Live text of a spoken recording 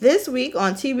This week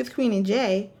on Tea with Queen and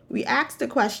Jay, we ask the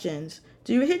questions: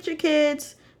 do you hit your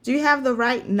kids? Do you have the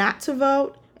right not to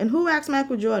vote? And who asked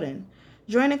Michael Jordan?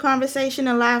 Join the conversation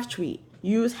and live tweet.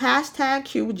 Use hashtag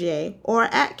QJ or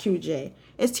at QJ.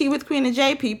 It's Tea with Queen and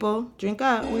Jay, people. Drink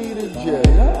up. Queen and Jay.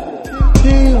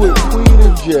 Tea with Queen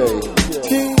and Jay.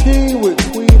 Tea with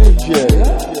Queen and Jay.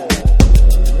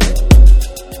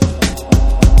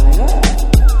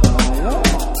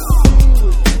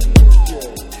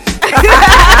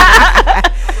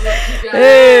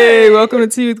 Hey, welcome to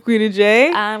Tea with Queen and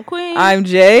Jay. I'm Queen. I'm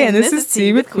Jay, and this is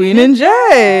Tea with Queen and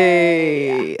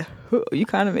Jay. You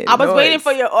kind of made I was noise. waiting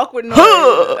for your awkward noise.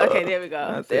 Okay, there we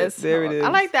go. There it is. I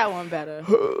like that one better.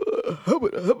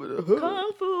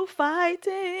 Kung Fu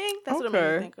fighting. That's what it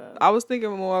made me think of. I was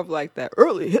thinking more of like that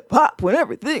early hip hop when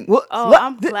everything was. Oh,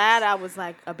 I'm glad I was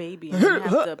like a baby and didn't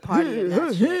have to party in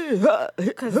that shit.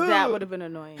 Because that would have been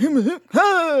annoying.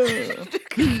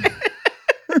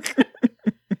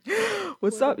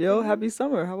 What's up, yo? Happy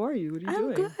summer. How are you? What are you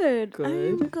I'm doing? good.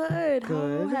 Good. I'm good. How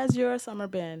Good. has your summer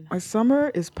been? My summer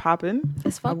is popping.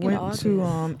 It's fucking I went August.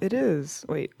 to it is.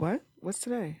 Wait, what? What's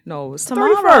today? No, it's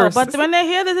Tomorrow, 31st. but when they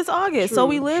hear this, it's August. So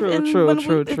we live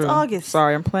it's August.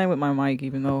 Sorry, I'm playing with my mic,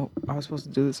 even though I was supposed to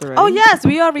do this already. Oh yes,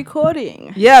 we are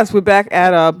recording. Yes, we're back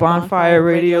at Bonfire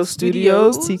Radio Radio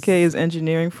Studios. Studios. TK is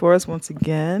engineering for us once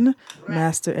again.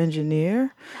 Master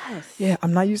engineer. Yes. Yeah,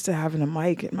 I'm not used to having a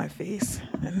mic in my face.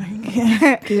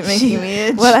 Keep making me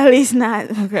itch. Well, at least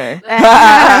not. Okay.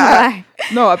 Right.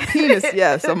 No, a penis,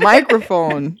 yes. A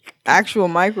microphone. Actual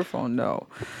microphone, no.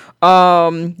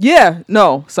 Yeah,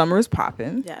 no. Summer is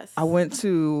popping. Yes. I went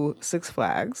to Six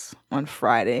Flags on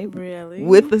Friday. Really?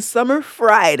 With the Summer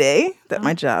Friday that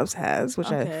my jobs has, which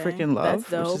I freaking love.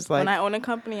 That's dope. Which is like when I own a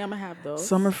company, I'm gonna have those.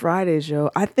 Summer Fridays, yo.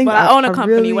 I think But I own a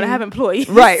company really, when I have employees.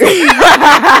 Right.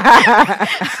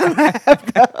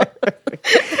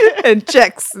 And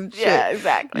checks and shit. Yeah,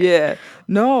 exactly. Yeah.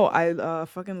 No, I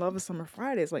fucking love a Summer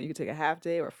Friday. It's like you can take a half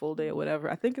day or a full day or whatever.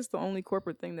 I think it's the only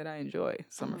corporate thing that I enjoy,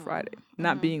 Summer Friday,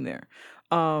 not being there.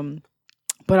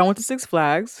 But I went to Six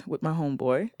Flags with my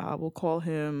homeboy. We'll call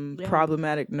him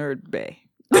Problematic Nerd Bay.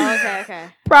 Oh, okay.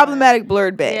 Problematic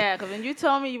Blurred Bay. Yeah, because when you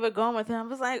told me you were going with him, I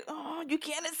was like, oh, you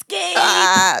can't escape.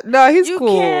 No, he's You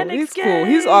cool. can't He's cool.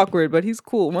 He's escape. awkward, but he's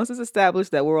cool. Once it's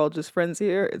established that we're all just friends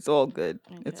here, it's all good.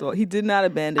 It's all. He did not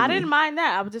abandon I me. didn't mind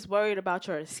that. I was just worried about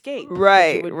your escape.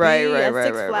 Right, You would right, be right, at right,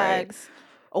 Six right, Flags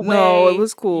away. No, it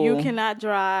was cool. You cannot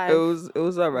drive. It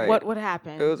was all right. What would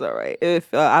happen? It was all right.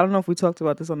 If I don't know if we talked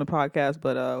about this on the podcast,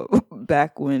 but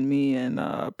back when me and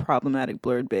Problematic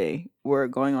Blurred Bay were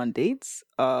going on dates,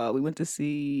 we went to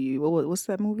see what's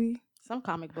that movie? Some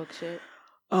comic book shit.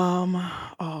 Oh,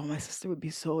 my sister would be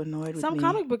so annoyed with Some me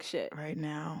comic book shit. right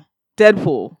now.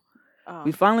 Deadpool. Oh.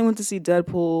 We finally went to see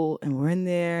Deadpool, and we're in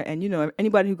there. And you know,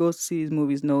 anybody who goes to see these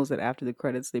movies knows that after the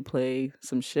credits, they play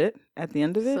some shit at the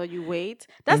end of it. So you wait.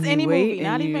 That's And you any wait, movie, and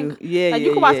not you- even. yeah, like yeah,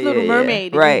 you can watch yeah, Little yeah,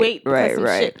 Mermaid. Right, And you wait right, because some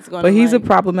right. shit's going But he's a like,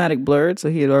 problematic blurred, so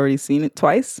he had already seen it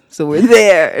twice. So we're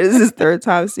there. This is his third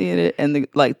time seeing it, and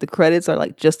the credits are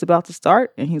like just about to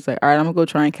start, and he's like, "All right, I'm gonna go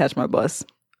try and catch my bus.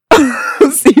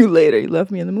 See you later." He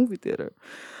left me in the movie theater.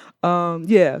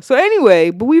 Yeah. So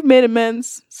anyway, but we've made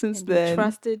amends since and you then.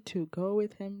 trusted to go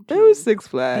with him. It to was Six the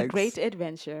Flags. great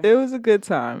adventure. It was a good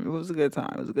time. It was a good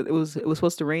time. It was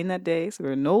supposed to rain that day, so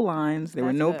there were no lines. There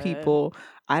were That's no good. people.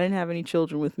 I didn't have any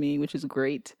children with me, which is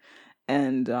great.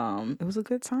 And it was a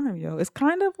good time, yo. It's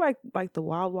kind of like the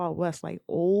Wild Wild West, like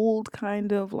old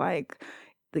kind of like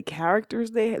the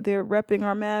characters they're repping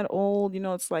are mad old. You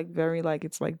know, it's like very like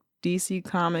it's like DC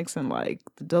Comics and like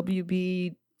the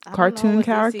WB I don't know cartoon what DC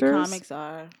characters. comics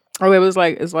are. Oh, it's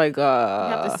like You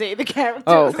have to say the characters.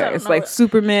 Oh, I okay. don't It's know like it.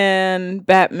 Superman,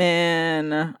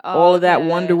 Batman, all of that Okay.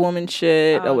 Wonder Woman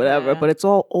shit or whatever. Okay. But it's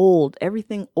all old.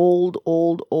 Everything old,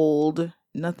 old, old.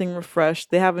 Nothing refreshed.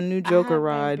 They have a new Joker haven't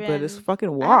ride, but it's been- fucking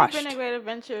I washed. haven't been a Great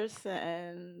Adventure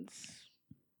since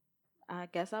I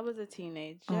guess I was a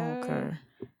teenager. Oh, okay.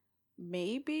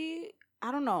 Maybe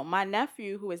I don't know. My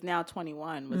nephew, who is now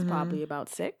 21, was Mhm. probably about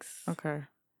 6, Okay.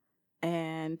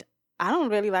 and I don't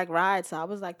really like rides, so I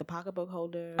was like the pocketbook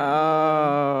holder.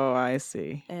 Oh, I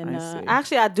see. and I see.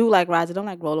 actually, I do like rides. I don't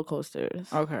like roller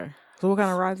coasters. Okay. So what kind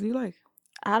of rides do you like?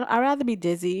 I'd rather be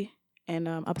dizzy and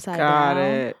upside Got down.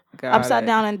 it. Got Upside it.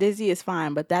 down and dizzy is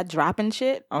fine, but that dropping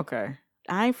shit, Okay.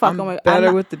 I ain't fucking with.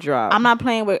 Better with the drop. I'm not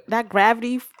playing with that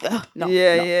gravity. No.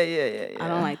 Yeah. I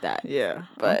don't like that. Yeah.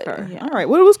 But, okay. yeah. All right.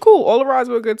 Well, it was cool. All the rides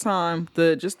were a good time.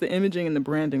 Just the imaging and the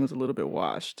branding was a little bit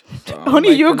washed. So I Only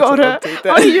like you them go to update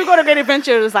that. only you go to Great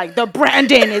Adventure. It's like the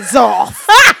branding is off.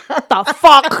 The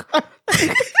fuck.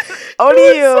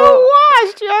 Only you. So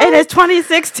washed, yo. It is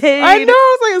 2016. I know.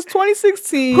 It's like it's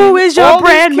 2016. Who is your All these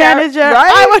brand manager?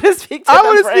 Right? I want to speak to I the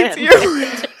want to brand. speak to your brand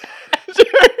manager.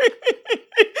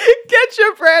 Get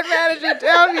your brand manager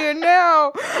down here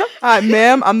now. Hi,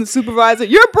 ma'am. I'm the supervisor.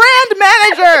 Your brand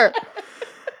manager.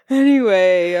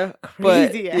 Anyway,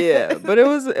 Crazy ass. but it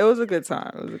was a good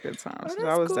time. It was a good time. So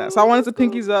that was cool, that. So I wanted to that's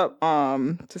pinkies up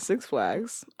to Six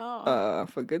Flags Oh.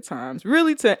 for good times.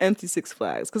 Really to empty Six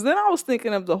Flags, because then I was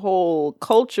thinking of the whole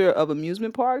culture of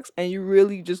amusement parks, and you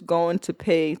really just going to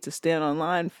pay to stand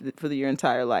online for your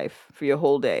entire life, for your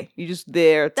whole day. You're just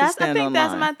there to stand online.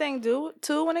 That's my thing,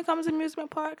 too. When it comes to amusement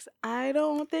parks, I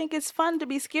don't think it's fun to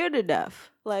be scared to death.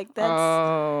 Like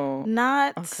that's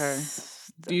not okay.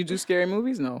 Do you do scary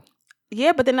movies? No.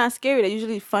 Yeah, but they're not scary. They're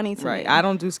usually funny to me. Right. I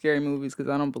don't do scary movies because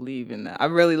I don't believe in that. I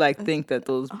really think that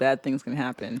those bad things can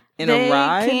happen in they a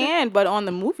ride. They can, but on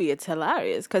the movie, it's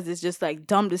hilarious because it's just like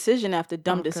dumb decision after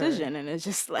dumb decision, and it's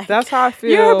just like that's how I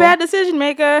feel. You're a bad decision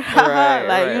maker.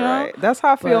 Right. That's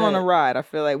how I feel on a ride. I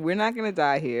feel like we're not gonna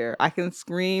die here. I can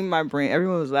scream my brain.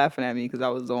 Everyone was laughing at me because I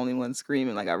was the only one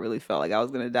screaming. Like I really felt like I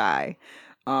was gonna die.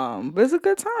 But it's a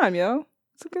good time, yo.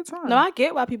 It's a good time. No, I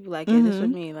get why people like it. It's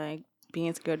with me, like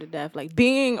being scared to death. Like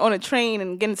being on a train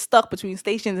and getting stuck between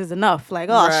stations is enough. Like,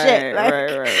 oh shit. Like,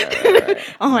 right.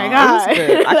 Oh my god. It was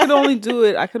good. I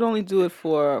could only do it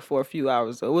for a few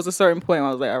hours. So it was a certain point where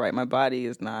I was like, all right, my body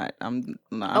is not. I'm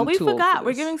we too old forgot. for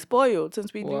We're this. getting spoiled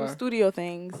since we do studio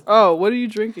things. Oh, what are you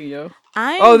drinking, yo?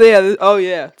 Oh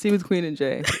yeah. Tea with Queen and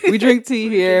Jay. We drink tea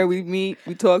here. We meet.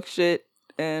 We talk shit,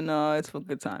 and it's for a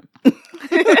good time.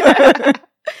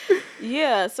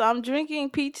 Yeah, so I'm drinking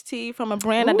peach tea from a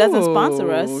brand that doesn't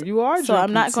sponsor us. You are, so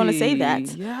I'm not going to say that.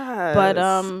 Yes, but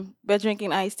we're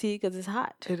drinking iced tea because it's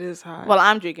hot. It is hot. Well,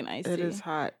 I'm drinking iced tea. It is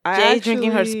hot. Jay's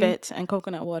drinking her spit and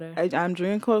coconut water. I'm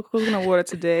drinking coconut water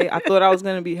today. I thought I was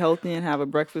going to be healthy and have a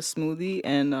breakfast smoothie,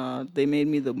 and they made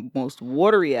me the most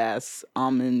watery ass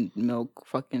almond milk.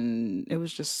 It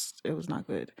was not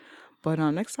good. But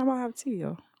next time I'll have tea,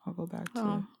 yo. I'll go back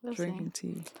to drinking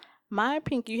tea. My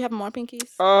pinky, you have more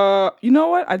pinkies? You know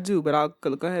what? I do, but I'll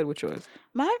go ahead with yours.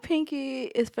 My pinky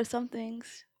is for something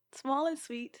small and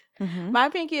sweet. Mm-hmm. My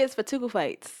pinky is for tugu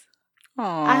fights.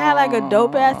 Aww. I had like a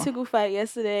dope ass tugu fight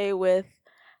yesterday with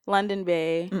London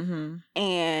Bay,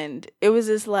 and it was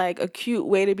just like a cute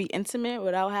way to be intimate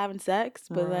without having sex,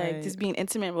 but like just being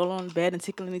intimate, rolling on the bed and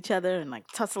tickling each other and like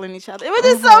tussling each other. It was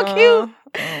just so cute.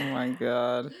 Oh my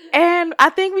god! And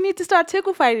I think we need to start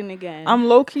tickle fighting again. I'm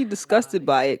low key disgusted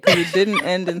by it because it didn't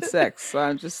end in sex. So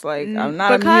I'm just like, I'm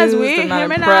not amused. I'm not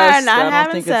him impressed. and I are not I don't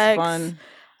having think sex. it's fun.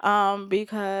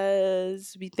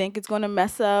 Because we think it's going to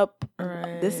mess up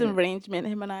this arrangement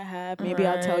him and I have. Maybe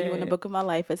I'll tell you in the book of my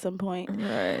life at some point.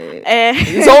 Right. And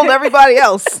You told everybody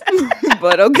else.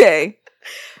 But okay.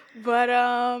 But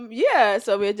yeah,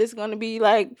 so we're just gonna be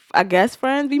like, I guess,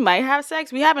 friends. We might have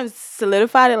sex. We haven't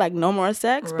solidified it like no more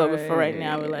sex, but for right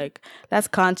now we're like, let's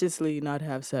consciously not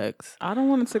have sex. I don't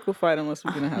want to tickle fight unless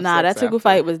we're gonna have sex. Nah, that tickle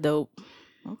fight was dope.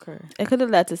 Okay. It could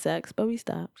have led to sex, but we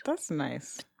stopped. That's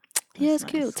nice. Yeah, it's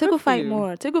cute. Tickle fight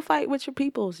more. Tickle fight with your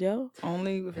peoples, yo.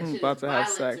 Only if I'm about to have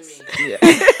sex. Yeah.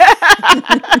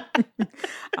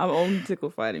 I'm only tickle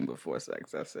fighting before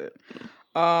sex. That's it.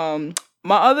 My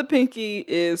other pinky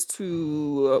is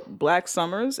to Black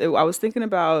Summers. I was thinking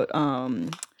about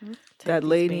that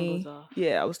lady.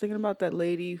 Yeah, I was thinking about that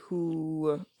lady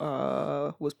who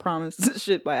was promised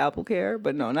shit by Apple Care,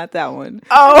 but no, not that one.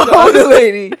 Oh,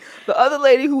 the other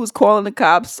lady who was calling the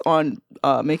cops on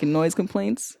making noise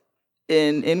complaints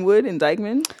in Inwood and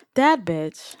Dykeman. That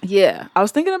bitch. Yeah, I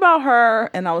was thinking about her,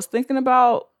 and I was thinking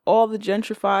about all the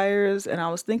gentrifiers, and I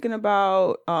was thinking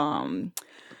about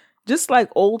just like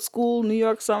old school New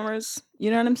York summers. You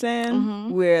know what I'm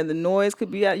saying? Where the noise could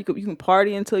be out. You can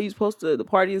party until you're supposed to. The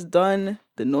party is done.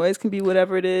 The noise can be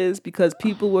whatever it is because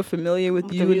people were familiar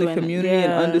with you in the community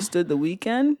and understood the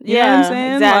weekend. You know what I'm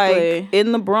saying? Exactly. Like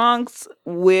in the Bronx,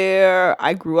 where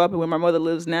I grew up and where my mother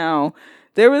lives now,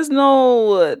 there is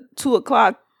no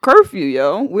 2:00 curfew,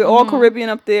 yo. We're all Caribbean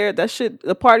up there. That shit,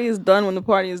 the party is done when the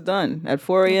party is done at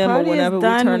 4 a.m. or whenever we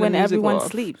turn the music everyone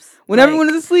off. sleeps. When everyone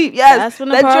is asleep, yes. That's when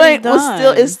the that party's joint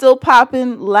done. is still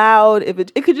popping loud. If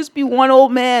it could just be one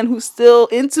old man who's still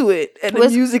into it, and the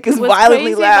music is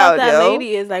violently crazy loud. About that yo.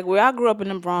 lady is like where I grew up in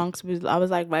the Bronx. I was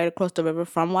like right across the river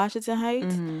from Washington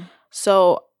Heights.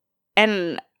 So,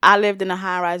 and I lived in a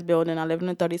high-rise building. I lived on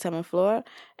the 37th floor,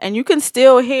 and you can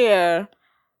still hear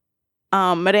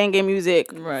merengue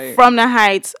music from the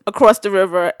heights across the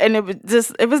river, and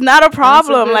it was not a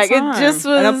problem. Like time. It just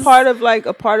was, and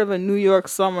a part of a New York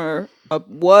summer.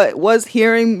 What was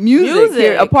hearing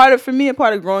music. A part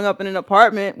of growing up in an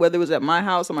apartment, whether it was at my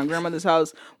house or my grandmother's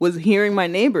house, was hearing my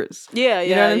neighbors. You know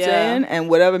what I'm saying? And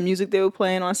whatever music they were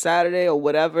playing on Saturday or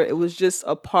whatever, it was just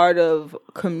a part of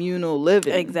communal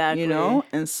living. Exactly. You know?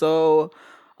 And so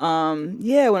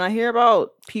when I hear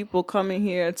about people coming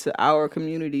here to our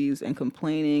communities and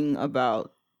complaining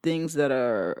about things that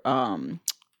are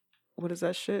what is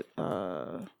that shit?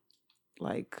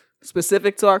 Like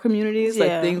specific to our communities,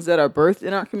 like things that are birthed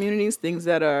in our communities, things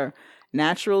that are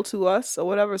natural to us or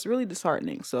whatever, it's really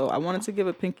disheartening. So I wanted to give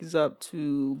a pinkies up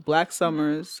to Black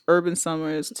Summers, Urban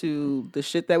Summers, to the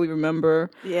shit that we remember.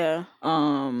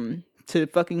 To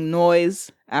fucking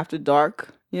noise after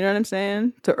dark. You know what I'm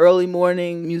saying? To early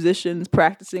morning musicians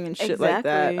practicing and shit like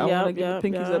that. I want to give the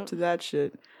pinkies up to that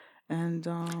shit. And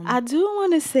I do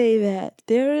want to say that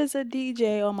there is a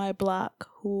DJ on my block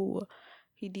who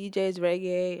he DJs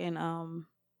reggae and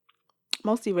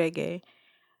mostly reggae.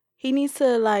 He needs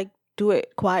to like do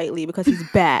it quietly because he's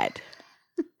bad.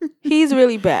 He's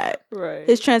really bad. Right.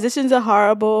 His transitions are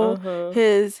horrible.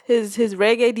 His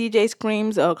reggae DJ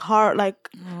screams are hard. Like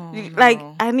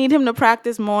I need him to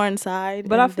practice more inside.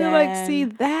 But I feel like, see,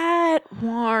 that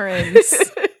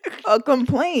warrants a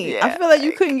complaint. I feel like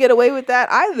you couldn't get away with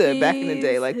that either back in the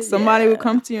day. Like somebody would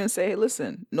come to you and say, "Hey,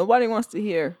 listen, nobody wants to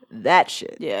hear that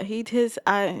shit." Yeah,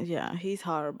 he's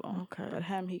horrible. Okay, but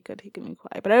he could be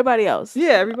quiet. But everybody else,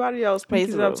 everybody else.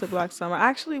 Pinkies up to Black Summer. I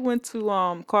actually went to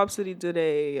Co-op City, did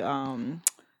a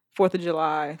 4th of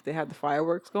July. They had the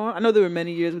fireworks going. I know there were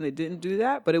many years when they didn't do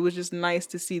that, but it was just nice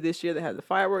to see this year they had the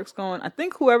fireworks going. I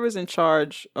think whoever's in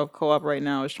charge of Co-op right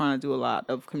now is trying to do a lot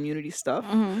of community stuff.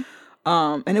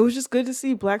 And it was just good to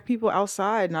see Black people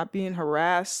outside not being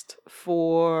harassed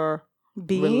for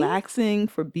relaxing,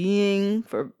 for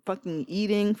fucking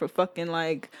eating, for fucking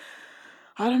like,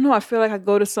 I don't know. I feel like I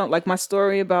go to some, like my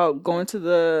story about going to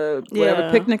the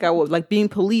whatever picnic I was, like being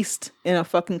policed in a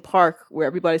fucking park where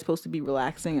everybody's supposed to be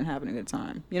relaxing and having a good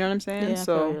time. You know what I'm saying? Yeah,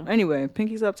 so anyway,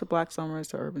 pinkies up to Black Summers,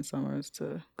 to Urban Summers,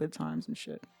 to good times and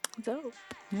shit. Dope.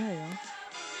 Yeah.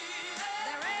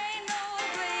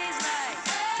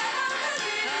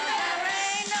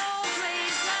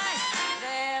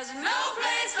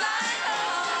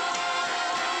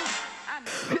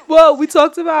 Well, we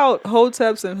talked about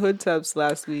hoteps and hoodteps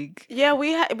last week. Yeah,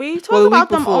 we talk about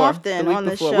them often on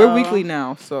the show. We're weekly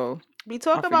now, so we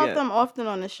talk about them often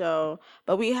on the show.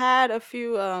 But we had a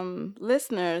few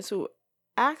listeners who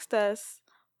asked us,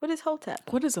 "What is hotep?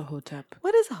 What is a hotep?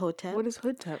 What is a hotep? What is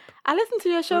hoodtep? I listened to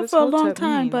your show for a long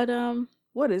time, but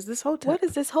what is this hotep? What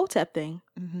is this hotep thing?"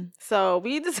 So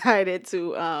we decided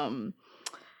to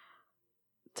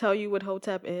tell you what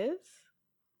hotep is.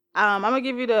 I'm gonna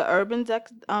give you the Urban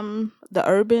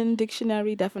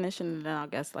Dictionary definition, and then I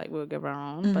guess like we'll give our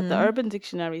own. But the Urban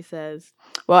Dictionary says,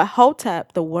 well,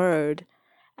 hotep, the word,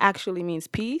 actually means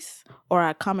peace or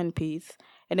a common peace,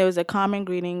 and it was a common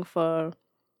greeting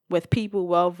with people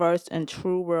well versed in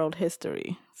true world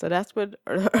history. So that's what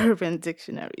the Urban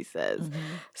Dictionary says.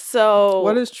 So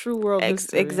what is true world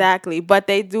history? Exactly, but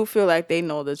they do feel like they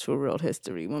know the true world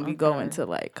history when we go into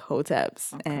like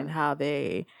hoteps and how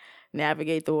they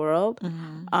navigate the world.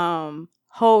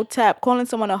 Hotep, calling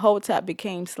someone a hotep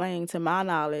became slang to my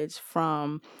knowledge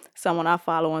from someone I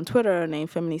follow on Twitter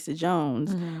named Feminista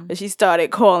Jones. And she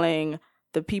started calling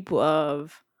the people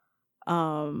of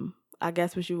I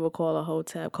guess what you would call a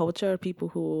hotep culture, people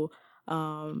who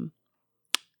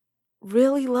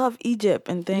really love Egypt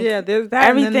and think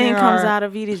everything comes out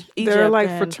of Egypt. There are like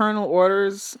fraternal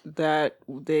orders that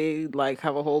they like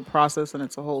have a whole process and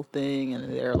it's a whole thing,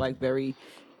 and they're like very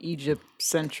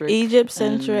Egypt-centric.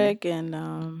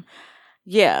 And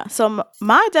so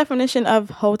my definition of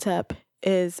hotep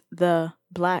is the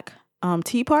Black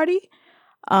Tea Party.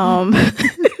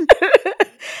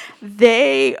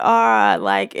 They are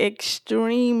like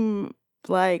extreme,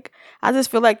 like I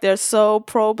just feel like they're so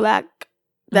pro-Black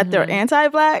that they're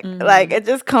anti-Black. Like it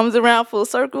just comes around full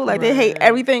circle. Like they hate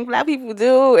everything Black people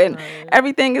do, and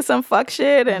everything is some fuck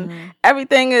shit, and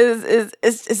everything is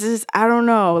just, I don't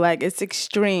know, like it's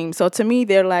extreme. So to me,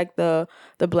 they're like the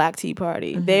Black Tea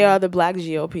Party. They are the Black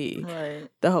GOP,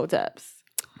 the hoteps.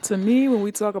 To me, when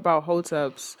we talk about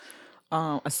hoteps,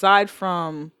 aside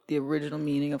from the original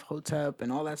meaning of hotep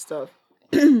and all that stuff,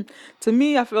 to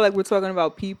me, I feel like we're talking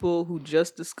about people who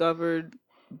just discovered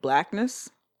Blackness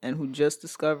and who just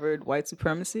discovered white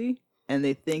supremacy, and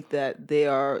they think that they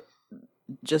are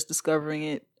just discovering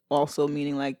it also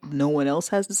meaning like no one else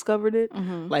has discovered it.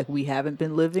 Like we haven't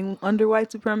been living under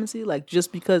white supremacy. Like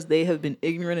just because they have been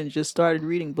ignorant and just started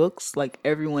reading books, like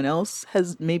everyone else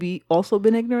has maybe also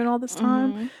been ignorant all this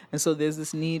time. And so there's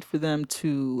this need for them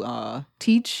to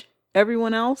teach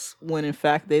everyone else when in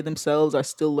fact they themselves are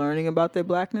still learning about their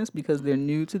blackness because they're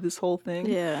new to this whole thing.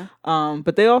 Yeah.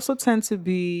 But they also tend to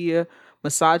be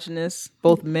misogynist.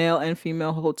 Both male and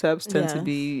female hoteps tend to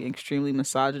be extremely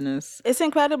misogynist. It's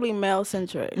incredibly male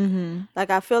centric. Like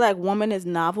I feel like woman is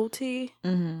novelty.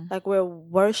 Like we're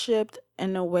worshipped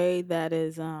in a way that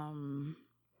is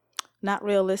not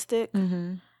realistic.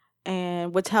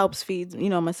 And which helps feed,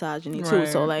 misogyny too.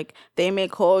 So like they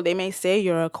may say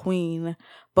you're a queen,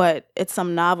 but it's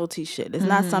some novelty shit. It's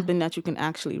not something that you can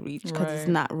actually reach because it's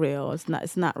not real.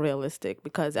 It's not realistic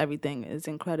because everything is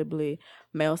incredibly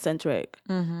male centric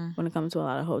when it comes to a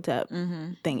lot of hotep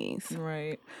thingies.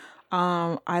 Right.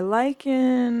 I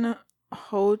liken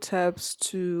hoteps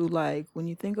to like when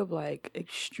you think of like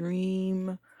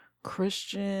extreme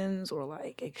Christians or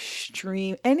like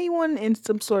anyone in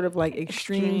some sort of like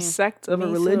extreme sect of a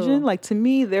religion. Too. Like to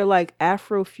me, they're like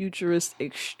Afrofuturist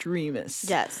extremists.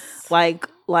 Yes.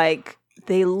 Like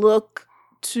they look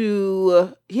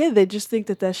to they just think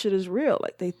that shit is real.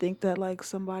 Like they think that like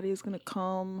somebody is gonna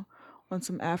come on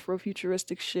some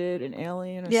Afrofuturistic shit, an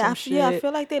alien or some shit. Yeah, I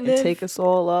feel like they take us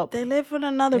all up. They live on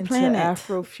another planet.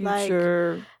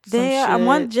 Afrofuture. Like, they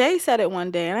are. Jay said it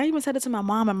one day, and I even said it to my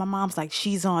mom, and my mom's like,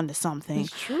 "She's on to something."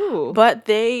 It's true. But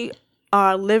they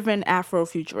are living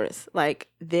Afrofuturists. Like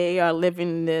they are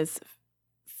living this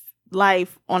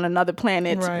life on another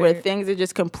planet where things are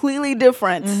just completely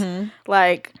different.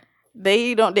 Like.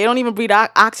 They don't even breathe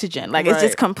oxygen. Like it's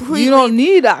just completely. You don't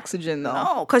need oxygen though.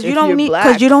 No, because you don't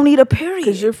need a period.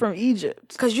 Because you're from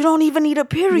Egypt. Because you don't even need a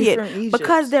period.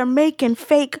 Because they're making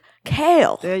fake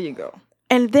kale. There you go.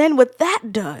 And then what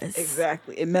that does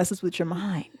exactly, it messes with your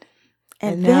mind.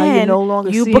 And then now you're no longer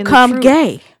you become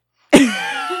gay.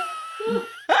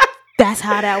 That's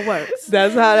how that works.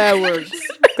 That's how that works.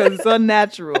 Because it's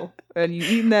unnatural. And you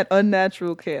eating that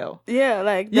unnatural kale. Yeah,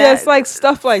 like that. Yeah, it's like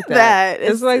stuff like that.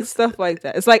 It's like stuff like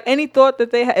that. It's like any thought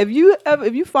that they have.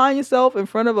 If you find yourself in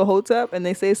front of a hotep and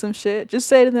they say some shit, just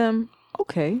say to them,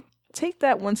 okay, take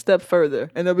that one step further.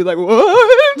 And they'll be like,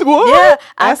 what? Yeah.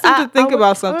 Ask them to think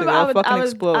about something. They'll fucking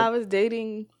explode. I was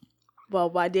dating, well,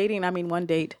 by dating, I mean one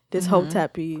date, this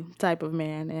hotep-y type of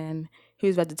man. And he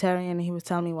was vegetarian and he was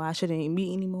telling me why I shouldn't eat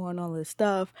meat anymore and all this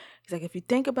stuff. He's like, if you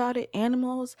think about it,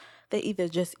 animals, they either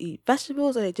just eat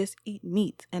vegetables or they just eat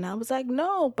meat. And I was like,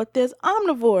 no, but there's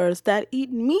omnivores that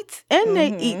eat meat and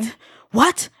they eat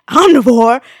what?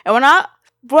 Omnivore? And when I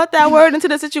brought that word into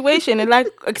the situation, it like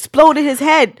exploded his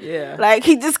head. Yeah. Like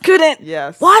he just couldn't.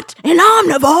 Yes. What? An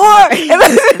omnivore?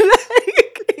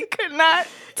 He could not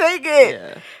take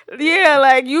it. Yeah,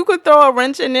 like you could throw a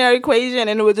wrench in their equation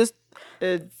and it would just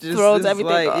throws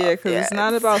everything off. Yeah, because it's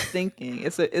not about thinking.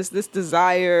 It's this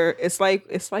desire. It's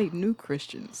like new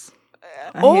Christians.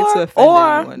 I hate to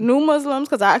offend anyone. New Muslims,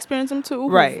 because I experienced them too.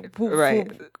 Right. Who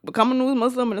become a new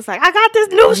Muslim and it's like, I got this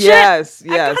new shit. Yes. I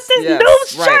got this new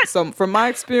shit. Right. So from my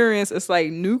experience, it's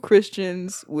like new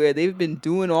Christians where they've been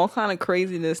doing all kind of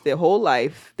craziness their whole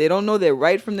life. They don't know their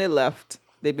right from their left.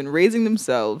 They've been raising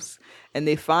themselves. And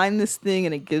they find this thing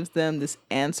and it gives them this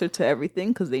answer to everything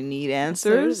because they need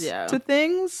answers to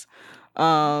things.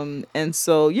 And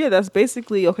so, that's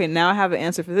basically, okay, now I have an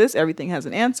answer for this. Everything has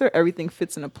an answer. Everything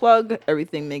fits in a plug.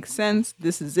 Everything makes sense.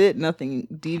 This is it. Nothing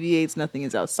deviates. Nothing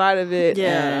is outside of it.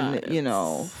 Yeah,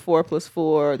 and, 4 +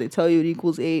 4, they tell you it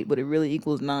equals 8, but it really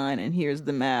equals 9. And here's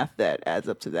the math that adds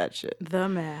up to that shit. The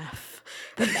math.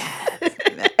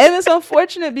 And it's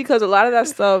unfortunate because a lot of that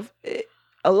stuff...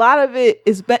 A lot of it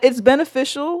is it's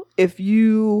beneficial if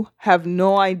you have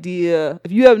no idea,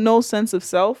 if you have no sense of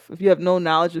self, if you have no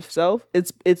knowledge of self.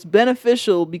 It's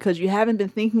beneficial because you haven't been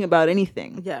thinking about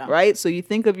anything, right? So you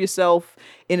think of yourself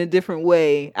in a different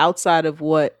way outside of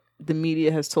what the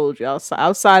media has told you,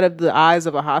 outside of the eyes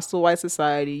of a hostile white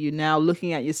society. You're now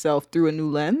looking at yourself through a new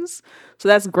lens. So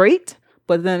that's great.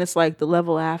 But then it's like the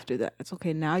level after that. It's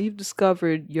okay, now you've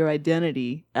discovered your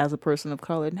identity as a person of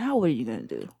color. Now what are you going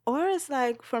to do? Or it's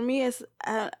like, for me, it's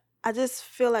I just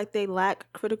feel like they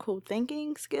lack critical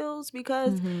thinking skills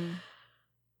because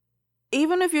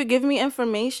even if you give me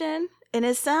information and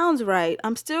it sounds right,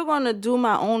 I'm still going to do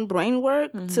my own brain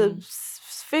work to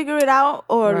figure it out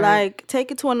or like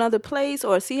take it to another place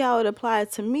or see how it applies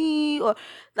to me or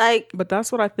like. But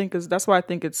that's why I think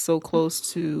it's so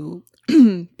close to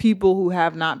people who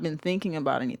have not been thinking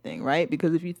about anything, right?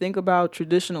 Because if you think about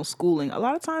traditional schooling, a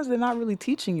lot of times they're not really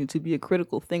teaching you to be a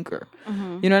critical thinker.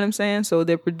 You know what I'm saying? So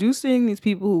they're producing these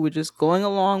people who were just going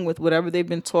along with whatever they've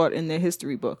been taught in their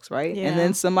history books, right? Yeah. And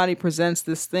then somebody presents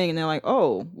this thing and they're like,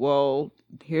 oh, well,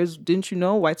 didn't you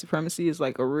know white supremacy is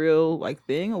like a real like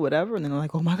thing or whatever? And then they're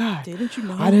like, oh my God, didn't you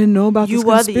know? I didn't know about this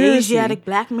conspiracy. You are the Asiatic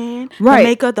black man, right? The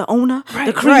maker, the owner,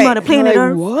 the cream of the planet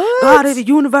Earth, what? God of the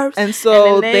universe. And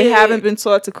so they haven't been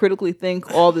taught to critically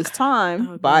think all this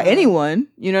time by anyone.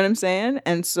 You know what I'm saying?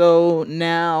 And so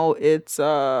now it's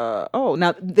now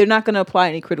they're not going to apply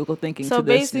any critical thinking to this. So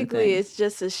basically, it's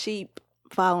just a sheep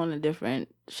following a different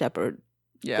shepherd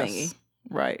thingy.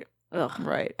 Right. Ugh.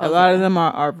 Right. Okay. A lot of them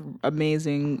are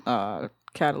amazing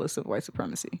catalysts of white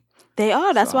supremacy. They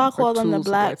are. That's why I call them the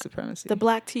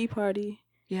Black Tea Party.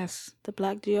 Yes. The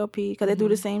Black GOP, because they do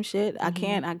the same shit. I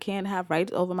can't have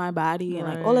rights over my body and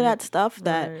like all of that stuff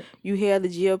that you hear the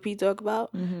GOP talk about.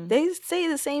 They say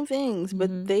the same things,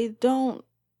 but they don't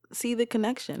see the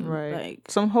connection. Right. Like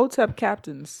some Hotep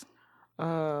captains.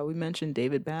 We mentioned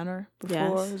David Banner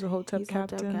before. He's a Hotep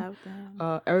captain.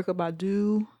 Erykah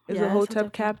Badu is a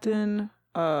Hotep captain.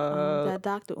 That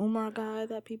Dr. Umar guy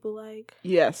that people like.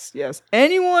 Yes.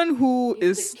 Anyone who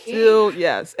is still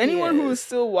who is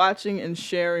still watching and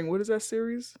sharing, what is that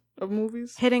series of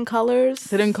movies? Hidden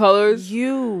Colors.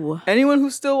 Anyone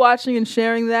who's still watching and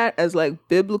sharing that as like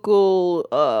biblical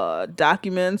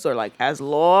documents or like as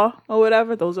law or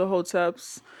whatever, those are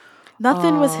Hoteps.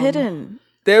 Nothing was hidden.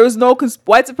 There is no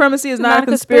white supremacy is not a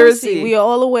conspiracy. We are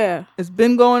all aware. It's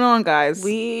been going on, guys.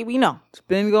 We know. It's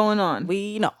been going on.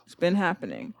 We know. It's been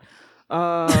happening.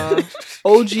 OG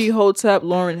Hotep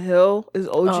Lauryn Hill is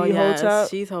OG Hotep.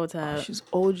 She's Hotep. She's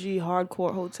OG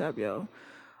hardcore Hotep, yo.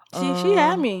 She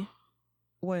had me.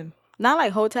 When? Not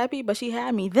like Hotep-y, but she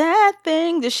had me. That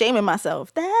thing, just shaming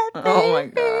myself. That thing. Oh my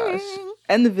gosh.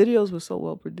 And the videos were so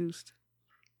well produced.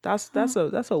 That's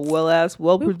a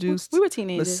well produced. We were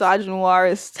teenagers.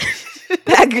 Misogynoirist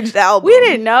packaged album. We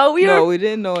didn't know. We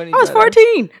didn't know any better. I was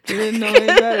 14. We didn't know any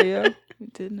better, yo. We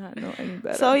did not know any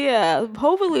better. So yeah,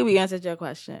 hopefully we answered your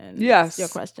question. Yes. Your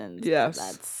questions. Yes.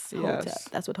 That's Hotep.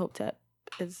 That's what Hotep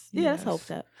is. Yeah, that's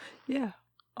Hotep. Yeah.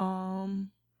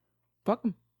 Fuck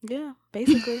 'em. Yeah,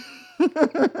 basically.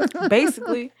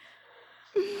 Basically.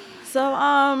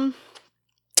 So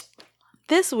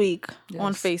this week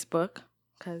on Facebook,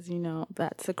 because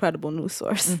that's a credible news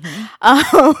source.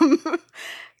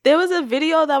 There was a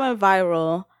video that went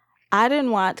viral. I didn't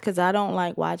watch because I don't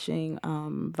like watching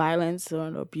violence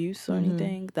or abuse or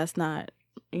anything. That's not,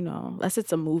 unless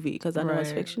it's a movie, because I know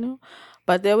it's fictional.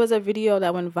 But there was a video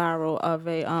that went viral of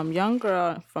a young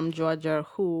girl from Georgia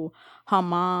who her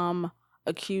mom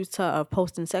accused her of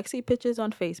posting sexy pictures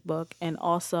on Facebook and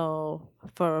also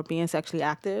for being sexually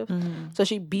active. So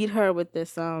she beat her with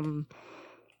this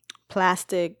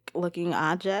plastic looking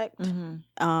object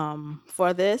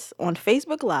for this on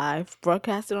Facebook Live,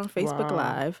 broadcasted on Facebook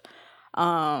Live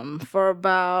for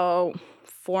about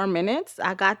 4 minutes.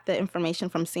 I got the information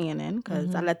from CNN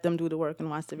because I let them do the work and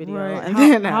watch the video. Right.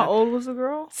 And how old was the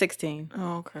girl? 16.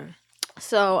 Oh, okay.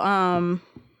 So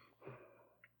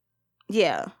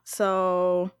yeah.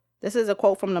 So this is a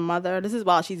quote from the mother. This is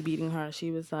while she's beating her. She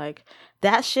was like,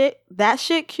 that shit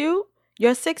cute?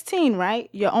 You're 16, right?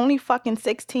 You're only fucking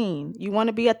 16. You want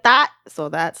to be a thought? So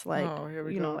that's like,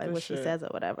 like what she says or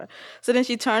whatever. So then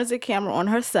she turns the camera on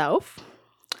herself,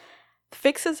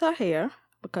 fixes her hair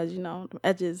because, the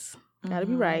edges got to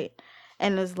be right.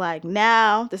 And it's like,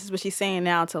 now, this is what she's saying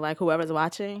now to like whoever's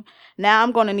watching. Now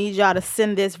I'm going to need y'all to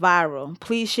send this viral.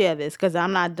 Please share this because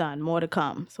I'm not done. More to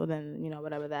come. So then,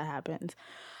 whatever that happens.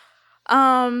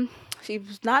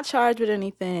 She's not charged with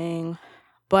anything.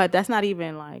 But that's not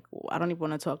even like, I don't even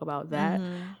want to talk about that.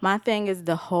 My thing is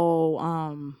the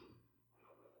whole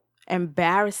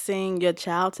embarrassing your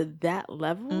child to that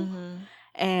level.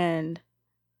 And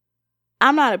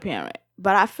I'm not a parent,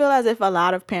 but I feel as if a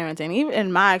lot of parents, and even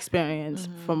in my experience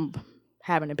from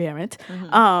having a parent,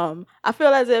 I feel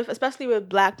as if, especially with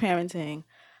Black parenting,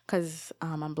 because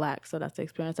I'm Black, so that's the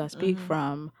experience I speak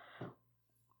from,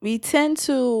 we tend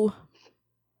to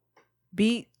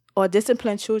beat or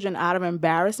discipline children out of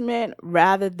embarrassment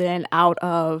rather than out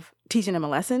of teaching them a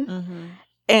lesson.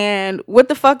 And what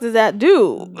the fuck does that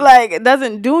do? Like, it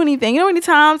doesn't do anything. You know how many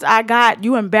times I got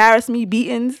you embarrassed me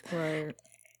beatings? Right.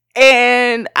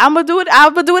 And I'm gonna do it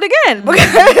again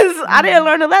because I didn't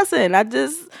learn the lesson. I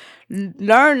just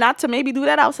learned not to maybe do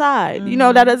that outside.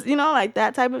 That is, like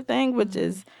that type of thing, which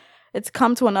is, it's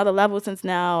come to another level since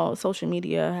now social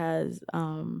media has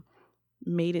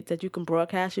made it that you can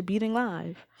broadcast your beating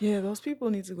live. Yeah, those people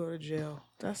need to go to jail.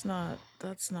 That's not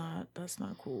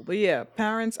cool. But yeah,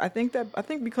 parents, I think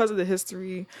because of the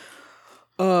history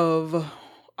of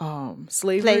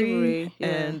slavery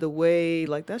and the way,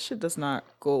 like, that shit does not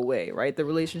go away, right? The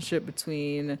relationship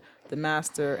between the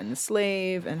master and the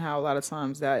slave, and how a lot of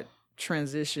times that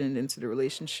transitioned into the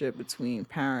relationship between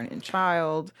parent and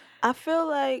child. I feel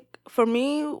like, for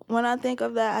me, when I think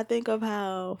of that, I think of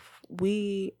how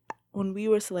when we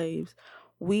were slaves,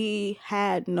 we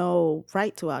had no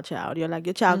right to our child. You're like,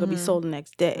 your child could be sold the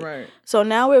next day. Right. So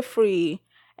now we're free,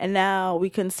 and now we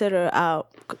consider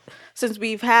since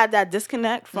we've had that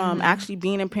disconnect from actually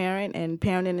being a parent and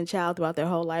parenting a child throughout their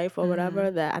whole life or whatever,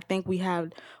 that I think we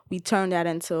turned that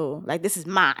into, like, this is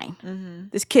mine.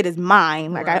 This kid is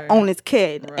mine. Like, I own this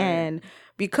kid. Right. And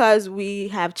because we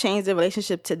have changed the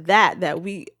relationship to that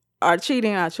we are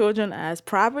treating our children as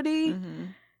property,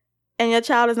 and your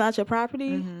child is not your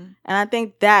property. And I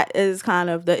think that is kind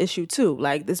of the issue too.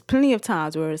 Like, there's plenty of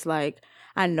times where it's like,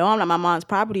 I know I'm not my mom's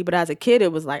property, but as a kid,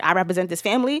 it was like, I represent this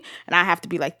family, and I have to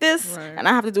be like this, and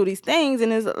I have to do these things,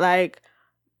 and it's like,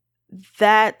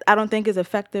 that I don't think is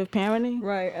effective parenting.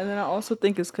 Right. And then I also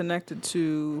think it's connected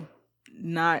to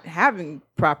not having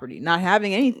property, not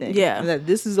having anything. Yeah. And that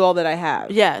this is all that I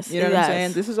have. Yes. You know what I'm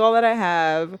saying? This is all that I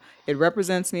have. It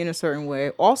represents me in a certain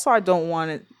way. Also, I don't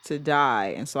want it to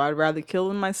die. And so I'd rather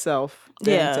kill myself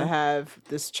than to have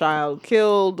this child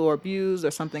killed or abused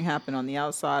or something happen on the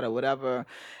outside or whatever.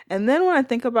 And then when I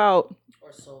think about...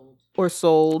 Or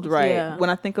sold, right. Yeah. When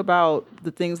I think about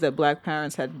the things that Black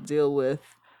parents had to deal with,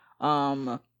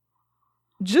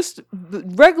 just the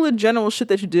regular general shit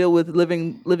that you deal with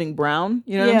living brown,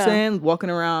 you know what I'm saying? Walking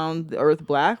around the earth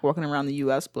Black, walking around the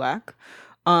US Black.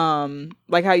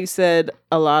 Like how you said,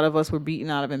 a lot of us were beaten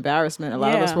out of embarrassment. A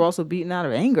lot of us were also beaten out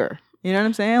of anger. You know what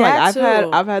I'm saying? Like,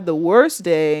 I've had the worst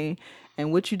day,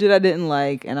 and what you did I didn't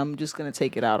like, and I'm just gonna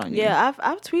take it out on you. Yeah,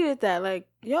 I've tweeted that, like,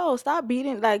 yo, stop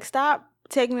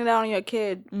taking it out on your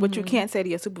kid, what you can't say to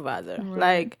your supervisor. Right.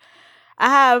 Like, I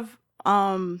have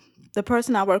the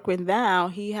person I work with now,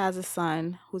 he has a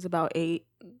son who's about 8,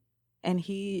 and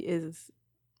he is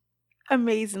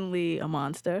amazingly a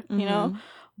monster, you know?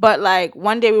 But, like,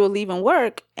 one day we were leaving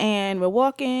work, and we're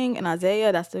walking, and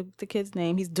Isaiah, that's the kid's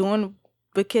name, he's doing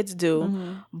what kids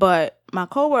do. But my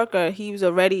coworker, he was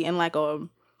already in, like, a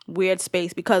weird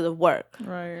space because of work.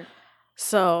 Right.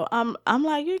 So I'm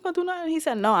like, you ain't gonna do nothing? He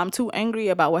said, no, I'm too angry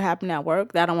about what happened at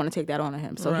work that I don't want to take that on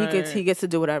him. So he gets to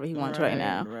do whatever he wants right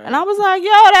now. Right. And I was like, yo,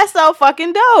 that's so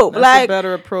fucking dope. That's like a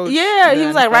better approach. Yeah, he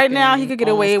was like, right now he could get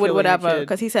away with whatever.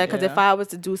 Because he said, because if I was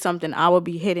to do something, I would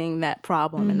be hitting that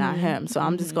problem and not him. So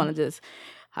I'm just gonna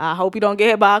I hope you don't get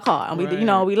hit by a car. And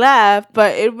we laughed,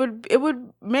 but it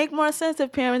would make more sense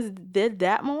if parents did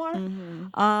that more.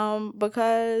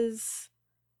 Because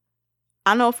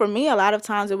I know for me, a lot of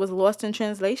times it was lost in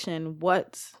translation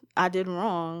what I did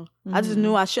wrong. I just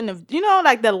knew I shouldn't have,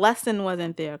 like, the lesson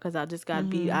wasn't there because I just got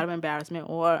beat out of embarrassment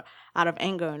or out of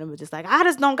anger. And it was just like, I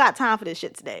just don't got time for this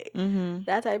shit today.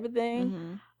 That type of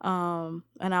thing. And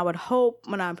I would hope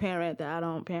when I parent that I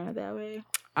don't parent that way.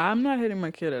 I'm not hitting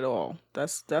my kid at all.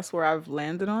 That's where I've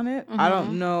landed on it. I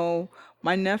don't know.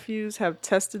 My nephews have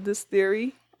tested this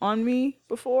theory on me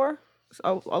before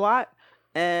a lot.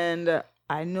 And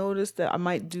I noticed that I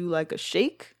might do like a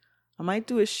shake. I might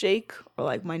do a shake, or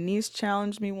like my niece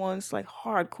challenged me once, like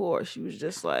hardcore. She was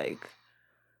just like,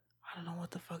 I don't know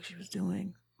what the fuck she was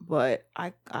doing, but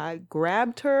I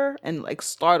grabbed her and like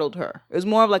startled her. It was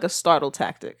more of like a startle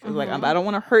tactic. It was like, I don't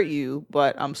want to hurt you,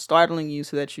 but I'm startling you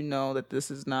so that you know that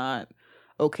this is not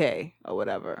okay or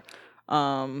whatever.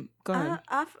 Go ahead.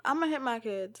 I'm gonna hit my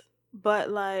kids, but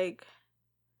like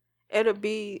it'll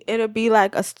be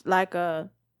like a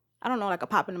I don't know, like a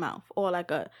pop in the mouth or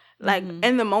like a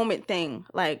in the moment thing,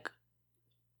 like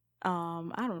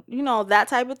I don't that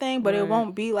type of thing, but it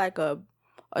won't be like a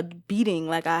beating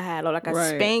like I had or like a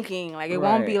spanking, like it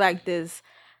won't be like this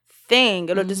thing.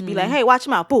 It'll just be like, hey, watch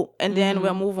your mouth, boo, and then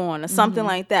we'll move on or something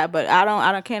like that. But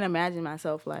I can't imagine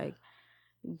myself like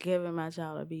giving my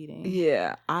child a beating.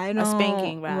 Yeah, I know. A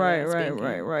spanking,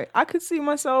 rather. Right. I could see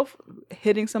myself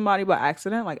hitting somebody by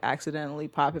accident, like accidentally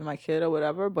popping my kid or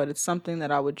whatever, but it's something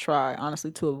that I would try, honestly,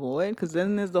 to avoid, because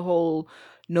then there's the whole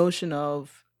notion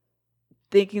of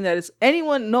thinking that it's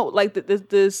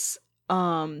this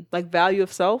like value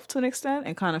of self to an extent,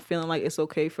 and kind of feeling like it's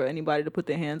okay for anybody to put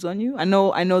their hands on you. I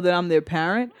know that I'm their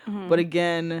parent, but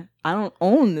again, I don't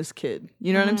own this kid.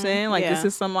 You know what I'm saying? Like this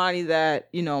is somebody that,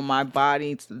 my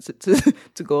body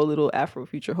to go a little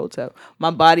Afrofuture Hotel.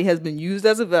 My body has been used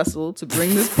as a vessel to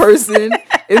bring this person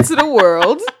into the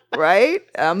world. right?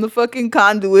 I'm the fucking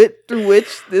conduit through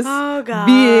which this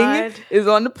being is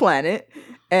on the planet.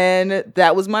 And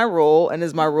that was my role, and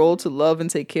it's my role to love and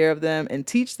take care of them and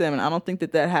teach them. And I don't think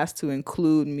that has to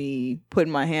include me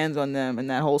putting my hands on them and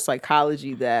that whole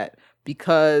psychology that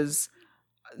because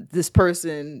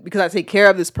I take care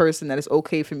of this person, that it's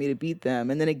okay for me to beat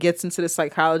them. And then it gets into the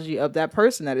psychology of that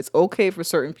person that it's okay for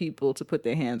certain people to put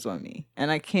their hands on me.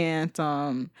 And I can't,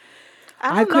 I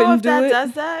don't know if that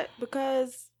does that,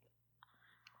 because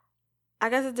I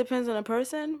guess it depends on the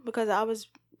person, because I was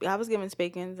given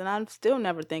spankings, and I still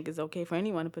never think it's okay for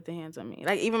anyone to put their hands on me.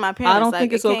 Like, even my parents. I don't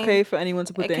think it's okay for anyone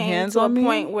to put their hands on me. It came to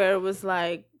a point where it was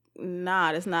like,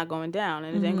 nah, it's not going down,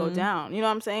 and it didn't go down. You know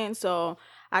what I'm saying? So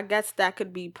I guess that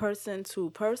could be person to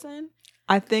person.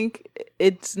 I think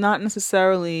it's not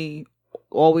necessarily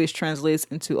always translates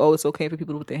into, oh, it's okay for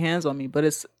people to put their hands on me,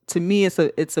 but to me it's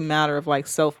a matter of like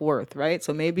self-worth, right?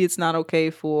 So maybe it's not okay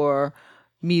for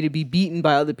me to be beaten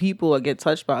by other people or get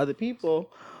touched by other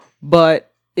people, but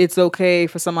it's okay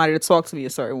for somebody to talk to me a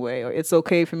certain way, or it's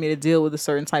okay for me to deal with a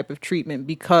certain type of treatment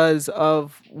because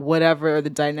of whatever the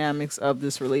dynamics of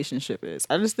this relationship is.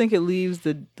 I just think it leaves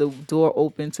the door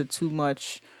open to too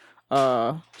much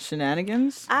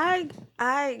shenanigans. I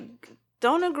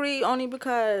don't agree, only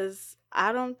because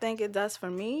I don't think it does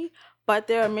for me, but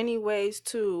there are many ways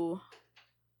to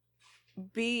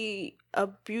be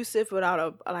abusive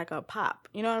without a pop.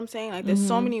 You know what I'm saying? Like, there's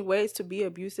so many ways to be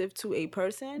abusive to a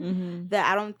person that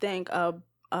I don't think a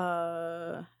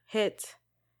hit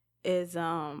is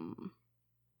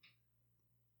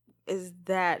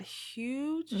that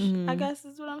huge. I guess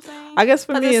is what I'm saying. I guess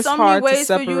for me, it's hard to separate. There's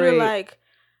so many ways for you to like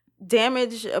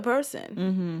damage a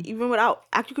person, even without.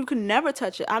 Actually, you could never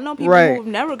touch it. I know people who've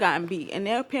never gotten beat, and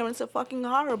their parents are fucking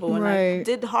horrible, and like,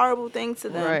 did horrible things to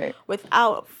them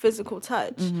without physical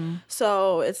touch.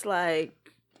 So it's like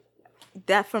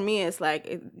that for me. It's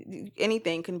like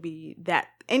anything can be that.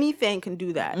 Anything can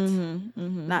do that. Anything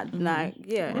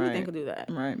can do that.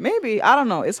 Right. Maybe, I don't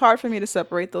know. It's hard for me to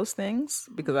separate those things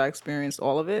because I experienced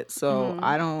all of it. So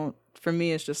I don't. For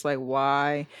me, it's just like,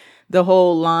 why the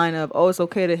whole line of, oh, it's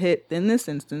okay to hit in this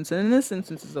instance, and in this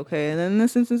instance it's okay, and then in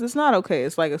this instance it's not okay.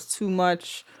 It's like, it's too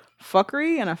much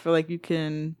fuckery, and I feel like you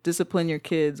can discipline your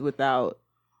kids without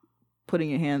putting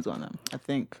your hands on them, I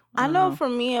think. I know for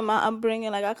me and my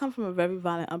upbringing, like, I come from a very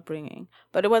violent upbringing,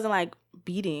 but it wasn't like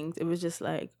beatings. It was just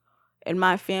like, in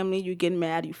my family, you get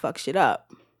mad, you fuck shit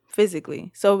up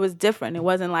physically. So it was different. It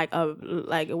wasn't like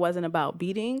it wasn't about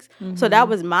beatings. So that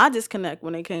was my disconnect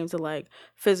when it came to like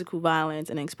physical violence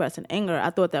and expressing anger.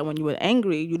 I thought that when you were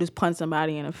angry, you just punch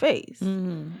somebody in the face.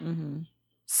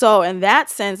 So in that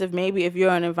sense, if you're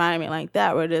in an environment like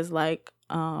that where there's like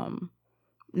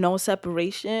no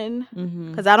separation,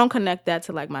 because I don't connect that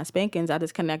to like my spankings. I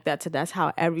just connect that to that's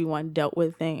how everyone dealt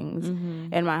with things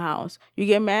in my house. You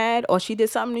get mad, or she did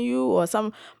something to you, or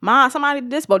somebody did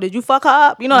this, but did you fuck her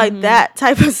up? You know, like that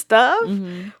type of stuff.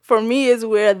 For me is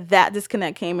where that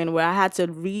disconnect came in, where I had to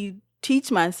reteach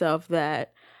myself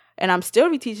that, and I'm still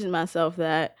reteaching myself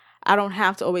that I don't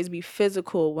have to always be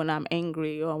physical when I'm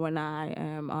angry or when I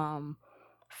am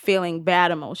feeling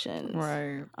bad emotions.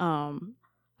 Right.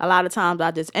 A lot of times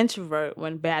I just introvert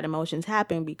when bad emotions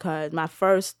happen, because my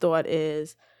first thought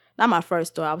is, not my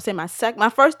first thought, I would say my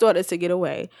first thought is to get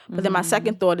away. But then my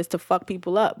second thought is to fuck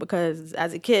people up, because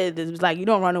as a kid, it was like, you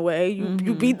don't run away,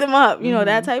 you beat them up, you know,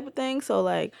 that type of thing. So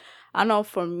like, I know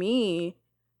for me,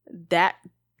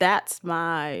 that's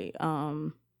my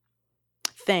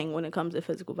thing when it comes to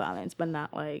physical violence, but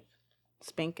not like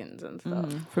spankings and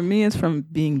stuff. For me, it's from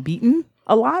being beaten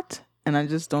a lot. And I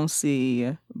just don't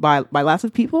see by lots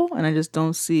of people, and I just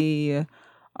don't see, I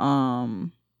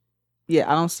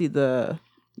don't see the,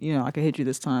 I can hit you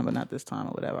this time, but not this time, or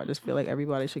whatever. I just feel like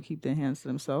everybody should keep their hands to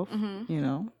themselves,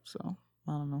 So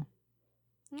I don't know.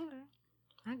 Okay.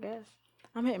 I guess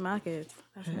I'm hitting my kids.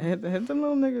 Hit them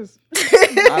little niggas.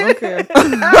 I don't care.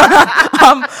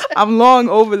 I'm long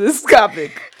over this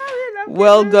topic.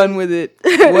 Well done with it.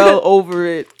 Well over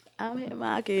it. I'm hitting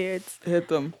my kids. Hit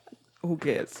them. Who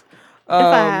cares? If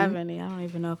I have any, I don't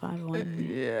even know if I have one.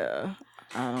 Yeah,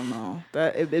 I don't know.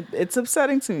 That it's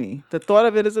upsetting to me. The thought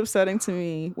of it is upsetting to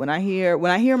me when I hear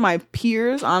my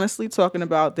peers honestly talking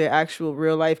about their actual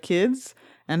real life kids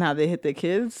and how they hit their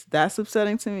kids. That's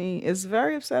upsetting to me. It's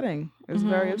very upsetting. It's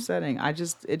very upsetting.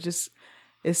 It just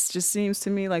seems to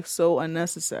me like so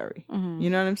unnecessary. You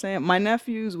know what I'm saying? My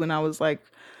nephews, when I was like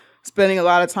spending a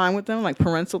lot of time with them, like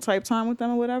parental type time with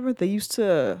them or whatever, they used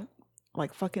to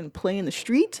like fucking play in the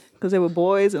street because they were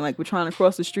boys and like we're trying to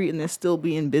cross the street and they're still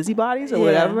being busybodies or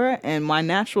whatever. And my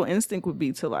natural instinct would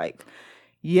be to like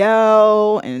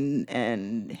yell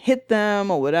and hit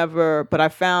them or whatever. But I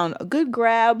found a good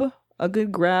grab,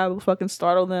 fucking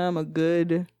startle them, a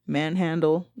good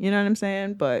manhandle. You know what I'm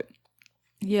saying? But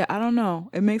yeah, I don't know.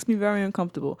 It makes me very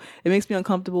uncomfortable. It makes me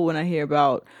uncomfortable when I hear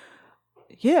about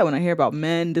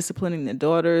men disciplining their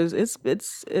daughters. It's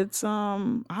I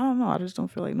don't know. I just don't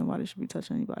feel like nobody should be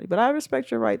touching anybody. But I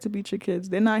respect your right to beat your kids.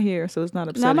 They're not here, so it's not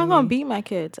upsetting. No, I'm not gonna me. beat my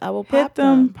kids. I will hit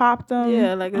them, pop them.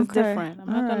 Yeah, like it's different. I'm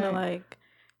not gonna like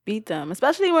beat them,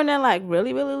 especially when they're like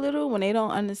really, really little, when they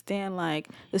don't understand like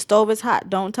the stove is hot,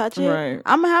 don't touch it. Right.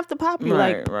 I'm gonna have to pop you.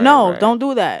 Right, like, no, right. don't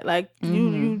do that. Like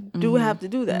you do have to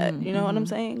do that. You know what I'm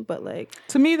saying? But like,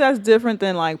 to me, that's different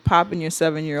than like popping your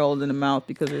 7-year-old in the mouth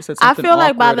because they said something. I feel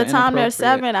like by the awkward or time they're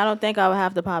inappropriate. 7, I don't think I would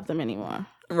have to pop them anymore.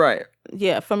 Right.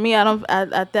 Yeah, for me, I don't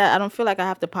at that I don't feel like I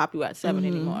have to pop you at 7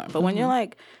 anymore. But when you're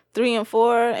like 3 and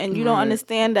 4 and you don't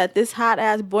understand that this hot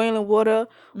ass boiling water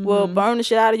will burn the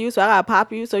shit out of you, so I gotta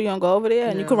pop you so you don't go over there,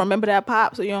 and you can remember that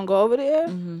pop so you don't go over there.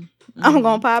 I'm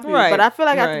gonna pop you. Right, But I feel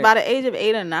like right. by the age of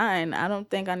 8 or 9, I don't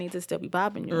think I need to still be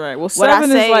popping you. Right. Well, 7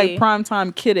 is like prime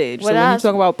time kid age. So what when I- you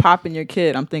talk about popping your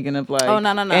kid, I'm thinking of like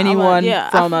no. anyone Yeah,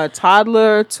 from a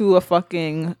toddler to a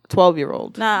fucking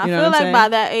 12-year-old. Nah, You know I feel what I'm like saying? by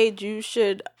that age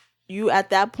you at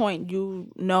that point you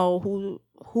know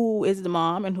who is the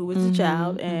mom and who is the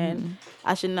child, and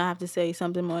I should not have to say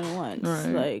something more than once. Right.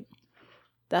 Like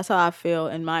that's how I feel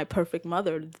in my perfect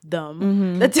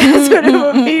motherdom. That's what it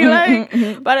would be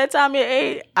like. By the time you're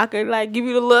 8, I could like give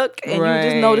you the look and you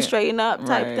just know to straighten up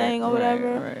type thing or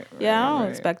whatever. I don't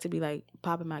expect to be like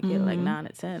popping my kid like 9 or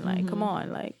 10. Like, come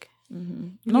on, like.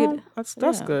 No,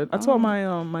 that's good. I told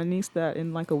my my niece that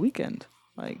in like a weekend.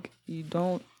 Like, you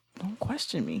don't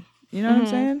question me. You know what I'm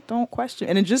saying? Don't question.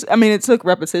 And it took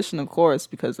repetition, of course,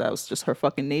 because that was just her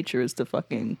fucking nature is to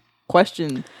fucking question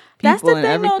people. That's the and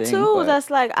thing though everything, too. but- That's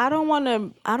like I don't want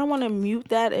to mute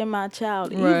that in my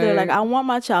child either. Right. Like I want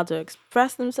my child to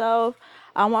express themselves.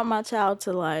 I want my child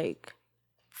to like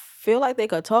feel like they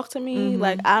could talk to me.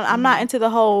 Like I'm not into the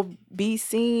whole be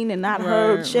seen and not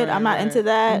heard shit. I'm not into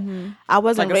that. I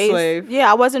wasn't Like a raised. slave.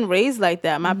 Yeah, I wasn't raised like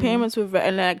that. My parents were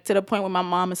and like to the point where my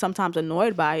mom is sometimes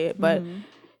annoyed by it, but.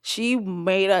 She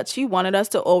wanted us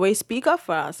to always speak up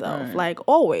for ourselves, like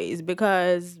always,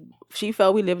 because she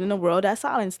felt we lived in a world that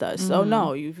silenced us. So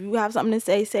no, if you have something to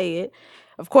say it.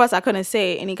 Of course, I couldn't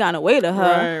say it any kind of way to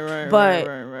her,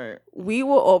 but we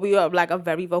were like a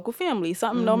very vocal family.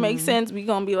 Something don't make sense, we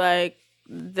gonna be like,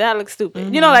 that looks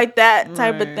stupid, you know, like that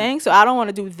type of thing. So I don't want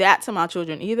to do that to my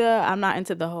children either. I'm not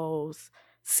into the whole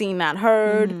seen not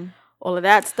heard. All of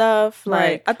that stuff.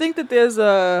 Like I think that there's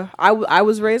I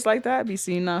was raised like that. Be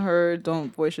seen, not heard.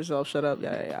 Don't voice yourself. Shut up.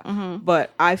 Yeah. But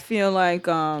I feel like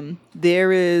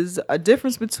there is a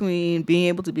difference between being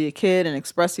able to be a kid and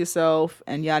express yourself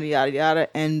and yada yada yada.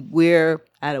 And we're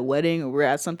at a wedding or we're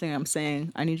at something. I'm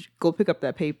saying I need you to go pick up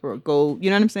that paper or go. You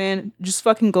know what I'm saying? Just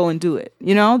fucking go and do it.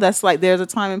 You know, that's like there's a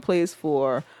time and place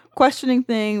for questioning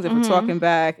things and for talking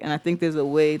back, and I think there's a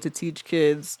way to teach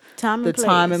kids time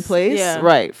and place,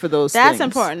 right, for those that's things.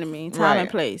 important to me. Time and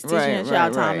place, teaching a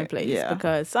child time and place,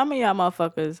 because some of y'all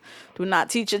motherfuckers do not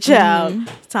teach a child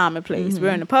time and place. We're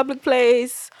in a public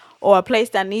place or a place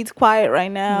that needs quiet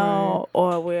right now,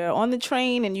 or we're on the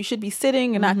train and you should be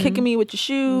sitting and not kicking me with your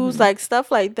shoes, like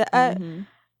stuff like that.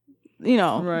 You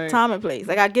know, time and place.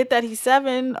 Like I get that he's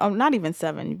 7. Not even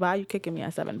 7. Why are you kicking me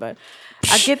at 7? But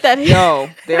I get that.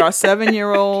 There are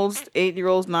 7-year-olds,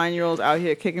 8-year-olds, 9-year-olds out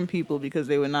here kicking people because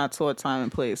they were not taught time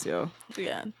and place.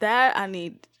 Yeah, that I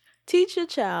need. Teach your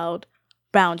child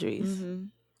boundaries.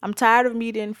 I'm tired of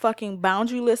meeting fucking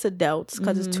boundaryless adults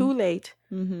because it's too late.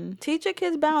 Teach your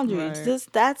kids boundaries.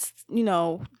 That's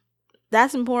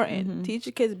that's important. Teach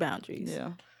your kids boundaries.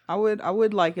 Yeah. I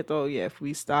would like it though, if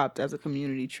we stopped as a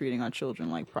community treating our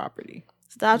children like property.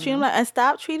 Stop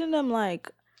treating them like.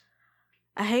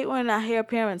 I hate when I hear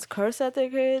parents curse at their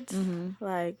kids.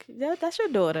 Like, yeah, that's your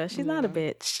daughter. She's not a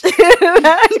bitch.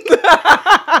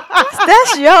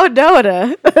 That's your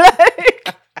daughter.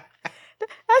 Like,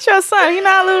 that's your son. He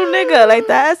not a little nigga. Like,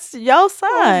 that's your son.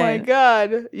 Oh my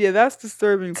God. Yeah, that's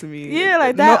disturbing to me. Yeah,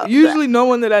 like that. Usually no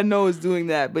one that I know is doing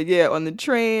that. But yeah, on the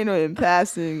train or in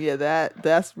passing,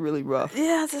 that's really rough.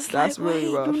 Yeah, it's just that's like,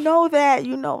 really rough. You know that,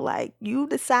 like you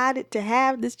decided to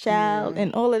have this child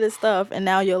and all of this stuff, and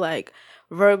now you're like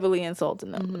verbally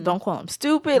insulting them. Don't call them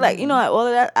stupid. Like, like all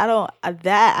of that.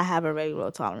 I have a very low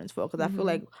tolerance for, because I feel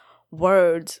like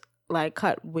words like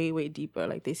cut way, way deeper.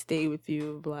 Like they stay with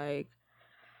you. Like,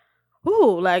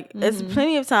 ooh, like there's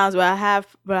plenty of times where I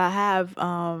have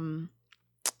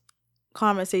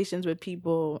conversations with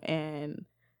people and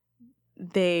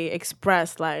they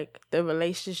express like the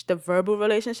verbal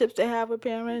relationships they have with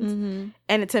parents,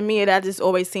 and to me that just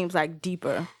always seems like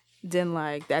deeper than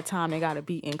like that time they got a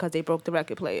beating because they broke the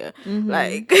record player,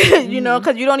 like you know,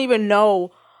 because you don't even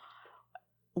know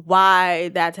why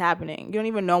that's happening. You don't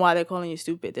even know why they're calling you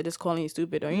stupid. They're just calling you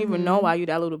stupid, or you don't even know why you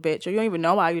that little bitch, or you don't even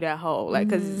know why you that hoe. Like,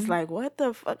 because it's like, what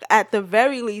the fuck? At the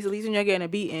very least, at least when you're getting a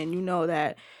beating, you know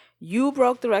that you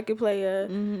broke the record player.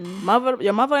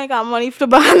 Your mother ain't got money to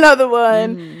buy another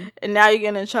one, and now you're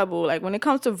getting in trouble. Like, when it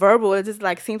comes to verbal, it just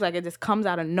like seems like it just comes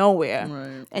out of nowhere,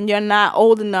 right. And you're not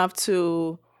old enough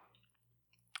to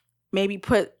maybe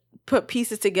put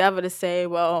pieces together to say,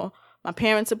 well, my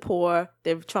parents are poor.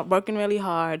 They're working really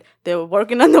hard. They're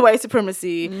working on the white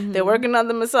supremacy. They're working on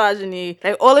the misogyny.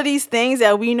 Like, all of these things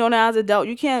that we know now as adults,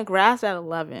 you can't grasp at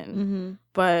 11.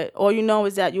 But all you know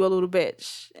is that you're a little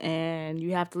bitch, and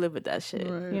you have to live with that shit.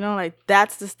 Right. You know, like,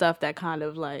 that's the stuff that kind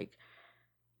of, like,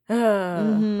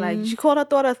 like, she called her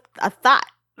thought a thought.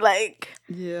 Like,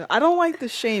 yeah, I don't like the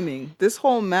shaming. This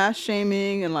whole mass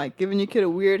shaming and like giving your kid a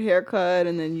weird haircut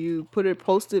and then you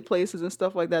post it places and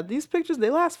stuff like that. These pictures,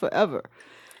 they last forever.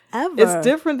 It's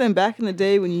different than back in the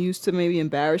day when you used to maybe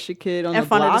embarrass your kid on in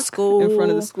front of the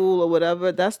school, or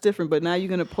whatever. That's different. But now you're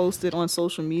gonna post it on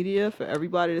social media for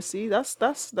everybody to see. That's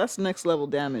next level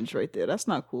damage right there. That's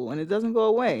not cool, and it doesn't go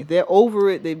away. They're over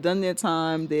it. They've done their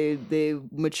time. They've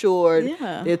matured.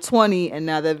 Yeah. They're 20, and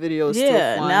now that video is still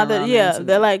flying now that around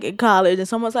they're like in college, and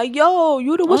someone's like, "Yo,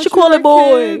 you the what you call it,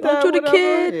 boy? Aren't you the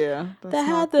kid that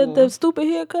had the stupid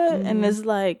haircut?" And it's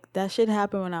like that shit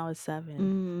happened when I was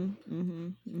 7.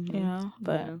 You know,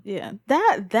 but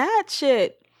that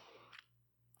shit,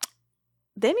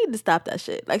 they need to stop that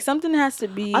shit. Like, something has to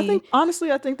be. I think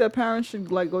that parents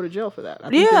should like go to jail for that.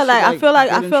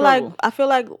 I feel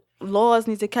like laws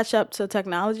need to catch up to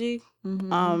technology.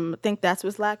 I think that's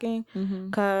what's lacking,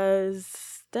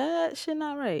 because that shit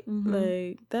not right.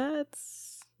 Like,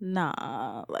 that's like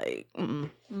I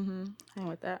ain't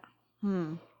with that.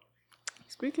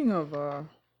 Speaking of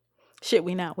shit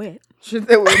we not with. Shit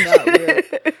that we're not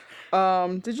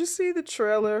with. Did you see the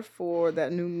trailer for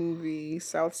that new movie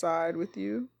Southside with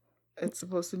You? It's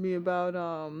supposed to be about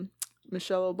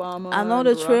Michelle Obama. I know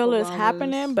the trailer is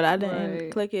happening, but I didn't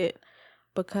click it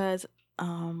because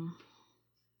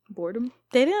boredom.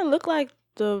 They didn't look like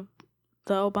the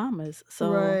Obamas,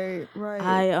 so I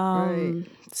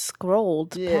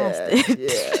scrolled past it.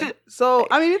 Yeah. So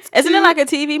I mean, isn't it like a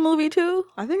TV movie too?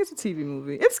 I think it's a TV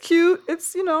movie. It's cute.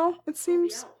 It's, you know, it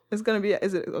seems it's gonna be.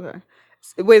 Is it okay?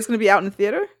 Wait, it's gonna be out in the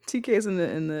theater. TK is in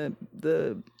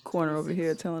the corner over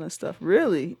here telling us stuff.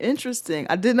 Really interesting.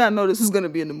 I did not know this was gonna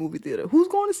be in the movie theater. Who's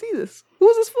going to see this?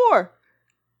 Who's this for?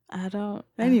 I don't.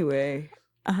 Anyway.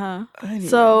 Anyway.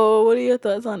 So, what are your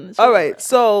thoughts on the trailer? All right,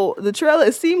 so the trailer,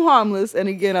 it seemed harmless, and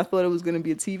again, I thought it was going to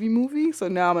be a TV movie, so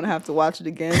now I'm going to have to watch it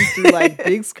again through, like,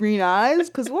 big screen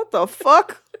eyes, because what the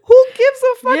fuck? Who gives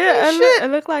a fucking shit?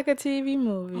 It looked like a TV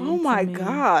movie. Oh my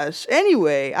gosh.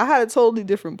 Anyway, I had a totally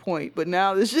different point, but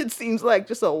now this shit seems like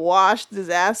just a washed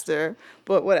disaster.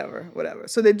 But whatever.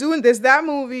 So there's that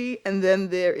movie, and then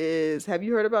there is, have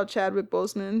you heard about Chadwick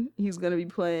Boseman? He's going to be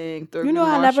playing Thurgood Marshall. You know,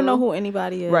 I never know who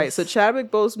anybody is. Right, so Chadwick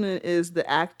Boseman is the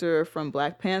actor from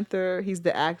Black Panther. He's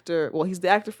the actor,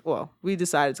 we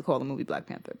decided to call the movie Black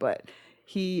Panther, but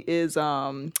he is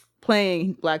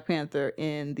playing Black Panther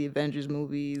in the Avengers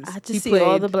movies. I just see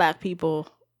all the black people.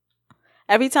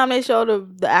 Every time they show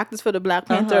the actors for the Black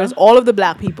Panther, it's all of the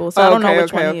black people. So I don't know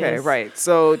which one he is. Right.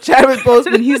 So Chadwick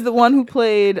Boseman, he's the one who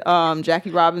played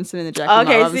Jackie Robinson in the Jackie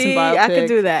Robinson biopic. I could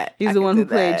do that. He's the one who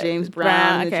played James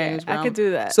Brown in the James Brown. I could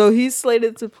do that. So he's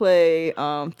slated to play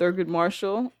Thurgood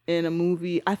Marshall in a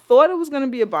movie. I thought it was going to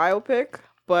be a biopic,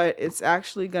 but it's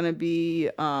actually going to be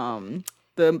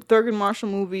the Thurgood Marshall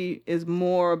movie is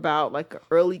more about like an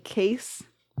early case,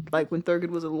 like when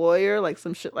Thurgood was a lawyer, like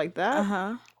some shit like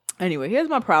that. Anyway, here's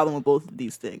my problem with both of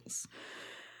these things.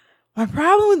 My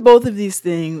problem with both of these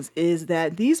things is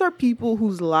that these are people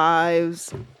whose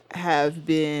lives have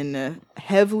been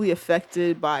heavily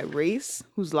affected by race,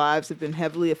 whose lives have been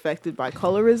heavily affected by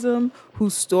colorism,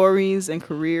 whose stories and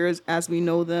careers as we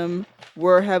know them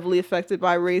were heavily affected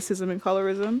by racism and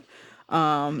colorism.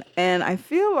 And I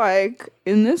feel like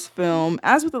in this film,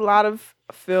 as with a lot of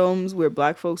films where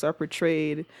black folks are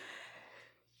portrayed,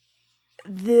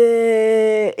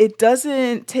 it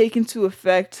doesn't take into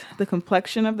effect the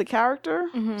complexion of the character.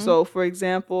 So, for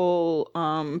example,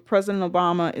 President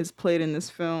Obama is played in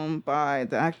this film by,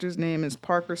 the actor's name is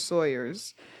Parker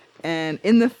Sawyers. And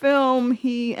in the film,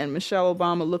 he and Michelle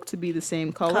Obama look to be the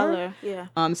same color.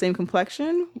 Same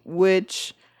complexion,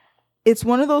 which it's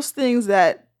one of those things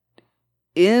that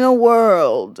in a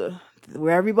world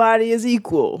where everybody is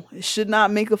equal. It should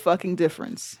not make a fucking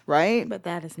difference, right? But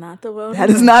that is not the world. That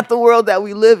is not the world that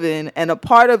we live in. And a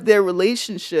part of their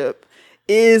relationship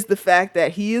is the fact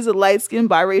that he is a light-skinned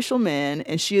biracial man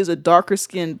and she is a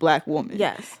darker-skinned black woman.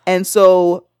 Yes. And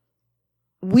so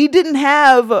we didn't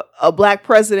have a black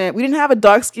president. We didn't have a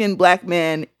dark-skinned black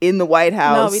man in the White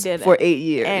House for 8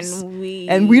 years.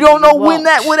 And we don't know when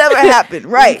that would ever happen.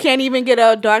 Right. You can't even get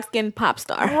a dark-skinned pop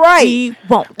star. Right. We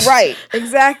won't. Right.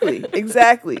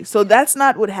 Exactly. So that's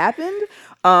not what happened.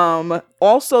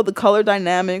 Also, the color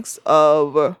dynamics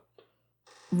of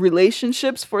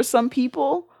relationships for some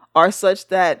people are such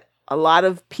that a lot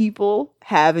of people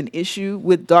have an issue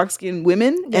with dark-skinned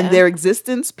women and their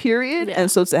existence, period. Yeah. And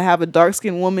so to have a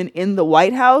dark-skinned woman in the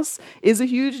White House is a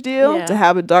huge deal. Yeah. To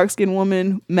have a dark-skinned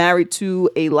woman married to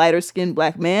a lighter-skinned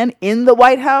black man in the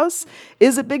White House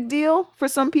is a big deal for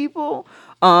some people.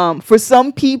 For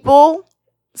some people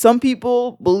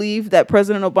believe that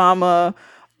President Obama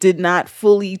did not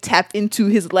fully tap into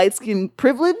his light-skin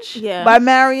privilege by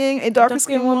marrying a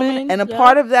darker-skinned woman. And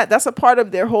part of that's a part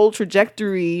of their whole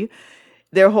trajectory,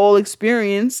 their whole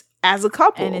experience as a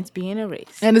couple. And it's being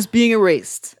erased.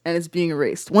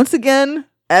 Once again,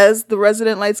 as the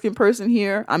resident light-skinned person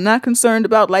here, I'm not concerned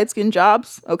about light-skinned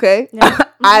jobs, okay? Yeah.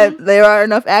 There are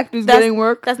enough actors getting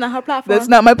work. That's not her platform. That's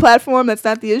not my platform. That's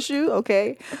not the issue,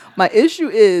 okay? My issue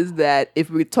is that if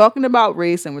we're talking about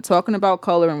race and we're talking about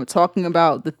color and we're talking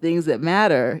about the things that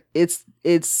matter, it's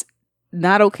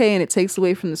not okay, and it takes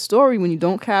away from the story when you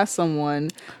don't cast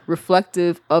someone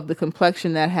reflective of the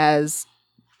complexion that has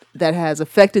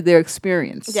affected their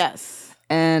experience. Yes.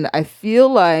 And I feel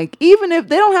like even if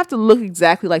they don't have to look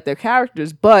exactly like their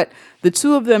characters, but the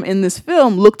two of them in this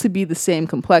film look to be the same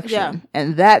complexion. Yeah.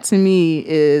 And that to me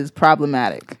is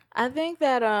problematic. I think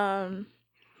that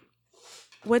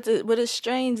what is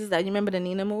strange is that you remember the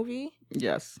Nina movie?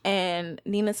 Yes. And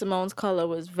Nina Simone's color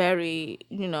was very,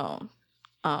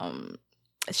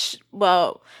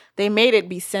 they made it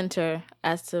be center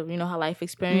as to, her life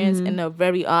experience in a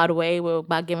very odd way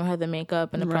by giving her the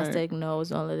makeup and the prosthetic nose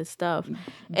and all of this stuff.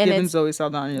 And giving Zoe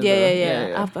Saldana.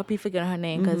 Yeah. I'll be forgetting her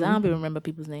name because I don't even remember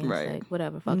people's names. Right. Like,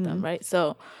 whatever, fuck them, right?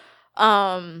 So,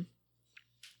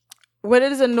 what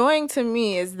is annoying to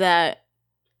me is that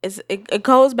it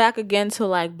goes back again to,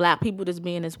 like, black people just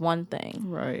being this one thing.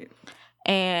 Right.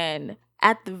 And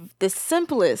at the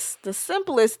simplest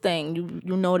thing,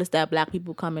 you notice that black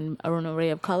people come in an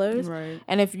array of colors. Right.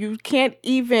 And if you can't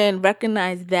even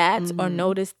recognize that or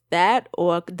notice that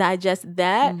or digest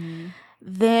that,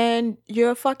 then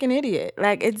you're a fucking idiot.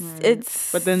 Like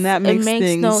it's. But then that makes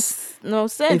things no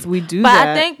sense. If we do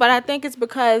that, I think it's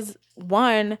because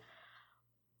one,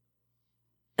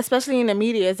 especially in the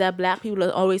media, is that black people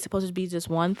are always supposed to be just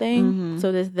one thing.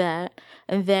 So there's that,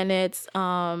 and then it's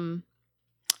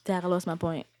I lost my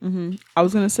point. I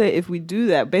was going to say, if we do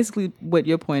that, basically what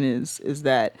your point is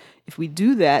that if we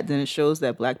do that, then it shows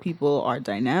that black people are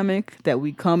dynamic, that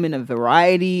we come in a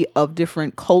variety of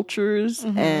different cultures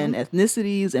and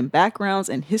ethnicities and backgrounds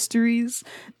and histories,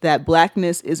 that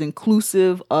blackness is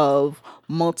inclusive of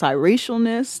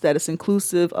multiracialness, that it's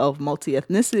inclusive of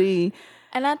multi-ethnicity.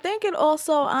 And I think it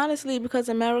also, honestly, because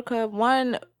America,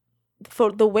 for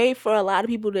a lot of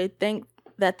people to think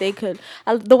that they could,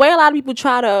 the way a lot of people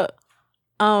try to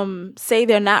say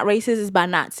they're not racist is by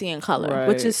not seeing color,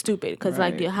 which is stupid. Because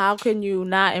like, how can you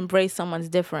not embrace someone's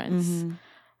difference?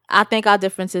 I think our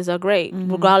differences are great,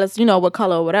 regardless, what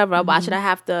color or whatever. Why should I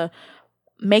have to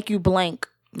make you blank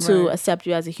to accept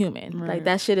you as a human? Like,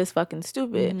 that shit is fucking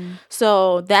stupid.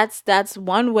 So that's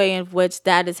one way in which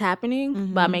that is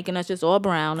happening, by making us just all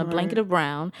brown, a blanket of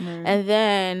brown. And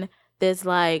then there's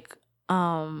like,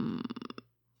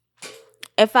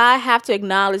 if I have to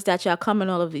acknowledge that y'all come in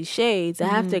all of these shades, I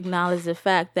have to acknowledge the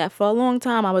fact that for a long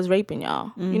time I was raping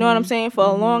y'all. You know what I'm saying? For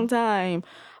a long time,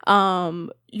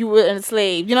 you were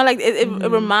enslaved.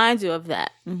 It reminds you of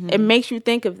that. It makes you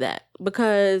think of that.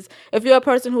 Because if you're a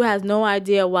person who has no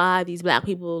idea why these black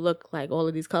people look like all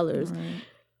of these colors,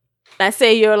 let's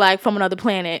say you're like from another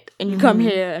planet and you come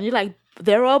here and you're like,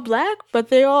 they're all black, but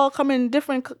they all come in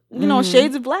different,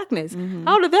 shades of blackness.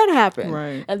 How did that happen?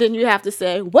 Right. And then you have to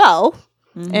say, well,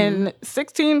 and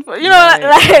 16,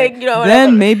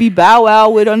 then maybe Bow Wow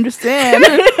would understand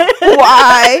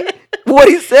why what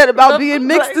he said about being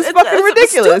mixed is fucking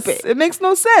ridiculous. It makes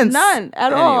no sense, none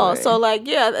at all. So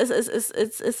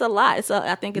it's a lot.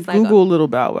 I think it's like Google little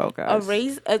Bow Wow, guys. A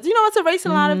race. It's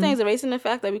erasing a lot of things. Erasing the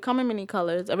fact that we come in many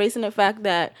colors. Erasing the fact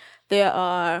that there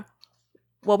are.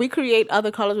 Well, we create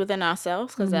other colors within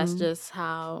ourselves because that's just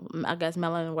how I guess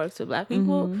melanin works with black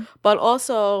people. But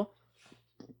also,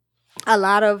 a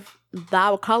lot of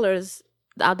our colors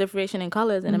our differentiation in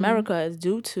colors in America is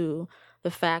due to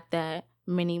the fact that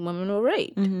many women were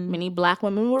raped. Many Black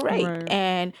women were raped. Right.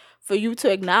 And for you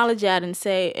to acknowledge that and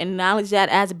acknowledge that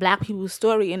as Black people's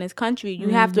story in this country, you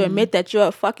have to admit that you're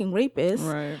a fucking rapist.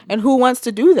 Right. And who wants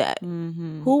to do that?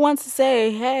 Who wants to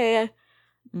say, hey,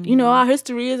 you know, our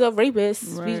history is of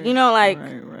rapists. Right. You know, like,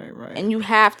 right. and you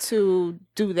have to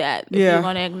do that if you're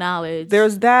going to acknowledge.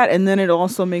 There's that, and then it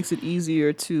also makes it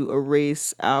easier to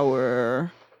erase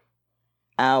our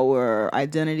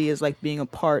identity as like being a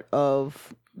part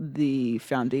of the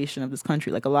foundation of this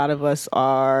country. Like a lot of us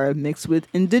are mixed with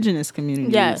indigenous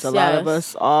communities. Yes, a lot of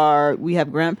us we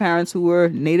have grandparents who were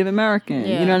Native American.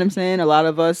 Yeah. You know what I'm saying? A lot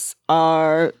of us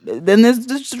are, then there's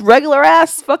just regular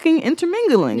ass fucking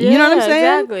intermingling. Yeah, you know what I'm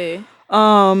saying? Exactly.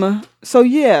 So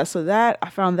that I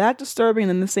found that disturbing. And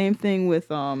then the same thing with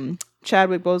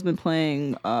Chadwick Boseman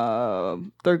playing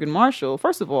Thurgood Marshall.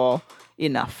 First of all,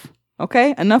 enough.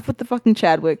 Okay, enough with the fucking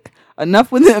Chadwick.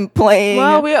 Enough with him playing.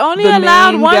 Well, we only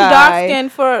allowed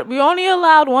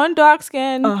one dark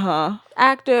skin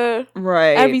actor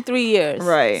every 3 years.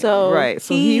 Right. So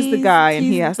he's the guy, and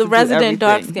he has to do everything. the resident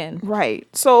dark skin. Right.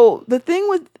 So the thing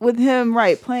with him,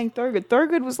 playing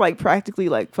Thurgood was like practically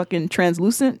like fucking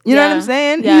translucent. You know what I'm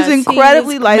saying? Yes, he was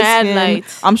incredibly light skinned.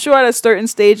 I'm sure at a certain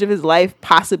stage of his life,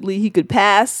 possibly he could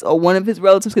pass, or one of his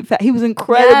relatives could pass. He was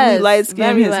incredibly light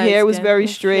skinned. His hair was very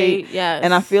straight. Yes.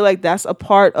 And I feel like that's a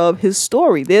part of his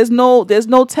story. There's no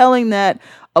telling that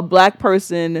a Black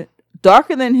person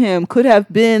darker than him could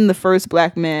have been the first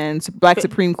Black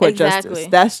Supreme Court justice.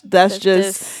 That's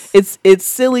just it's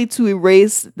silly to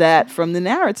erase that from the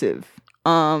narrative.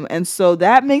 And so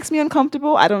that makes me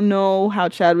uncomfortable. I don't know how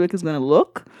Chadwick is going to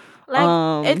look.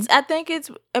 I think it's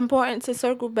important to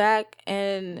circle back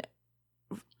and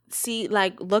see,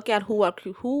 look at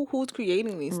who's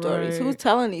creating these stories, who's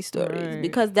telling these stories,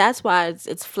 because that's why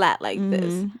it's flat like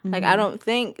this. Like, I don't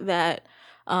think that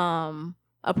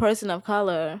a person of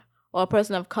color or a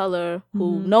person of color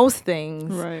who knows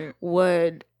things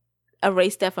would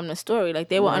erase that from the story. Like,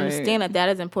 they will understand that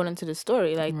is important to the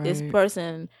story. Like, this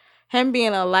person, him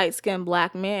being a light-skinned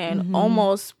Black man,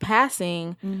 almost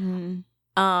passing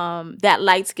that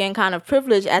light-skinned kind of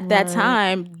privilege at that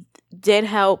time did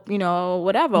help,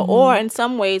 whatever. Or in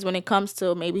some ways, when it comes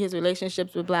to maybe his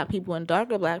relationships with Black people and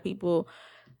darker Black people,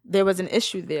 there was an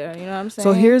issue there. You know what I'm saying?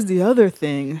 So here's the other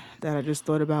thing that I just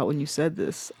thought about when you said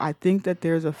this. I think that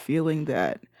there's a feeling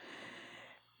that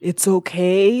it's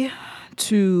okay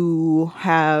to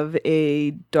have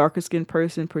a darker skinned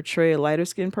person portray a lighter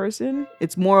skinned person.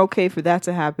 It's more okay for that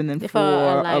to happen than for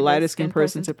a lighter skinned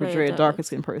person to portray a darker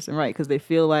skinned person, right? Because they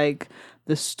feel like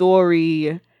the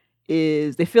story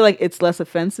they feel like it's less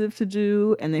offensive to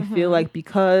do, and they feel like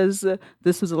because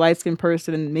this was a light-skinned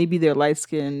person and maybe their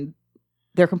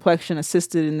complexion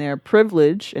assisted in their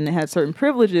privilege and they had certain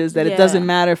privileges, that it doesn't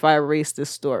matter if I erase this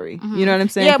story. You know what I'm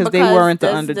saying? Yeah, because they weren't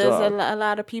the underdog. There's a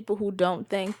lot of people who don't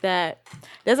think that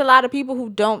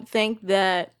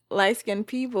light-skinned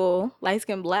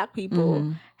Black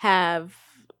people have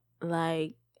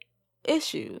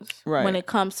issues when it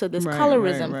comes to this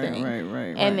colorism thing.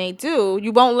 And they do.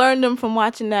 You won't learn them from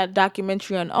watching that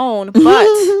documentary on OWN, but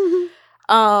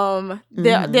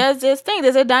there's this thing,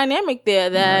 there's a dynamic there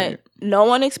that no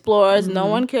one explores, no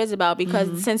one cares about,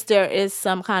 because since there is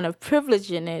some kind of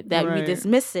privilege in it, that we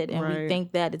dismiss it and we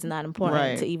think that it's not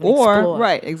important to even explore.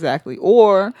 Right, exactly.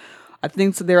 Or I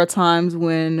think there are times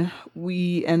when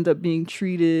we end up being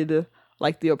treated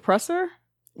like the oppressor.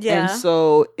 Yeah. And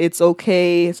so it's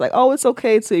okay. It's like, oh, it's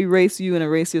okay to erase you and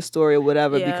erase your story or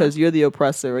whatever because you're the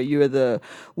oppressor, or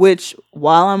which,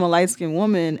 while I'm a light-skinned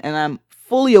woman and I'm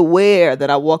fully aware that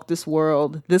I walk this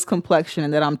world, this complexion,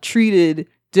 and that I'm treated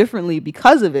differently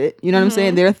because of it. You know what I'm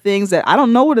saying? There are things that I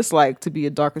don't know what it's like to be a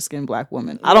darker skinned Black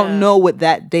woman. I don't know what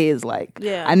that day is like.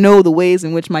 Yeah. I know the ways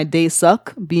in which my days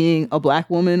suck being a Black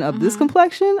woman of this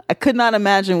complexion. I could not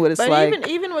imagine what it's like. But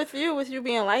even with you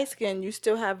being light skinned, you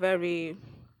still have very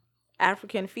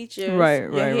African features. Your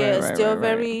hair is still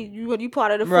very. You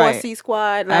part of the 4C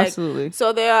squad. Absolutely.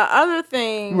 So there are other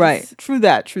things. Right. True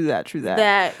that.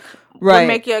 That would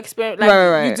make your experience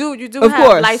you do of have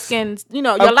course. light skin. You're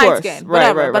light skinned,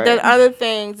 whatever. But there are other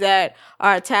things that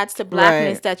are attached to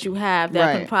Blackness that you have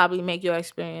that can probably make your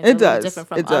experience different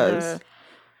from other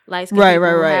light skinned people.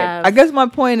 Right. I guess my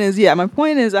point is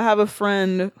I have a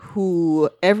friend who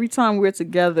every time we're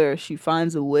together, she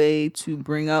finds a way to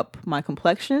bring up my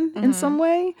complexion in some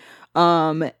way.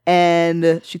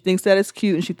 And she thinks that it's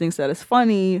cute and she thinks that it's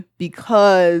funny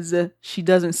because she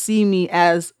doesn't see me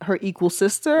as her equal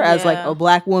sister, as like a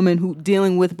black woman who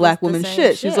dealing with black woman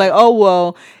shit. She's like, oh,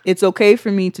 well, it's okay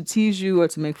for me to tease you or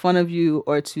to make fun of you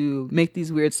or to make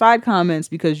these weird side comments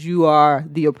because you are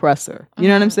the oppressor. You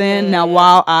know what I'm saying? Now,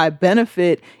 while I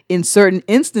benefit in certain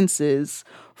instances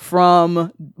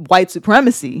from white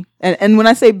supremacy, and when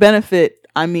I say benefit,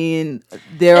 I mean,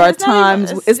 there are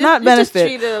times it's not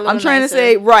benefit. I'm trying to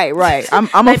say, right.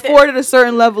 I'm afforded a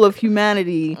certain level of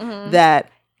humanity that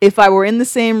if I were in the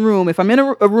same room, if I'm in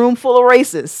a room full of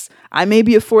racists, I may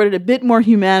be afforded a bit more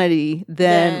humanity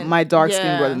than my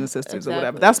dark-skinned brothers and sisters or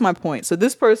whatever. That's my point. So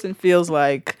this person feels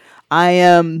like I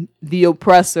am the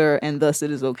oppressor and thus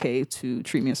it is okay to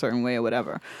treat me a certain way or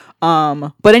whatever.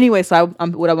 But anyway, so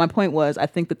what my point was, I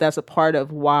think that that's a part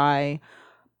of why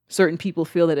certain people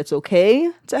feel that it's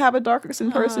okay to have a darker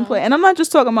skinned person play. And I'm not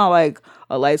just talking about like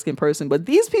a light skinned person, but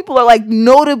these people are like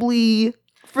notably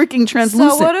freaking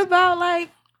translucent. So what about like,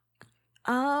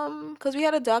 because we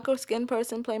had a darker skinned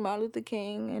person play Martin Luther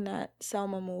King in that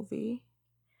Selma movie.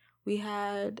 We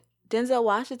had Denzel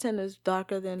Washington is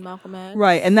darker than Malcolm X.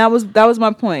 Right, and that was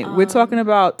my point. We're talking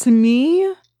about, to me,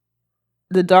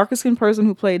 the darker skinned person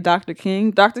who played Dr.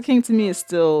 King. Dr. King to me is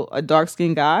still a dark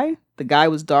skinned guy. The guy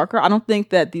was darker. I don't think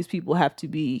that these people have to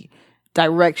be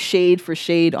direct shade for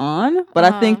shade on, but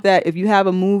I think that if you have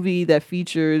a movie that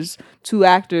features two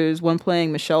actors, one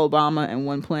playing Michelle Obama and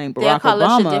one playing Barack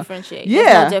Obama, should differentiate.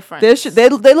 Yeah,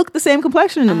 they look the same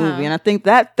complexion in the movie, and I think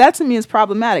that to me is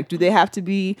problematic. Do they have to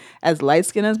be as light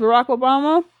skinned as Barack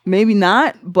Obama? Maybe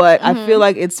not, but I feel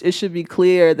like it should be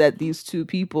clear that these two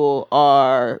people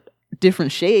are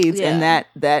different shades, and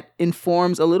that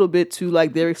informs a little bit to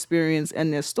like their experience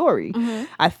and their story.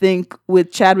 I think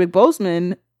with Chadwick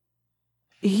Boseman,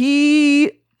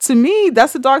 he, to me,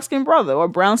 that's a dark-skinned brother or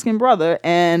brown-skinned brother,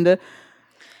 and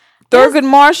Thurgood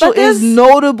Marshall is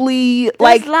notably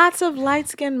like lots of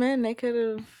light-skinned men they could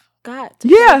have got to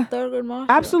Thurgood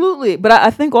Marshall. Absolutely. But I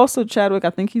think also Chadwick,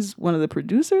 I think he's one of the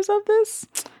producers of this.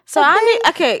 So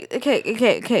okay.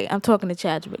 I'm talking to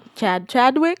Chadwick.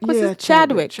 Chadwick? What's his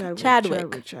Chadwick. Stop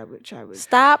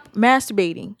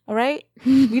masturbating, all right?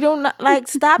 You don't like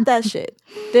stop that shit.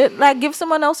 Like give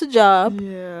someone else a job.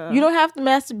 Yeah. You don't have to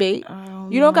masturbate.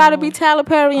 You don't got to be Tyler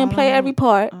Perry and play every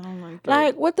part. I don't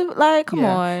like what the come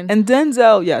on. And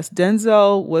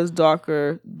Denzel was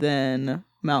darker than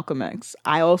Malcolm X.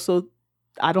 I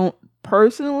don't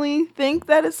personally think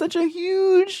that it's such a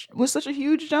huge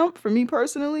jump for me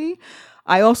personally.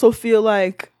 I also feel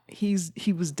like he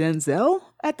was Denzel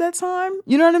at that time.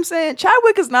 You know what I'm saying?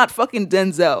 Chadwick is not fucking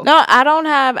Denzel. No, I don't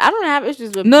have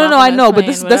issues with. No, I know, but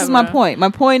this is my point. My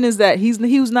point is that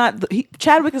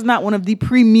Chadwick is not one of the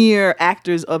premier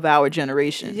actors of our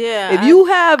generation. Yeah, if you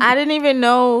have, I didn't even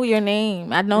know your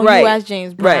name. I know you as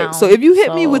James Brown. Right. So if you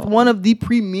hit me with one of the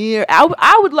premier,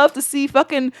 I would love to see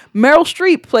fucking Meryl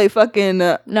Streep play fucking.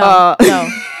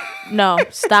 No,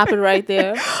 stop it right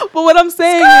there. But what I'm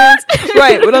saying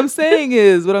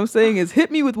is,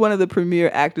 hit me with one of the premier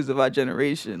actors of our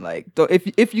generation. Like,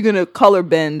 if you're gonna color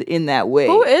bend in that way,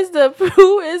 who is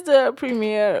the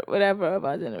premier whatever of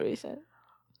our generation?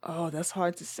 Oh, that's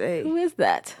hard to say. Who is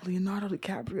that? Leonardo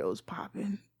DiCaprio's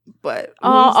popping. But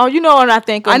you know what I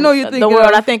think of. I know you're thinking the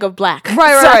world. I think of black.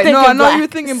 Right. No, I know you're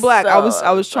thinking black. So,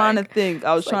 I was trying to think.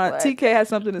 TK had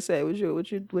something to say. What you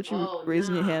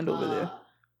raising your hand over there?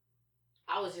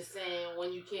 I was just saying,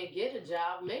 when you can't get a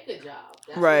job, make a job.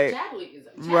 That's right. what Chadwick is.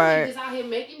 Chadwick is out here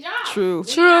making jobs. True.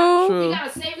 He got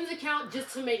a savings account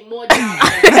just to make more jobs.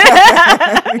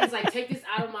 It's like, take this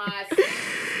out of my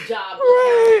job.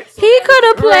 Right. So he could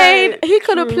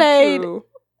have played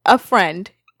a friend.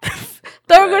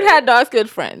 Thurgood had dark-skinned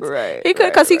friends. Right. He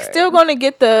could, because he's still going to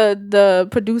get the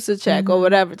producer check or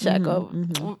whatever check or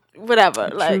whatever.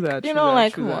 Like, come on.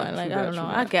 Like, I don't know.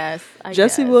 I guess.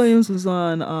 Jesse Williams was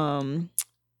on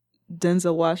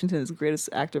Denzel Washington's Greatest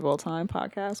Actor of All Time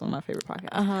podcast, one of my favorite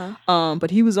podcasts.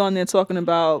 But he was on there talking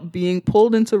about being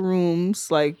pulled into rooms,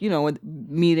 like, with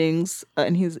meetings,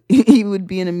 and he would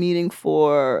be in a meeting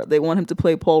they want him to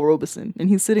play Paul Robeson, and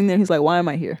he's sitting there, he's like, why am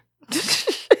I here?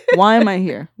 Why am I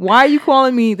here? Why are you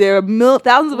calling me? There are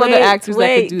thousands of other actors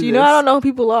that could do this. Do you know I don't know who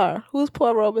people are? Who's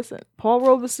Paul Robeson? Paul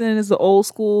Robeson is the old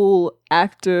school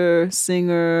actor,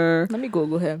 singer. Let me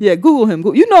Google him. Yeah, Google him.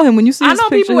 You know him when you see his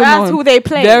picture. I know people ask who they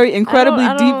play. Very incredibly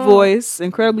deep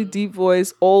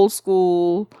voice, old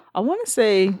school. I want to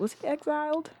say, was he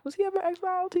exiled? Was he ever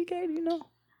exiled, TK? Do you know?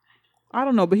 I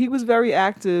don't know, but he was very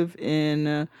active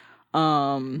in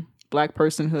Black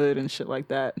personhood and shit like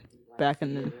that. Back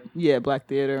in the Black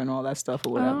theater and all that stuff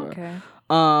or whatever.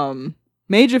 Oh, okay.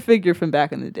 major figure from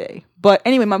back in the day. But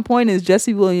anyway, my point is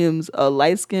Jesse Williams, a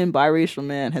light-skinned biracial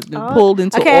man, has been pulled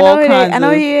into all kinds of... I know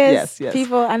he is. Yes.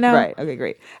 People, I know. Right, okay,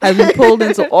 great. Has been pulled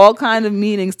into all kinds of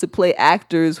meetings to play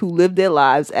actors who live their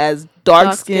lives as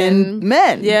dark-skinned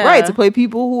men. Yeah. Right, to play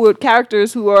people who are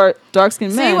characters who are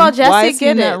dark-skinned men. See, well, Why is Jesse he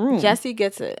in get that it. room? Jesse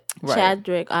gets it. Right.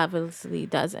 Chadwick obviously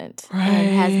doesn't.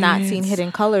 And has not seen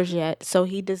Hidden Colors yet. So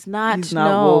he does not He's not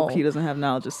know. woke. He doesn't have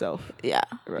knowledge of self. Yeah.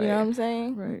 Right. You know what I'm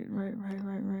saying?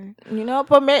 Right. You know,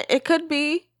 but it could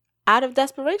be out of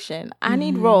desperation. I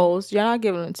need roles. You're not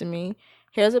giving them to me.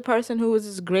 Here's a person who is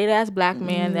this great ass black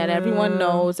man that everyone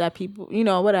knows, that people, you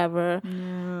know, whatever.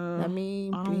 Yeah. Let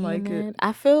me I don't like it.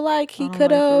 I feel like he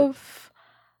could have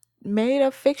made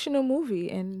a fictional movie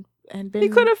and been. He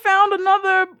could have found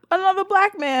another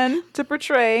black man to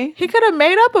portray. He could have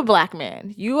made up a black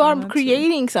man. You are That's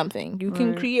creating something. You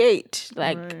can Right. create.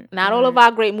 Like, Right, not all of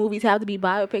our great movies have to be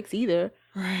biopics either.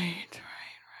 Right.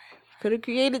 Could have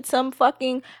created some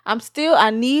fucking.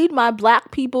 I need my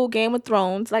black people Game of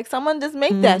Thrones. Like, someone just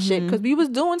make that shit. Because we was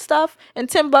doing stuff in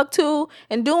Timbuktu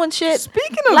and doing shit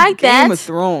Speaking of like Game that. of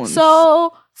Thrones.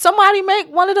 So, somebody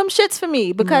make one of them shits for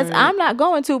me. Because Right. I'm not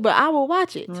going to, but I will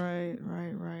watch it. Right.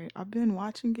 I've been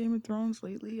watching Game of Thrones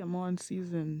lately. I'm on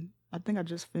I think I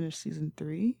just finished season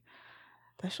 3.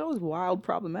 That show is wild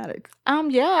problematic.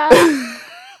 Yeah.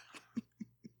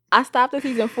 I stopped at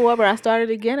season 4, but I started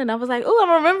again, and I was like, "Ooh,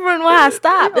 I'm remembering why I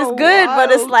stopped. It's good, but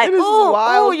it's like,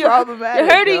 ooh, you're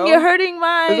hurting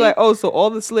my." It's like, so all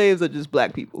the slaves are just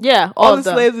black people. Yeah, all the of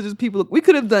them. slaves are just people. We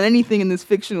could have done anything in this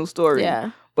fictional story.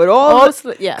 Yeah, but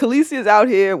Khaleesi's out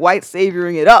here white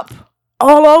savioring it up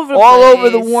all over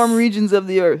the warm regions of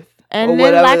the earth. And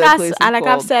then,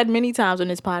 I've said many times on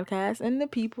this podcast, and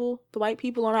the white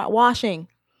people are not washing.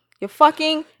 You're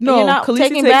fucking. No, you're not Khaleesi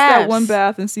taking takes baths. that one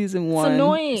bath in season 1. It's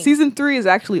annoying. Season 3 is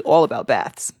actually all about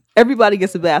baths. Everybody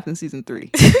gets a bath in season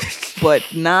 3, but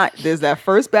not. There's that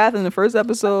first bath in the first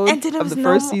episode of the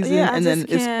first season, and then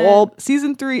it's all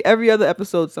season 3. Every other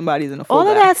episode, somebody's in a full all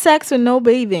bath. of that sex and no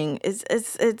bathing. It's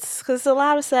because a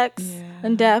lot of sex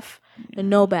and death and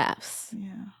no baths.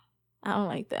 Yeah, I don't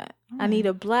like that. I need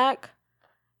a black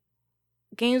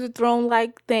Games of Thrones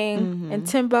like thing in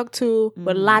Timbuktu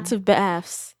with lots of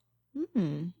baths.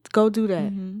 Go do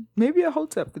that. Maybe a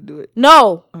Hotep could do it.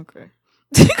 No. Okay.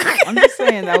 I'm just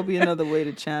saying that would be another way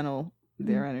to channel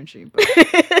their energy. But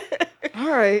all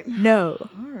right. No.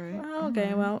 All right.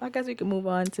 Okay, well, I guess we can move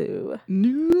on to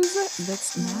news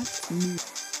that's not news.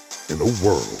 In a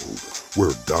world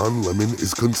where Don Lemon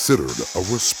is considered a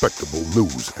respectable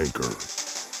news anchor.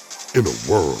 In a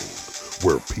world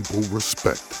where people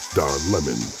respect Don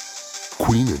Lemon,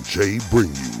 Queen and Jay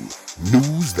bring you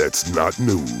news that's not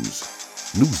news.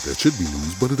 News that should be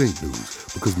news, but it ain't news,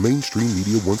 because mainstream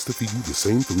media wants to feed you the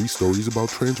same 3 stories about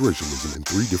transracialism in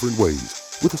 3 different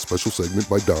ways, with a special segment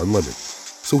by Don Lemon.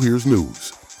 So here's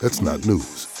news that's not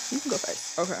news. You can go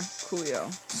first. Okay, coolio.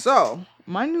 So,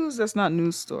 my news that's not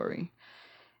news story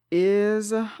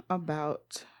is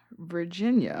about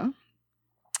Virginia.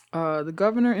 The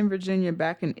governor in Virginia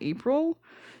back in April,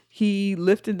 he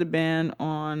lifted the ban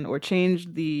on, or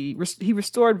changed he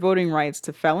restored voting rights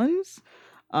to felons.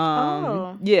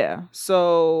 Yeah.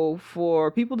 So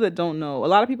for people that don't know, a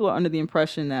lot of people are under the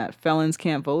impression that felons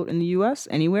can't vote in the U.S.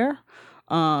 anywhere.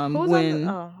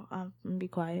 Be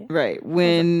quiet. Right.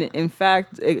 When in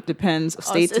fact it depends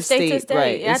state to state.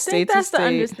 Right. Yeah, I think that's the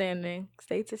understanding.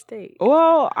 State to state.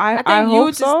 Well, I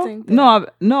hope so. No,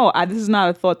 this is not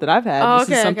a thought that I've had. This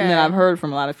is something that I've heard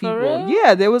from a lot of people. For real?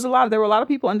 Yeah, there were a lot of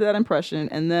people under that impression.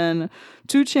 And then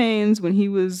 2 Chainz, when he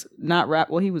was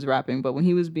he was rapping, but when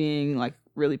he was being like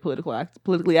really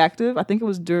politically active, I think it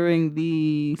was during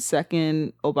the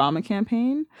second Obama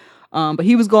campaign. But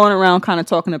he was going around kind of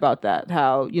talking about that,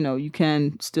 how, you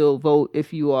can still vote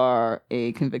if you are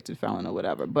a convicted felon or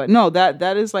whatever. But no,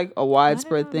 that is like a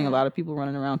widespread thing. A lot of people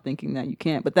running around thinking that you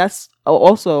can't. But that's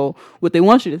also what they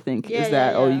want you to think is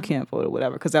that, you can't vote or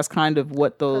whatever. Because that's kind of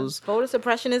what those... Voter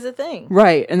suppression is a thing.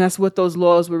 Right. And that's what those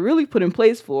laws were really put in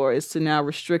place for, is to now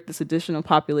restrict this additional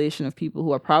population of people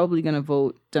who are probably going to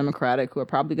vote Democratic, who are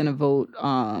probably going to vote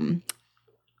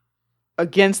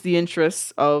against the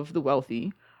interests of the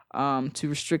wealthy. To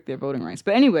restrict their voting rights.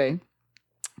 But anyway,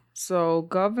 so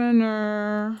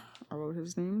I wrote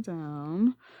his name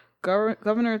down.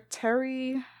 Governor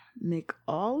Terry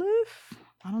McAuliffe?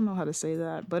 I don't know how to say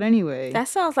that. But anyway. That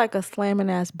sounds like a slamming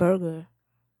ass burger.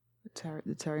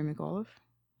 The Terry McAuliffe?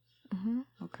 Mm-hmm.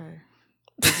 Okay.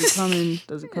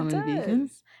 Does it come in vegan?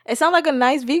 It sounds like a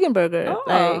nice vegan burger.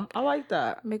 Oh, I like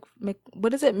that.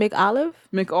 What is it? McAuliffe?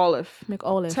 McAuliffe.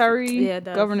 McAuliffe. Terry,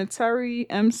 Governor Terry,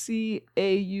 McAuliffe.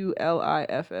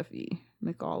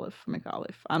 McAuliffe.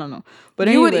 I don't know. But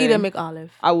you anyway, would eat a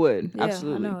McAuliffe. I would. Yeah,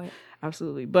 Absolutely. I know it.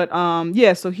 Absolutely. But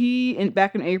so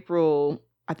back in April,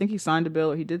 I think he signed a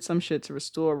bill or he did some shit to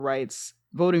restore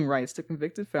voting rights to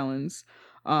convicted felons.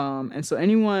 And so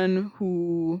anyone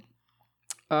who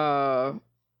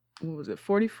what was it,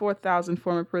 44,000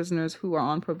 former prisoners who are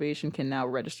on probation can now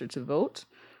register to vote.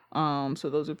 So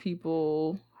those are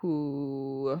people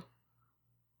who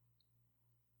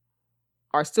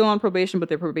are still on probation, but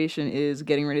their probation is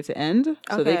getting ready to end.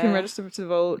 So they can register to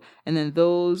vote. And then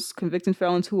those convicted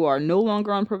felons who are no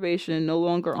longer on probation, no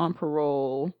longer on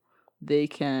parole, they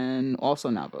can also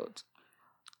now vote.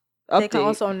 They can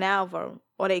also now vote.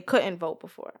 Or they couldn't vote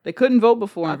before. They couldn't vote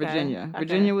before in Virginia.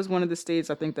 Virginia was one of the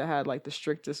states, I think, that had like the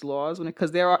strictest laws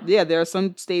because there are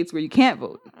some states where you can't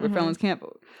vote, where felons can't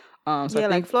vote. So I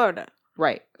think, like Florida.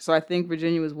 Right. So I think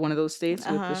Virginia was one of those states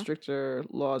with the stricter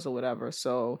laws or whatever.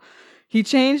 So he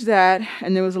changed that,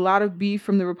 and there was a lot of beef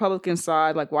from the Republican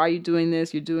side, like, why are you doing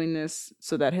this? You're doing this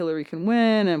so that Hillary can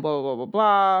win, and blah blah blah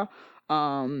blah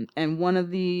blah. And one of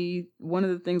the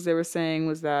things they were saying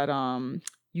was that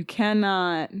you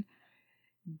cannot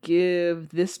give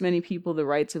this many people the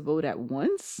right to vote at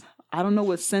once. I don't know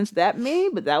what sense that made,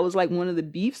 but that was like one of the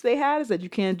beefs they had, is that you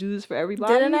can't do this for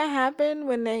everybody. Didn't that happen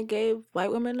when they gave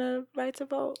white women the right to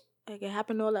vote? Like, it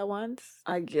happened all at once?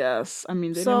 I guess. I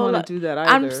mean, they didn't want to do that either.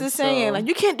 I'm just saying, like,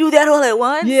 you can't do that all at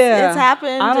once. Yeah. It's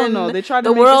happened. I don't know. They tried to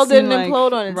the make world it seem didn't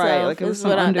implode on itself. Right, like it was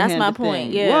some underhanded that's my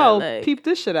point. thing. Yeah. Well, like, peep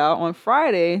this shit out. On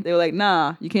Friday, they were like,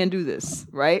 nah, you can't do this,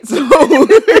 right? So, so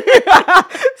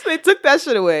they took that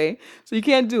shit away. So you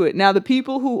can't do it. Now, the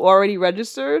people who already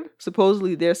registered,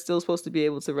 supposedly they're still supposed to be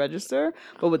able to register,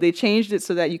 but they changed it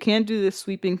so that you can't do this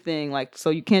sweeping thing. Like, so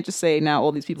you can't just say now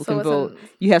all these people can vote.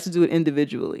 You have to do it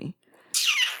individually.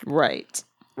 Right.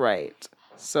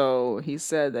 So he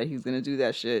said that he's gonna do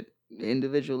that shit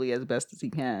individually as best as he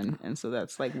can, and so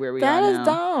that's like where we are now. That is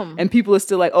dumb. And people are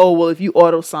still like, oh well, if you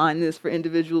auto sign this for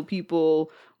individual people,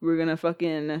 we're gonna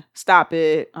fucking stop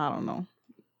it. I don't know.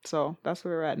 So that's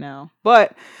where we're at now.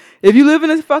 But if you live in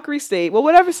a fuckery state, well,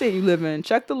 whatever state you live in,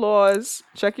 check the laws,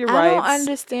 check your rights. I don't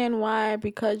understand why,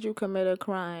 because you commit a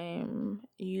crime,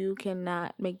 you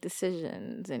cannot make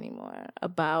decisions anymore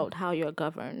about how you're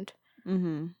governed.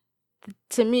 Mm-hmm.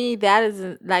 To me, that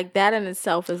is like, that in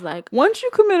itself is like, once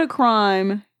you commit a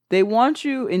crime, they want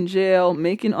you in jail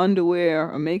making underwear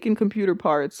or making computer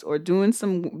parts or doing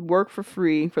some work for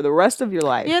free for the rest of your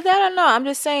life. Yeah, that I don't know. I'm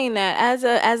just saying that as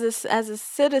a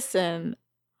citizen,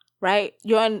 right?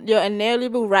 Your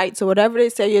inalienable rights, or whatever they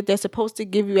say they're supposed to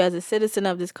give you as a citizen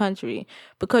of this country,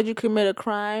 because you commit a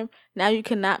crime, now you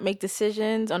cannot make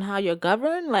decisions on how you're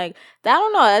governed. Like, I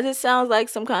don't know. That just sounds like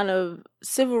some kind of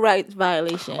civil rights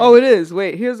violation. Oh, it is.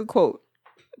 Wait, here's a quote.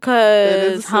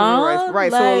 Because,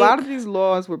 right? Like, so a lot of these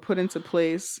laws were put into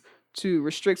place to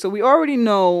restrict. So we already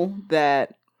know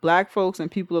that Black folks and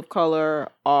people of color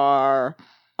are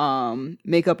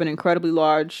make up an incredibly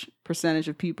large percentage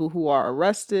of people who are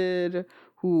arrested,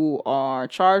 who are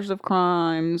charged of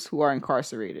crimes, who are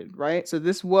incarcerated, right? So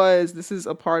this is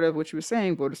a part of what you were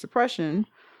saying, voter suppression,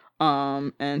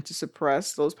 and to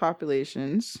suppress those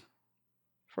populations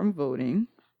from voting.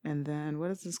 And then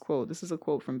what is this quote? This is a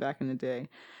quote from back in the day.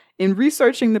 In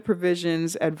researching the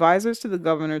provisions, advisors to the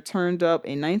governor turned up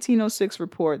a 1906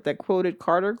 report that quoted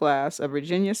Carter Glass, a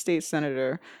Virginia state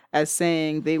senator, as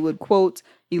saying they would, quote,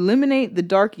 eliminate the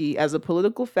darky as a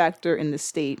political factor in the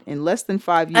state in less than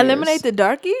 5 years. Eliminate the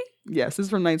darky? Yes, this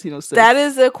is from 1906. That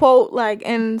is a quote, like,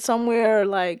 in somewhere,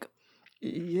 like...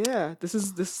 Yeah, this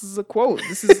is a quote.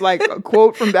 This is like a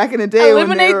quote from back in the day.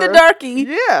 Eliminate the darky.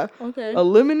 Yeah. Okay.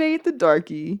 Eliminate the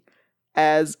darky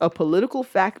as a political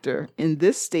factor in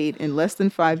this state in less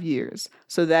than 5 years,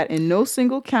 so that in no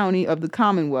single county of the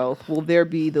Commonwealth will there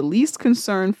be the least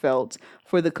concern felt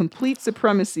for the complete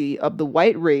supremacy of the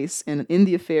white race in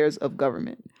the affairs of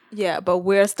government. Yeah, but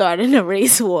we're starting a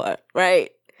race war, right?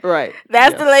 Right.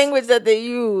 That's the language that they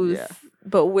use. Yeah.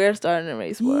 But we're starting a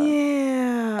race war.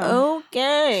 Yeah.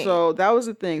 Okay. So that was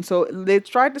the thing. So they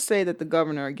tried to say that the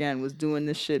governor, again, was doing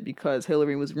this shit because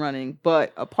Hillary was running.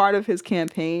 But a part of his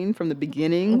campaign from the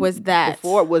beginning was that he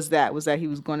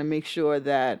was going to make sure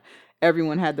that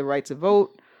everyone had the right to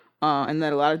vote, and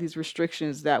that a lot of these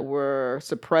restrictions that were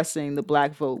suppressing the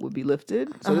Black vote would be lifted.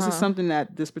 So this is something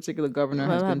that this particular governor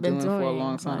has been doing for a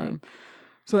long time. Right.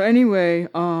 So anyway,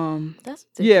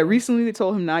 recently they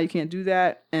told him now you can't do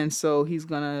that, and so he's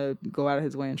gonna go out of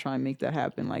his way and try and make that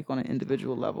happen, like on an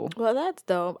individual level. Well, that's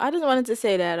dope. I just wanted to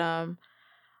say that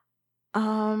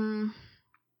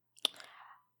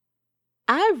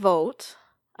I vote.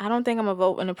 I don't think I'm gonna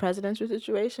vote in a presidential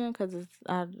situation because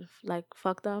I like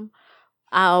fuck them.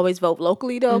 I always vote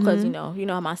locally though, because you know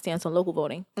how my stance on local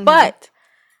voting. But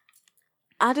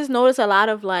I just noticed a lot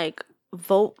of like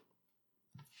vote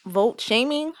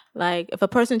shaming. Like if a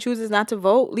person chooses not to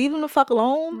vote, leave them the fuck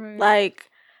alone. Right. Like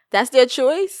that's their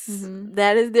choice.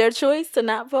 That is their choice to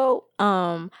not vote.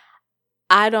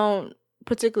 I don't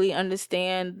particularly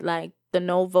understand like the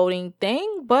no voting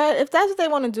thing, but if that's what they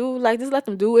want to do, like just let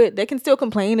them do it. They can still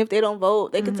complain if they don't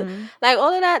vote. They can like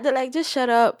all of that. They're like, just shut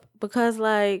up, because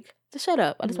like just shut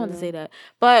up. I just wanted to say that.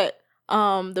 But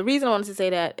the reason I wanted to say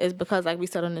that is because, like we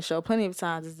said on the show plenty of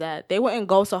times, is that they wouldn't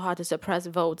go so hard to suppress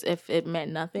votes if it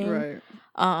meant nothing. Right.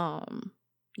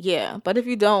 Yeah. But if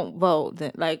you don't vote,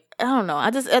 then like I don't know.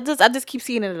 I just keep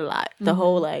seeing it a lot. The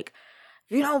whole like,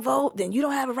 if you don't vote, then you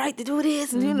don't have a right to do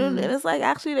this. And, and it's like,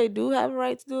 actually, they do have a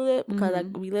right to do it because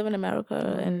like we live in America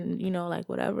and, like,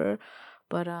 whatever.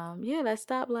 But, yeah, let's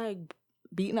stop, like,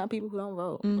 beating up people who don't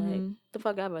vote. Like, the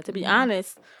fuck ever. To be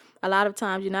honest, a lot of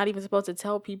times you're not even supposed to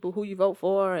tell people who you vote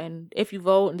for and if you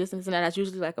vote and this and that. That's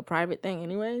usually, like, a private thing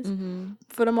anyways,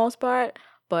 for the most part.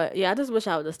 But, yeah, I just wish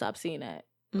I would just stop seeing that.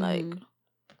 Like,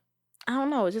 I don't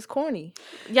know. It's just corny.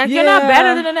 Like, you're not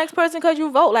better than the next person because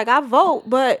you vote. Like, I vote,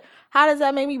 but how does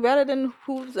that make me better than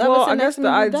who's ever sitting next to me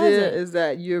who doesn't? Well, I guess the idea is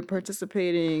that you're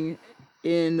participating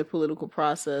in the political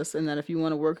process, and that if you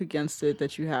want to work against it,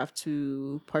 that you have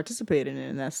to participate in it,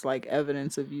 and that's like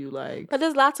evidence of you like. But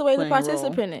there's lots of ways to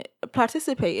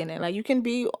participate in it. Like you can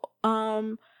be,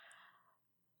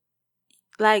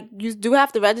 like you do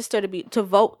have to register to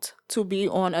vote to be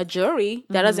on a jury.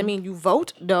 That doesn't mean you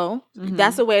vote though.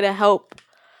 That's a way to help.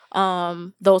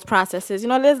 Those processes,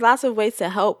 there's lots of ways to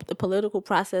help the political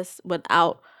process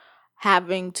without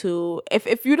having to,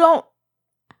 if you don't,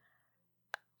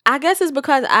 I guess it's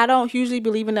because I don't usually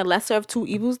believe in the lesser of two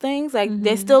evils things. Like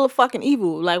they're still a fucking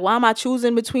evil. Like why am I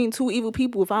choosing between two evil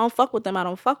people? If I don't fuck with them, I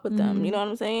don't fuck with them. You know what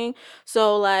I'm saying?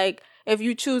 So like if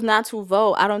you choose not to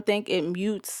vote, I don't think it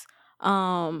mutes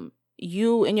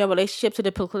you in your relationship to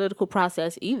the political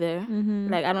process either.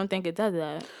 Like I don't think it does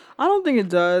that. I don't think it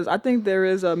does. I think there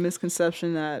is a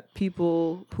misconception that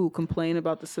people who complain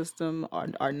about the system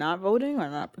are not voting, are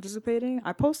not participating.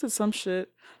 I posted some shit.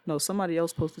 No, somebody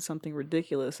else posted something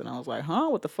ridiculous, and I was like, huh,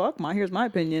 what the fuck? Here's my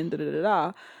opinion,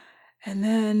 da-da-da-da. And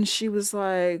then she was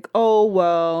like, oh,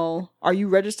 well, are you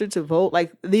registered to vote?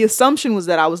 Like, the assumption was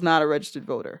that I was not a registered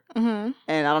voter. And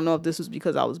I don't know if this was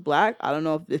because I was black. I don't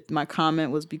know if my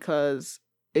comment was because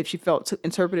if she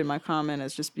interpreted my comment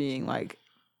as just being, like,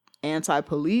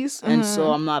 anti-police, and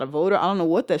so I'm not a voter. I don't know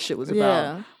what that shit was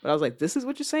about. But I was like, this is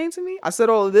what you're saying to me? I said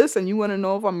all of this, and you want to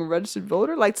know if I'm a registered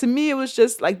voter? Like, to me, it was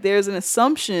just, like, there's an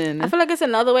assumption. I feel like it's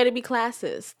another way to be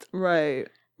classist. Right.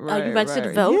 Are you registered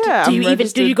to vote? Yeah,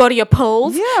 do you go to your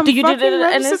polls? Yeah, I'm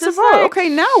registered to vote. Like, okay,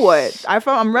 now what?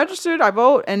 I'm registered, I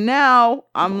vote, and now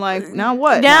I'm like, now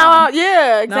what? Now,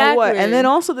 yeah, exactly. Now what? And then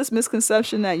also this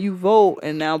misconception that you vote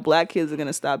and now black kids are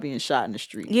gonna stop being shot in the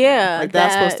street. Yeah, like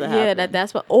that's supposed to happen. Yeah,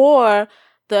 that's what. Or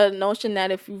the notion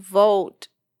that if you vote,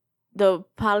 the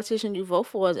politician you vote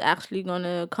for is actually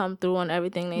gonna come through on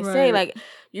everything they say. Like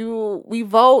we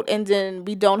vote and then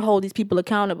we don't hold these people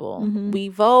accountable. We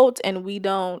vote and we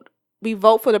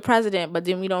vote for the president, but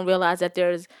then we don't realize that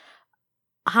there's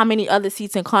how many other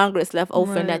seats in Congress left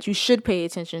open that you should pay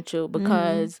attention to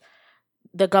because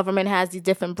the government has these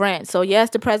different branches. So yes,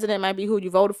 the president might be who you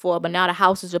voted for, but now the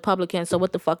House is Republican. So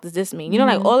what the fuck does this mean?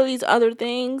 Like all of these other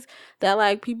things that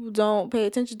like people don't pay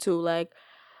attention to. Like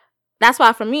that's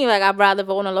why for me, like I'd rather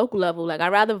vote on a local level. Like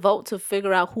I'd rather vote to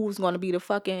figure out who's going to be the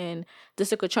fucking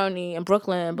district attorney in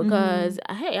Brooklyn because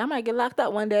hey, I might get locked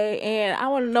up one day, and I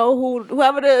want to know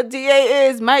whoever the DA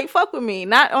is might fuck with me,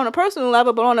 not on a personal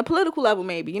level, but on a political level,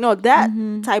 maybe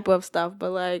that type of stuff.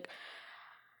 But like,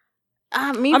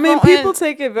 people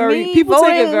take it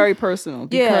very personal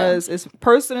because it's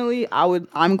personally,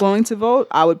 I'm going to vote.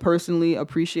 I would personally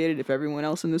appreciate it if everyone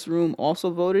else in this room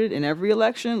also voted in every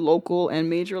election, local and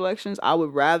major elections. I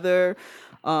would rather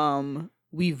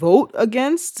we vote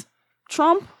against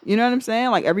Trump. You know what I'm saying?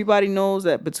 Like everybody knows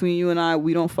that between you and I,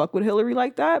 we don't fuck with Hillary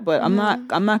like that. But I'm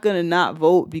not gonna not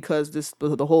vote because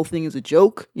the whole thing is a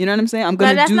joke. You know what I'm saying? I'm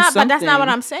gonna do something. But that's not what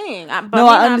I'm saying. I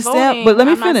understand. But let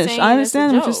me finish. I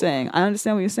understand what you're saying. I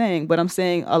understand what you're saying. But I'm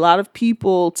saying a lot of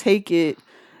people take it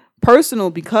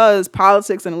personal because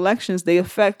politics and elections, they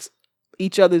affect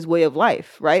each other's way of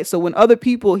life, right? So when other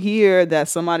people hear that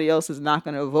somebody else is not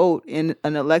going to vote in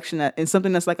an election in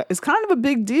something that's like it's kind of a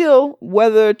big deal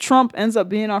whether Trump ends up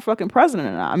being our fucking president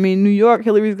or not. I mean, New York,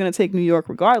 Hillary's going to take New York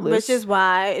regardless. Which is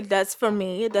why for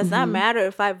me, it does not matter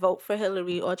if I vote for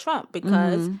Hillary or Trump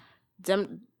because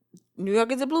New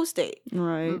York is a blue state.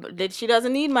 Right. That she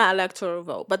doesn't need my electoral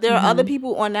vote. But there are other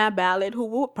people on that ballot who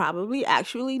will probably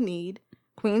actually need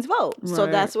Queen's vote. Right. So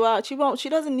that's why she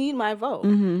doesn't need my vote.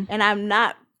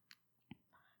 And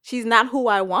she's not who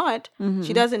I want.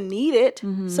 She doesn't need it.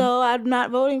 So I'm not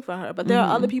voting for her. But there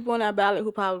are other people on that ballot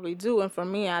who probably do. And for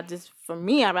me,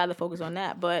 I'd rather focus on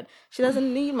that. But she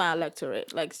doesn't need my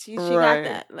electorate. Like she got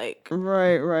that. Like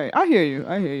Right. I hear you.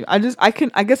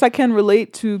 I guess I can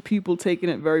relate to people taking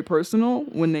it very personal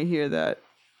when they hear that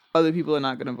other people are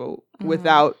not gonna vote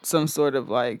without some sort of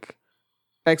like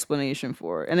explanation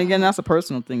for it. And again, that's a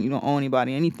personal thing. You don't owe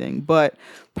anybody anything. But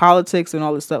politics and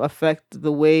all this stuff affect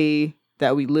the way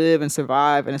that we live and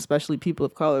survive, and especially people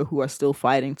of color who are still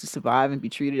fighting to survive and be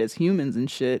treated as humans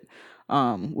and shit.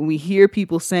 When we hear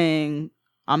people saying,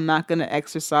 I'm not going to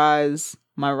exercise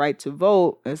my right to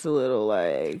vote, it's a little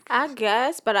like... I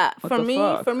guess, but for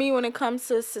me, when it comes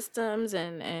to systems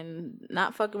and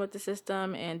not fucking with the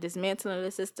system and dismantling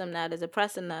the system that is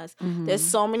oppressing us, there's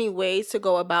so many ways to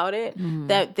go about it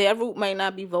that their route might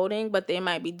not be voting, but they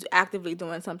might be actively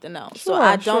doing something else. Sure, so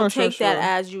I don't take that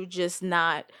as you just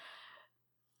not...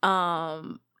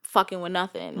 fucking with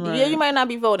nothing. Right. Yeah, you might not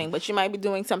be voting, but you might be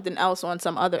doing something else on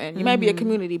some other end. You might be a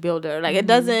community builder. Like it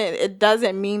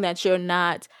doesn't mean that you're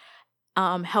not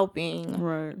helping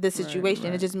the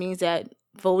situation. It just means that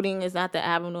voting is not the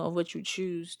avenue of which you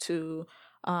choose to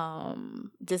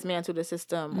dismantle the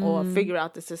system or figure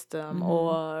out the system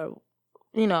or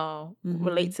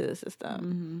relate to the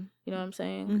system. You know what I'm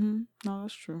saying? No,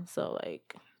 that's true. So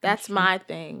like that's my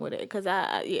thing with it, because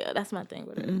that's my thing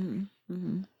with it.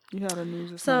 You had a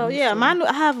news. So yeah,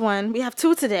 I have one. We have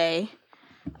two today.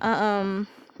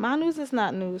 My news is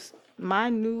not news. My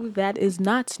news that is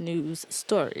not news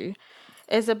story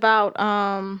is about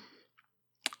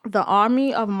the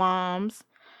Army of Moms.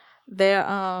 They're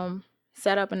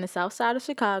set up in the South Side of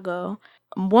Chicago.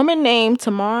 A woman named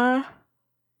Tamar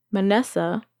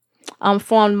Manessa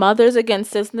formed Mothers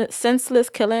Against Senseless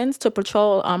Killings to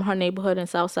patrol her neighborhood in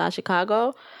South Side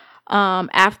Chicago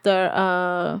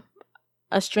after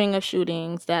a string of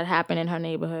shootings that happened in her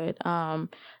neighborhood.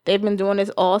 They've been doing this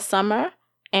all summer,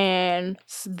 and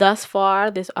thus far,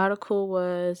 this article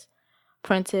was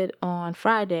printed on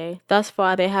Friday. Thus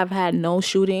far, they have had no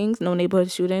neighborhood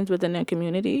shootings within their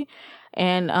community,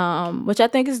 and which I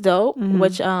think is dope.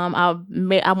 Which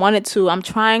I'm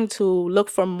trying to look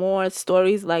for more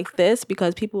stories like this,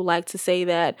 because people like to say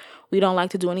that we don't like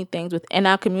to do any things within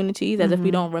our communities, as if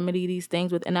we don't remedy these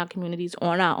things within our communities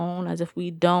on our own, as if we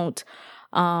don't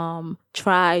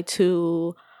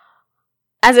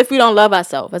as if we don't love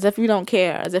ourselves, as if we don't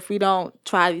care, as if we don't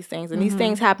try these things. And these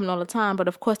things happen all the time, but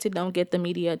of course they don't get the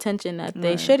media attention that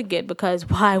they should get, because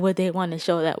why would they want to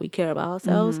show that we care about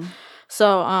ourselves?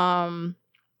 So,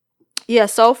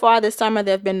 so far this summer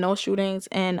there have been no shootings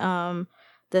in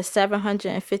the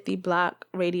 750 block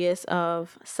radius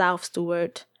of South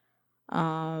Stewart.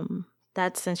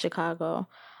 That's in Chicago.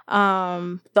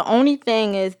 The only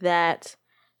thing is that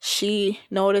she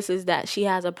notices that she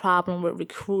has a problem with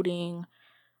recruiting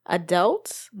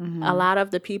adults. A lot of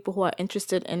the people who are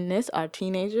interested in this are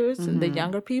teenagers and the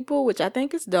younger people, which I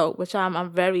think is dope, which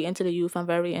I'm very into the youth. I'm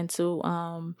very into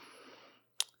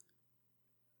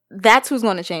that's who's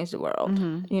going to change the world,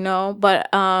 but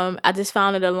I just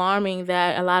found it alarming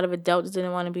that a lot of adults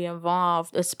didn't want to be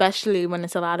involved, especially when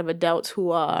it's a lot of adults who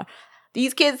are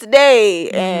these kids today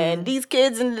and these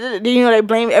kids, and they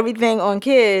blame everything on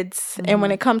kids. And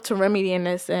when it comes to remedying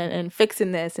this and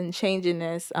fixing this and changing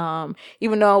this,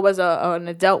 even though it was an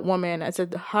adult woman, I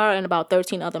said her and about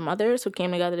 13 other mothers who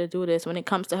came together to do this, when it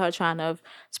comes to her trying to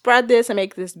spread this and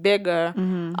make this bigger,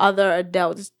 other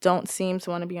adults don't seem to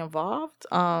want to be involved,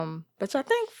 which I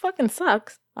think fucking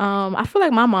sucks. I feel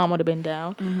like my mom would have been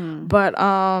down. But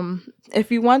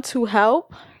if you want to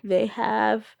help, they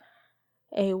have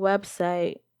a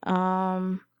website.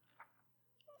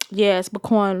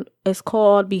 It's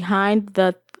called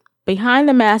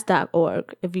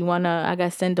behindthemask.org. If you want to, I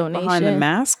guess, send donations. Behind the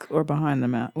mask or behind the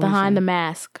mask? Behind the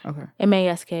mask. Okay.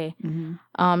 MASK.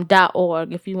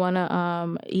 .org. If you want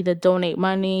to either donate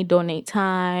money, donate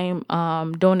time,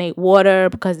 donate water,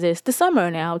 because it's the summer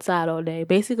and they're outside all day.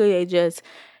 Basically, they just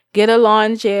get a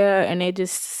lawn chair and they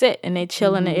just sit and they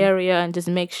chill in the area and just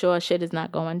make sure shit is not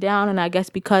going down. And I guess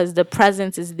because the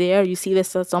presence is there, you see this,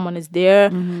 so someone is there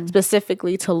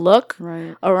specifically to look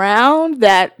around,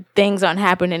 that things aren't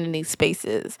happening in these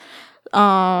spaces.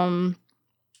 So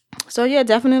yeah,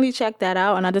 definitely check that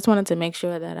out. And I just wanted to make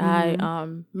sure that I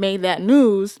made that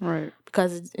news,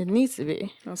 because it needs to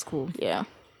be. That's cool. Yeah,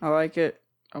 I like it.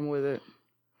 I'm with it.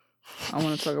 I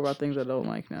want to talk about things I don't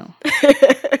like now.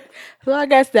 So I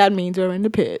guess that means we're in the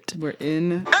pit. We're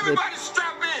in. Everybody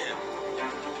strap in.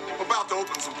 We're about to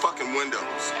open some fucking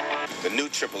windows. The new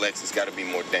Triple X has got to be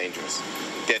more dangerous,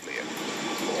 deadlier,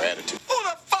 more attitude. Who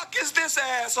the fuck is this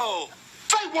asshole?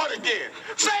 Say what again?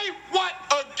 Say what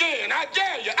again? I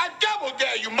dare you. I double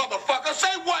dare you, motherfucker.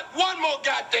 Say what one more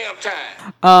goddamn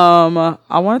time.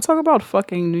 I want to talk about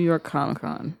fucking New York Comic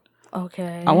Con.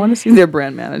 Okay. I want to see their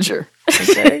brand manager.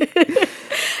 Okay.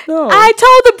 No. I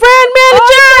told the brand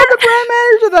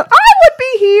manager that I would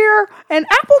be here, and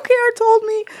AppleCare told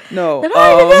me no. that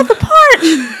I didn't get the part.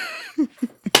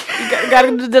 You gotta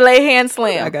do the delay hand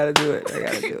slam. I gotta do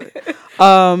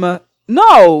it.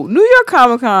 No, New York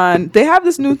Comic Con, they have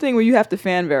this new thing where you have to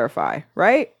fan verify,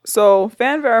 right? So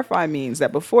fan verify means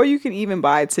that before you can even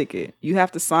buy a ticket, you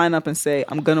have to sign up and say,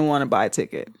 I'm gonna want to buy a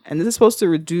ticket. And this is supposed to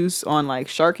reduce on like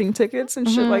sharking tickets and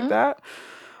shit like that,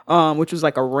 which was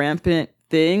like a rampant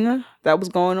thing that was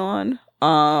going on.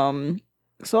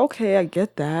 So okay, I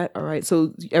get that. All right.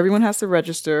 So everyone has to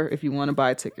register if you want to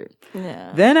buy a ticket.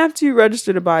 Yeah. Then after you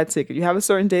register to buy a ticket, you have a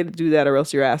certain day to do that or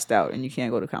else you're asked out and you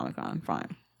can't go to Comic Con.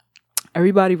 Fine.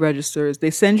 Everybody registers.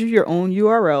 They send you your own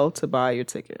URL to buy your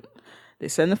ticket. They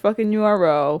send the fucking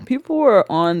URL. People were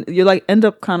on, you like end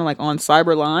up kind of like on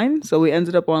Cyberline. So we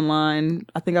ended up online.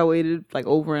 I think I waited like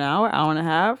over an hour and a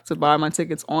half to buy my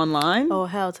tickets online. Oh,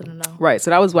 hell to the no. Right.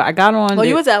 So that was what I got on. Oh,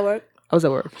 you was at work? I was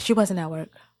at work. She wasn't at work.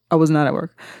 I was not at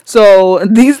work. So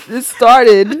this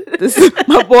started.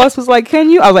 My boss was like, "Can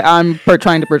you?" I was like, "I'm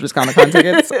trying to purchase Comic Con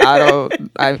tickets. I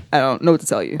don't know what to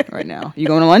tell you right now. You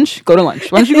going to lunch? Go to lunch.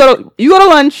 Once you go to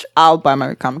lunch, I'll buy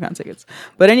my Comic Con tickets."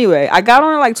 But anyway, I got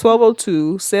on at like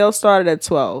 12:02. Sales started at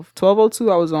 12.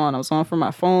 12:02. I was on from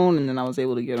my phone, and then I was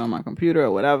able to get on my computer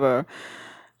or whatever.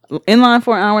 In line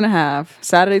for an hour and a half.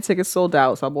 Saturday tickets sold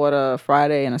out, so I bought a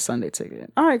Friday and a Sunday ticket.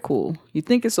 All right, cool. You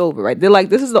think it's over, right? They're like,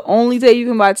 this is the only day you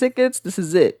can buy tickets. This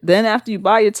is it. Then after you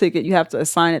buy your ticket, you have to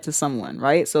assign it to someone,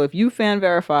 right? So if you fan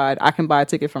verified, I can buy a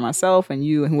ticket for myself and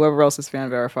you and whoever else is fan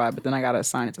verified, but then I got to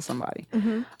assign it to somebody.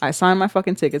 Mm-hmm. I assign my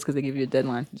fucking tickets because they give you a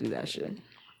deadline to do that shit.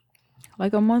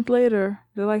 Like a month later,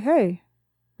 they're like, hey,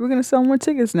 we're going to sell more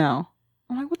tickets now.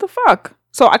 I'm like, what the fuck?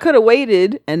 So I could have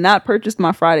waited and not purchased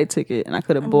my Friday ticket, and I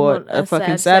could have bought a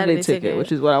fucking Saturday ticket, which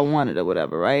is what I wanted or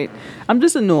whatever, right? I'm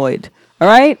just annoyed, all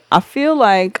right? I feel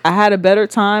like I had a better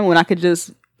time when I could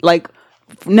just, like,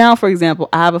 now, for example,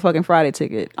 I have a fucking Friday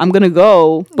ticket. I'm going to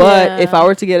go, but if I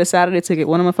were to get a Saturday ticket,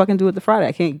 what am I fucking do with the Friday?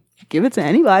 I can't give it to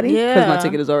anybody because my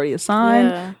ticket is already assigned.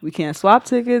 Yeah. We can't swap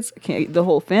tickets. The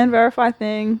whole fan verify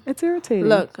thing. It's irritating.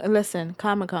 Look, listen,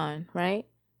 Comic-Con, right?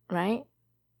 Right?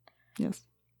 Yes.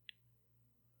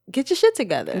 Get your shit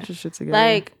together.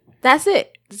 Like, that's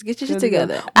it. Just get your shit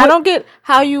together. I don't get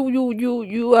how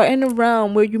you are in a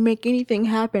realm where you make anything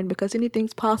happen because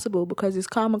anything's possible because it's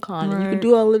Comic-Con and you can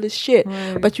do all of this shit,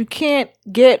 but you can't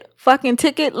get fucking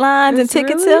ticket lines and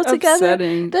ticket sales together.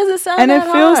 Doesn't sound and that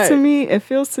hard. It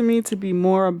feels to me to be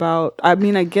more about, I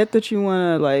mean, I get that you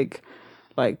want to like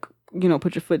you know,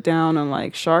 put your foot down on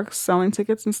like sharks selling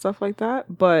tickets and stuff like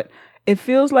that, but it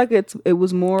feels like it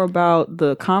was more about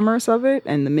the commerce of it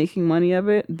and the making money of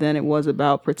it than it was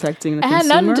about protecting the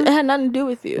consumer. It had nothing to do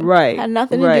with you. Right. It had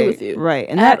nothing to do with you. Right.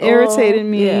 And that irritated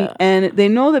me. Yeah. And they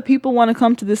know that people want to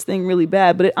come to this thing really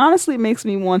bad, but it honestly makes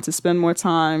me want to spend more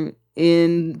time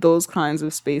in those kinds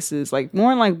of spaces, like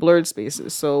more in like blurred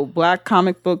spaces. So Black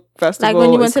Comic Book Festival, like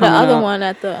when you went to the other one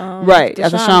at the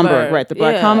at the Schomburg, right? The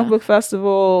Black Comic Book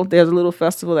Festival. There's a little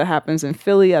festival that happens in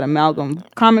Philly at Amalgam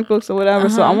Comic Books or whatever.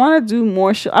 So I want to do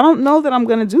more shit. I don't know that I'm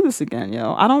gonna do this again,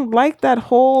 yo. I don't like that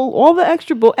all the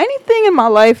extra anything in my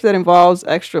life that involves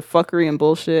extra fuckery and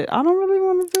bullshit. I don't really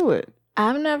want to do it.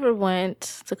 I've never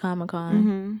went to Comic-Con.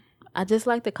 Mm-hmm. I just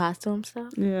like the costume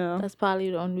stuff. Yeah. That's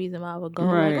probably the only reason why I would go.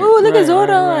 Right, like, oh, look at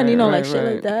Zordon. You know, like shit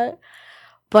like that.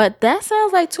 But that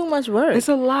sounds like too much work. It's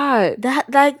a lot.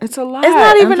 It's a lot. It's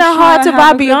not even that hard to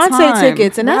buy Beyonce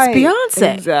tickets. And that's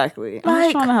Beyonce. Exactly. I'm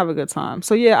just trying to have a good time.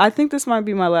 So yeah, I think this might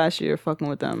be my last year fucking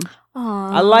with them.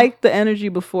 I liked the energy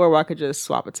before where I could just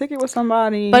swap a ticket with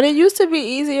somebody. But it used to be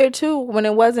easier too when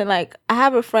it wasn't like, I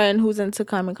have a friend who's into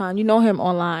Comic-Con. You know him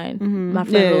online. Mm-hmm. My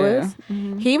friend Louis.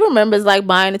 Mm-hmm. He remembers like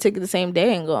buying a ticket the same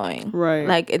day and going. Right.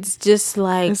 Like it's just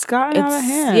like. It's gotten out of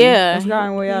hand. Yeah. It's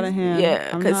gotten way out of hand.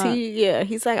 Yeah. Because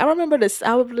he's like, I remember this.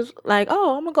 I was like,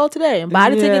 oh, I'm going to go today and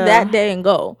buy the ticket that day and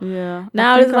go. Yeah.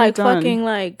 Now it's like fucking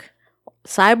like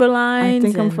Cyberlines. I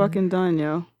think I'm fucking done,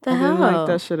 yo. I didn't like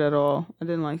that shit at all. I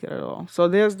didn't like it at all. So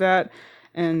there's that.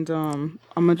 And I'm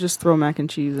going to just throw mac and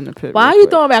cheese in the pit. Why are you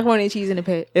throwing macaroni and cheese in the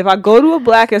pit? If I go to a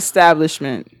black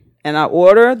establishment and I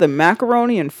order the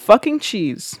macaroni and fucking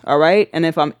cheese, all right? And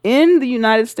if I'm in the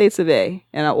United States of A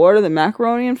and I order the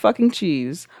macaroni and fucking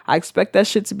cheese, I expect that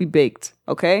shit to be baked,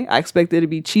 okay? I expect there to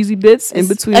be cheesy bits in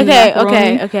between the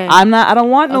macaroni. Okay. I don't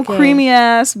want no creamy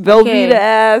ass, Velveeta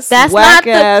ass, that's whack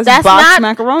not ass that's boxed not,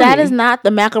 macaroni. That is not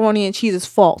the macaroni and cheese's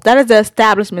fault. That is the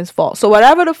establishment's fault. So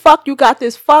whatever the fuck you got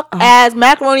this fuck ass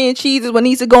macaroni and cheese is what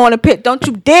needs to go in the pit. Don't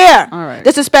you dare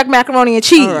disrespect macaroni and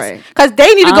cheese. Because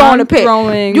they need to go in the pit.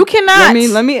 You cannot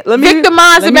let me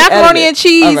victimize the macaroni and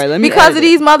cheese because of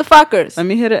these motherfuckers. Let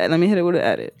me hit it with an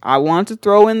edit. I want to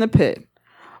throw in the pit.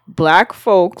 Black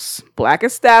folks, black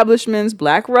establishments,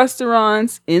 black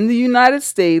restaurants in the United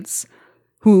States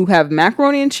who have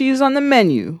macaroni and cheese on the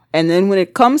menu, and then when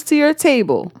it comes to your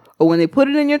table or when they put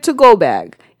it in your to-go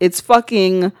bag, it's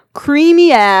fucking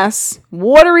creamy ass,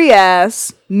 watery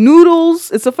ass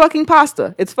noodles. It's a fucking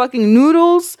pasta. It's fucking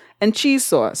noodles and cheese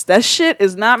sauce. That shit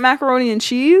is not macaroni and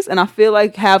cheese, and I feel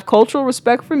like have cultural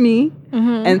respect for me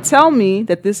and tell me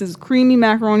that this is creamy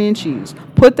macaroni and cheese.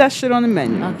 Put that shit on the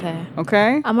menu.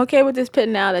 Okay? I'm okay with this pit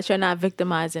now that you're not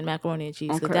victimizing macaroni and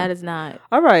cheese. Because that is not.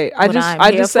 All right. I'm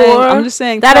just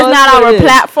saying that is not our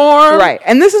platform. Right.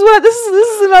 And this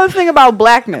is another thing about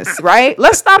blackness, right?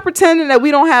 Let's stop pretending that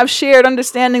we don't have shared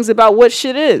understandings about what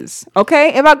shit is.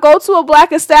 Okay? If I go to a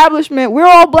black establishment, we're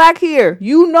all black here.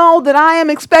 You know that I am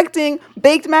expecting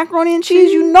baked macaroni and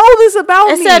cheese. You know this about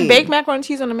me. It said baked macaroni and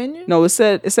cheese on the menu? No, it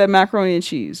said macaroni and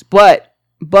cheese. But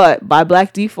by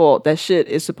black default, that shit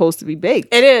is supposed to be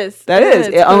baked. It is. That is.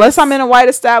 Unless I'm in a white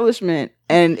establishment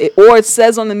or it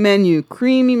says on the menu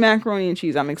creamy macaroni and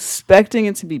cheese, I'm expecting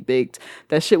it to be baked.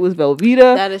 That shit was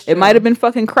Velveeta. That is true. It might have been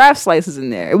fucking Kraft slices in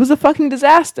there. It was a fucking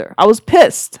disaster. I was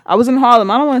pissed. I was in Harlem.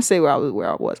 I don't want to say where I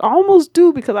was. I almost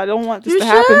do because I don't want this to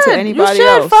happen to anybody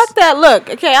else. Fuck that. Look,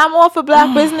 okay, I'm all for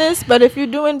black business, but if you're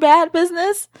doing bad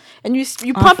business and you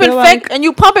pumping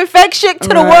fake shit to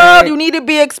the world, you need to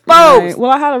be exposed. Right.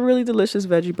 Well, I had a really delicious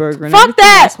veggie burger. Fuck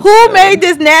that. Who made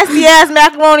this nasty ass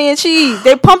macaroni and cheese?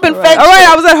 They pumping fake shit.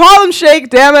 I was at Harlem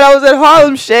Shake. Damn it, I was at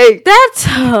Harlem Shake. That's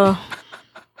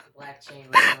Black chain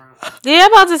restaurant. Yeah,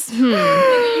 about to.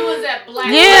 Nigga, you was at Black.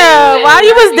 Yeah, why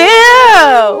you was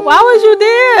there? Why was you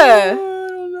there?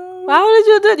 Why would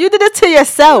you do? You did it to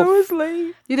yourself. I was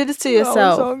late. You did this to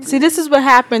yourself. See, this is what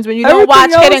happens when you don't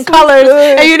watch Hidden Colors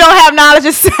and you don't have knowledge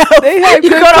of self. They had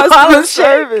good customer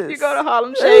service. You go to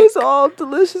Harlem Shake. It was all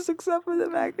delicious except for the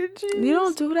mac and cheese. You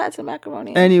don't do that to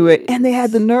macaroni. Anyway, and they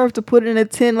had the nerve to put it in a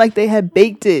tin like they had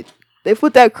baked it. They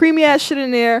put that creamy ass shit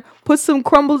in there, put some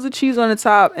crumbles of cheese on the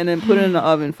top, and then put it in the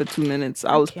oven for 2 minutes.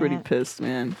 I was pretty pissed,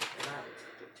 man.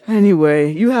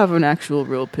 Anyway, you have an actual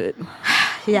real pit.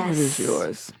 Yes. What is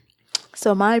yours?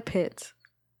 So my pit.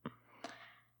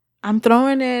 I'm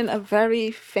throwing in a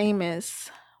very famous,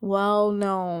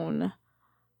 well-known,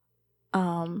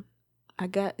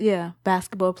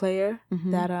 basketball player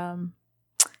that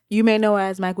you may know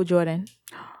as Michael Jordan.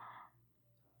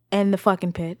 In the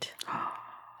fucking pit.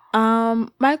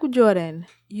 Michael Jordan,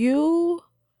 you,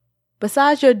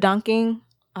 besides your dunking,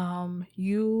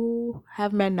 you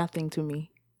have meant nothing to me.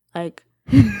 Like,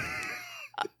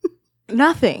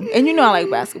 nothing. And you know I like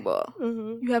basketball.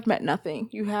 You have meant nothing.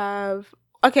 You have...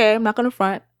 Okay, I'm not gonna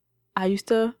front. I used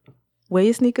to wear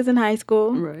your sneakers in high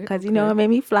school because it made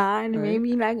me fly and it made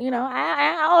me like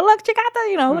oh look,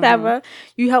 Chicata, whatever.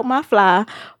 You helped my fly,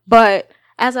 but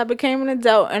as I became an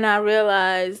adult and I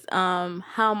realized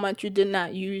how much you did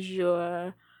not use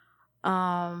your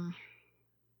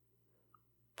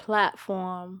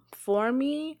platform for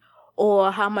me,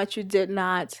 or how much you did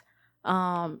not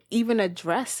even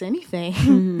address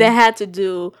anything that had to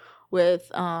do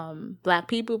with black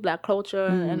people, black culture,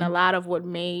 and a lot of what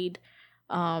made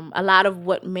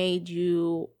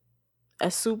you a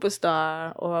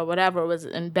superstar or whatever was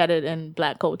embedded in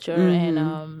black culture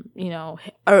and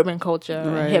urban culture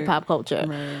and hip hop culture.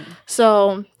 Right.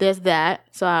 So there's that.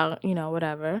 So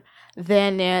whatever.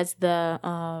 Then there's the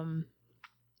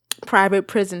private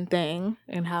prison thing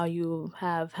and how you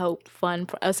have helped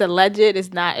fund. It's alleged.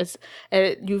 It's not.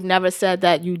 You've never said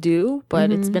that you do,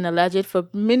 but it's been alleged for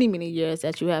many, many years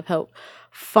that you have helped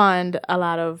fund a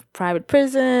lot of private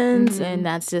prisons, and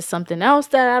that's just something else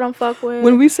that I don't fuck with.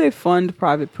 When we say fund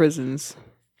private prisons,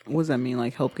 what does that mean?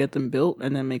 Like help get them built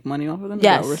and then make money off of them?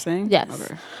 Yes. Is that what we're saying? Yes.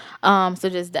 Okay. So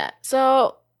just that.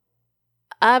 So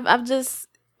I've just,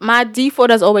 my default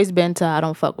has always been to I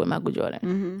don't fuck with Michael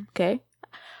Jordan. Okay.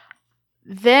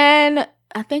 Then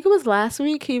I think it was last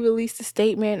week he released a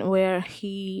statement where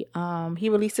he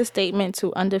released a statement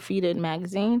to Undefeated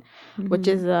magazine, which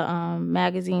is a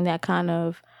magazine that kind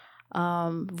of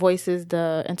voices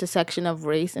the intersection of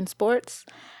race in sports.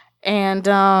 And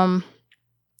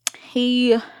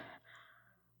he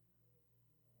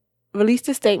released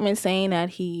a statement saying that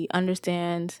he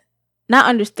not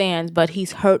understands, but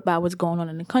he's hurt by what's going on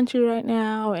in the country right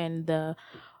now and the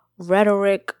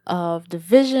rhetoric of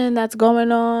division that's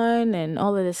going on and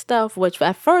all of this stuff, which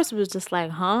at first was just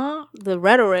like, the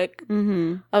rhetoric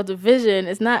of division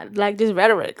is not like just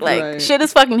rhetoric. Like, shit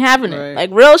is fucking happening.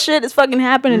 Like, real shit is fucking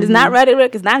happening. It's not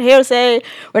rhetoric. It's not hearsay.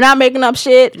 We're not making up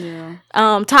shit.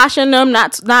 Tasha and them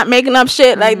not making up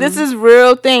shit. Like, this is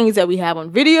real things that we have on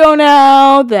video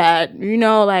now that, you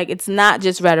know, like, it's not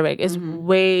just rhetoric. It's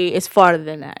it's farther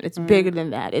than that. It's bigger than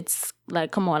that. It's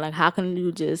like, come on, like, how can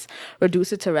you just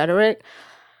reduce it to rhetoric?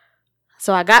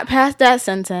 So I got past that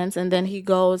sentence, and then he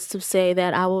goes to say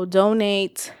that I will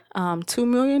donate $2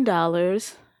 million.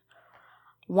 $1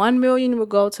 million will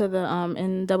go to the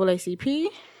NAACP.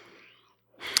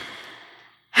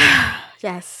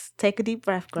 Yes, take a deep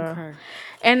breath, girl. Okay.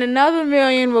 And another $1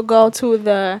 million will go to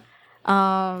the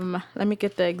let me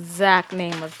get the exact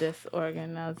name of this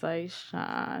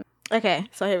organization. Okay,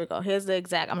 so here we go. Here's the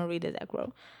exact. I'm gonna read the exact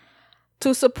quote.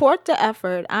 To support the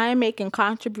effort, I am making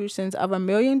contributions of $1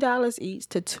 million each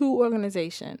to 2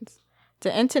 organizations: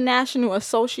 the International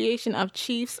Association of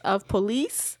Chiefs of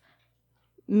Police,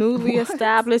 newly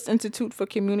established Institute for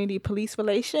Community Police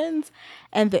Relations,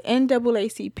 and the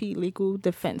NAACP Legal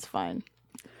Defense Fund.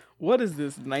 What is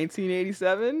this,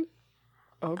 1987?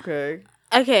 Okay.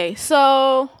 Okay,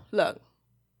 so, look.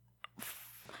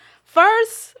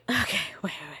 First,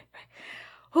 wait.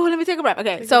 Oh, let me take a breath.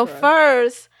 Okay,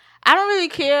 first, I don't really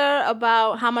care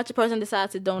about how much a person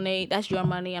decides to donate. That's your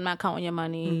money. I'm not counting your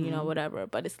money, you know, whatever.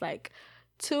 But it's like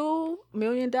 $2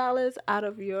 million out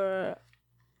of your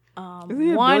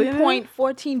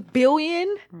 1.14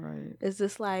 billion. Right. Is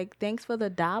this like, thanks for the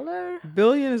dollar?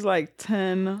 Billion is like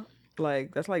 10,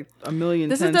 like, that's like a million.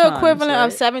 This is the equivalent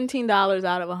of $17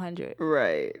 out of 100.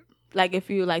 Right. Like, if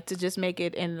you like to just make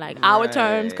it in like our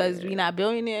terms, because we're not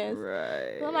billionaires.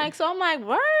 Right. So I'm like,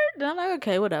 word? And I'm like,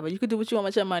 okay, whatever. You could do what you want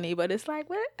with your money, but it's like,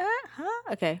 what?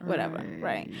 Okay, whatever.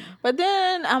 Right. But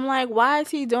then I'm like, why is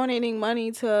he donating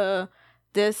money to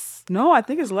this? No, I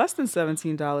think it's less than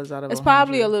 $17 out of 100. It's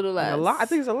probably a little less. Like a lot. I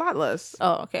think it's a lot less.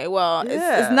 Oh, okay. Well,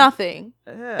 it's nothing.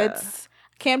 Yeah. It's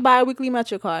can't buy a weekly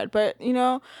Metro card, but you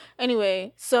know.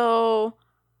 Anyway, so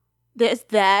there's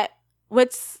that.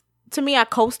 To me, I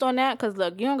coast on that because,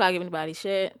 look, you don't got to give anybody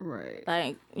shit. Right.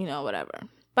 Like, you know, whatever.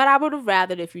 But I would have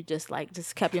rathered if you just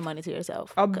kept your money to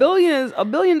yourself. $1 billion is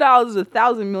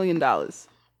 $1,000 million.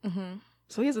 Mm-hmm.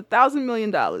 So he has $1,000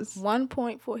 million.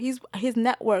 1.4. His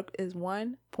net worth is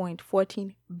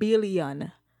 $1.14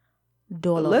 billion.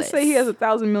 Let's say he has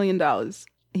 $1,000 million.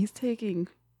 He's taking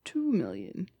 $2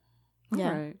 million. Yeah.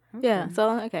 All right. Okay. Yeah.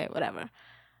 So whatever.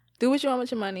 Do what you want with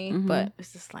your money, but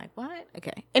it's just like, what?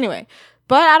 Okay. Anyway,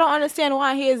 but I don't understand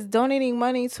why he is donating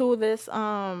money to this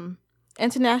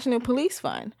International Police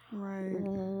Fund. Right.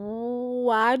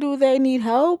 Why do they need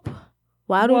help?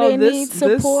 Why do they need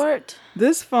support?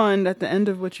 This fund, at the end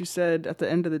of what you said, at the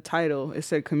end of the title, it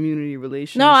said community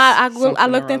relations. No, I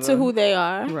looked into who they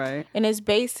are. Right. And it's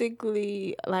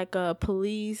basically like a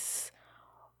police.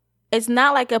 It's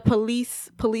not like a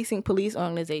policing police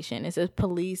organization. It's a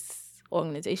police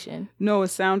organization. No, it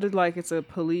sounded like it's a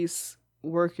police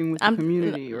working with the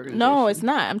community organization. No, it's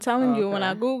not. I'm telling you, when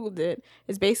I Googled it,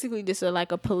 it's basically just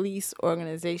like a police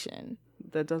organization.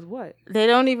 That does what? They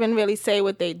don't even really say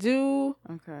what they do.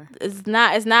 Okay. It's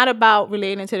not about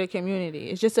relating to the community.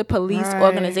 It's just a police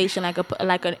organization,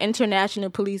 like an international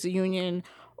police union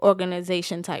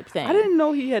organization type thing. I didn't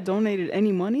know he had donated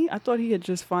any money. I thought he had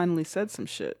just finally said some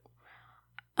shit.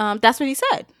 That's what he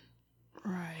said.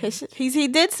 Right. He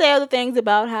did say other things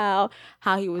about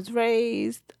how he was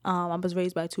raised. I was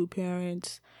raised by 2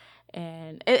 parents,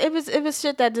 and it was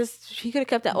shit that just he could have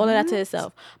kept all of that to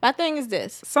himself. My thing is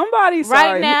this: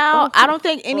 right now, I don't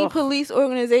think any police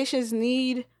organizations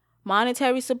need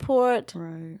monetary support,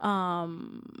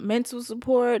 mental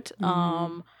support.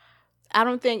 I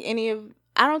don't think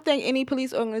any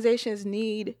police organizations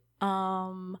need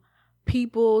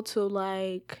people to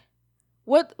like.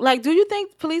 What, like, do you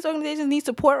think police organizations need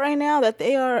support right now, that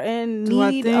they are in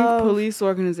need of? I think police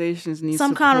organizations need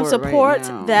some kind of support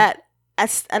right that,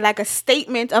 like a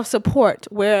statement of support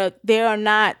where they are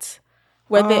not,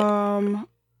 where they...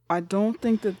 I don't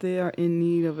think that they are in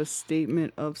need of a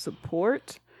statement of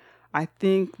support. I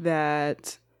think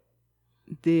that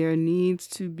there needs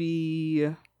to be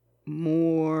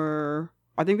more...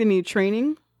 I think they need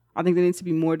training. I think there needs to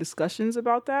be more discussions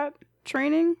about that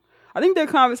training. I think there are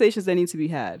conversations that need to be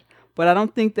had, but I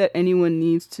don't think that anyone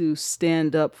needs to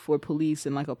stand up for police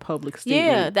in like a public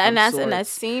statement. Yeah, and that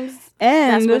seems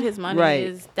that's what his money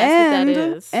is. That's what that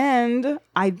is. And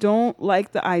I don't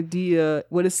like the idea.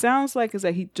 What it sounds like is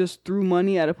that he just threw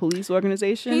money at a police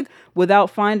organization without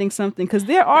finding something. Because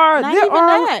there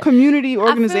are community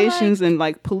organizations and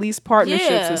like police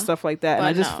partnerships and stuff like that. And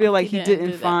I just feel like he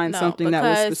didn't find something that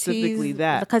was specifically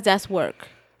that. Because that's work.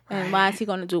 And why is he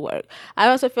going to do work? I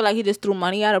also feel like he just threw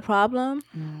money at a problem,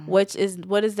 which is,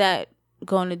 what is that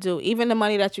going to do? Even the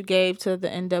money that you gave to the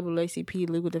NAACP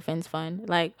Legal Defense Fund,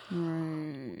 like,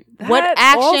 what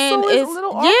action is a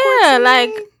little awkward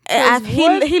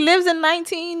he lives in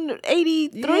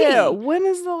 1983. Yeah, when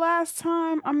is the last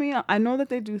time? I mean, I know that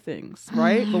they do things,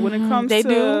 right? But when it comes they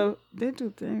do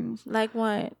things. Like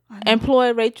what?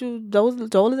 Employ Rachel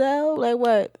Dolezal? Like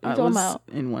what? You talking about?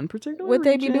 In one particular what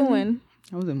they be doing?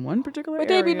 I was in one particular what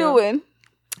area. They be doing?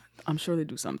 I'm sure they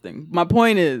do something. My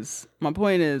point is,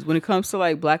 when it comes to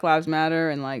like Black Lives Matter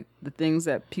and like the things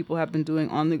that people have been doing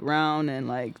on the ground and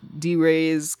like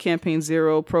D-Ray's Campaign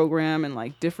Zero program and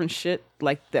like different shit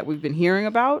like that we've been hearing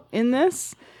about in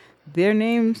this, their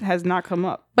names has not come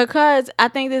up. Because I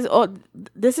think this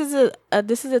is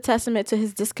a testament to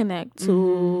his disconnect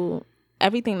to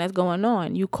everything that's going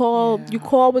on. You call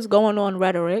what's going on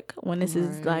rhetoric when this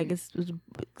is like it's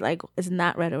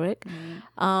not rhetoric.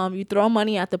 You throw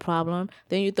money at the problem,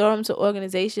 then you throw them to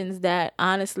organizations that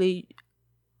honestly,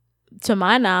 to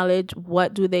my knowledge,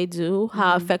 what do they do?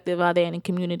 How effective are they in the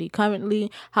community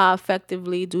currently? How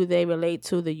effectively do they relate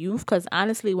to the youth? Because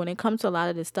honestly, when it comes to a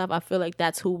lot of this stuff, I feel like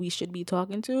that's who we should be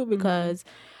talking to, because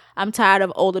I'm tired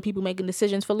of older people making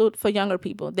decisions for younger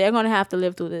people. They're going to have to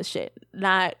live through this shit,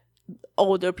 not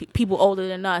people older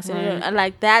than us. And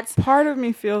like, that's part of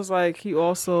me feels like he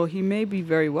may be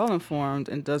very well informed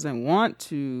and doesn't want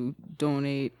to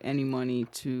donate any money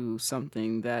to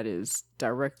something that is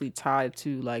directly tied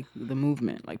to like the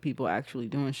movement, like people actually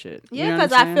doing shit. Yeah,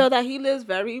 because I feel that he lives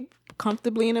very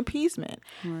comfortably in appeasement,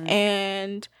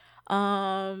 and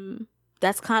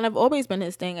that's kind of always been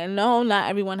his thing. And no, not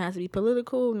everyone has to be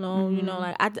political. No, you know,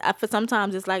 like I for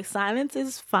sometimes it's like silence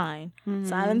is fine.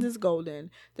 Silence is golden.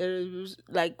 There's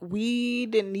like, we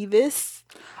didn't need this.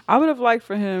 I would have liked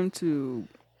for him to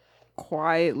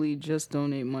quietly just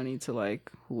donate money to like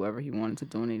whoever he wanted to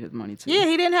donate his money to. Yeah,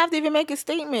 he didn't have to even make a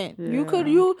statement. Yeah.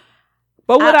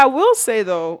 But what I will say,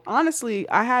 though, honestly,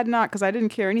 I had not, because I didn't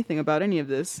care anything about any of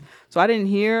this. So I didn't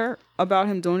hear about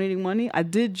him donating money. I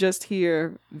did just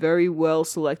hear very well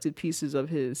selected pieces of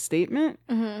his statement.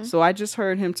 So I just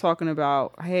heard him talking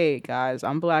about, hey, guys,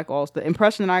 I'm Black also. The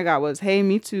impression that I got was, hey,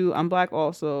 me too. I'm Black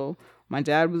also. My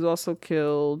dad was also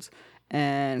killed.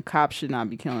 And cops should not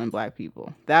be killing Black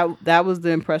people. That was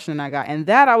the impression I got. And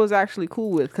that I was actually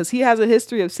cool with, because he has a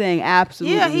history of saying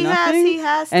absolutely nothing. He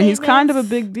has and he's kind of a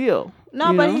big deal.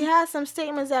 No, but he has some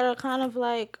statements that are kind of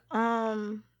like, let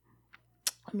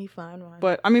me find one.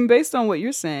 But, I mean, based on what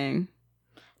you're saying.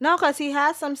 No, because he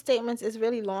has some statements. It's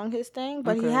really long, his thing.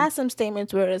 But he has some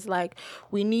statements where it's like,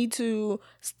 we need to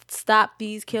stop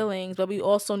these killings, but we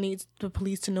also need the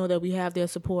police to know that we have their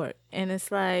support. And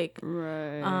it's like,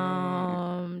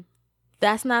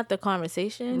 that's not the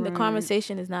conversation. The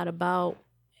conversation is not about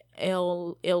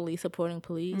illy supporting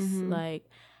police. Like,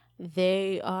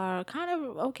 they are kind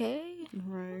of okay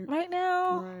right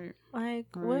now. Like,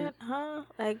 what? Huh?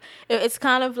 Like, it's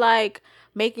kind of like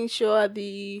making sure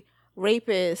the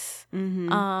rapist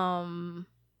doesn't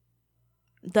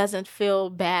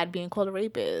feel bad being called a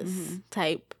rapist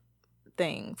type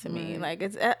thing to me. Like,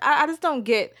 it's I just don't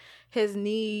get his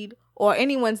need, or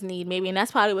anyone's need, maybe, and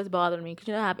that's probably what's bothering me,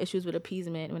 because I have issues with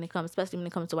appeasement when it comes, especially when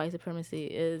it comes to white supremacy,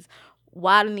 is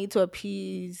why the need to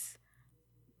appease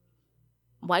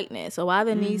whiteness, or why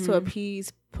the need to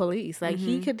appease police. Like,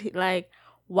 he could, like,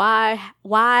 why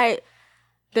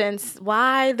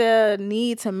the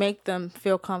need to make them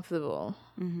feel comfortable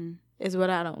is what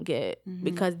I don't get,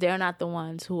 because they're not the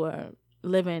ones who are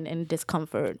living in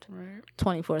discomfort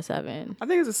 24/7. I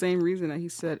think it's the same reason that he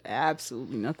said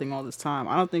absolutely nothing all this time.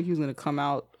 I don't think he was going to come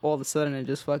out all of a sudden and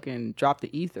just fucking drop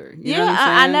the ether. You know what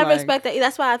I'm I never expect that.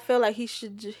 That's why I feel like he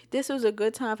should this was a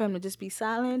good time for him to just be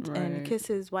silent and kiss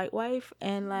his white wife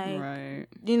and, like,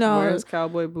 you know, wear his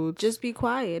cowboy boots, just be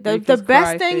quiet. The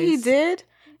best thing he did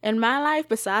in my life,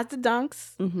 besides the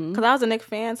dunks, because I was a Knicks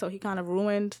fan, so he kind of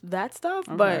ruined that stuff,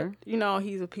 but, you know,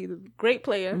 he's a great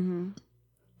player.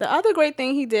 The other great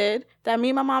thing he did that me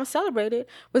and my mom celebrated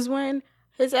was when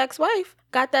his ex-wife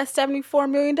got that $74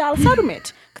 million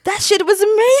settlement. That shit was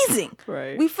amazing.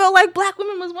 We felt like Black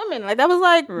women was women. Like, that was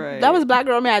like, that was Black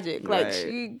girl magic. Like,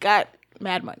 she got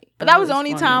mad money. But that was the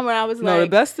only funny. time where I was No, like,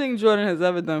 the best thing Jordan has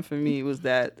ever done for me was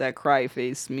that cry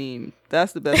face meme.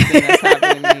 That's the best thing that's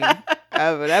happened to me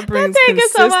ever. That brings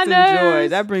consistent joy.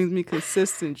 That brings me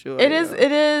consistent joy. It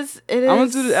is. I'm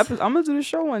gonna do the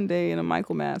show one day in a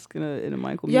Michael mask, in a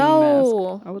Michael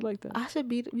mask. I would like that.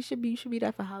 You should be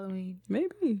that for Halloween.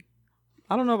 Maybe.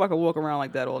 I don't know if I could walk around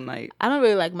like that all night. I don't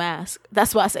really like masks.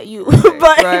 That's why I said you. Okay.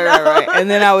 But right. And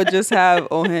then I would just have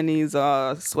O'Henny's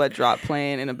Sweat Drop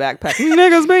playing in a backpack.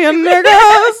 Niggas being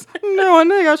niggas. No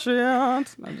nigga shit. I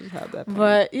just have that playing.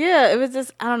 But yeah, it was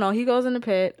just, I don't know. He goes in the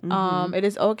pit. It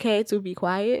is okay to be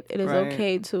quiet. It is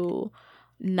okay to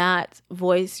not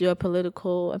voice your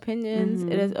political opinions.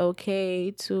 It is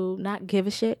okay to not give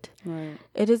a shit. Right.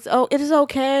 It is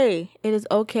okay. It is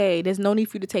okay. There's no need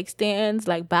for you to take stands.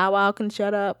 Like Bow Wow can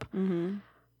shut up.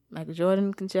 Michael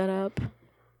Jordan can shut up.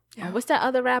 Yeah. What's that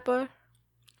other rapper?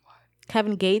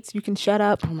 Kevin Gates, you can shut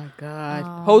up. Oh my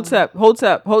God. Hotep.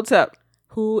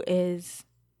 Who is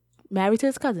married to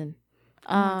his cousin.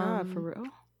 Oh my God, for real?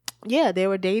 Yeah, they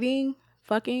were dating,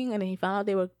 fucking, and then he found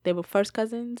out they were first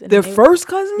cousins. And They're first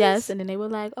cousins? Yes, and then they were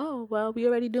like, oh, well, we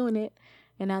already doing it.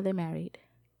 And now they're married.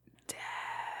 Dang.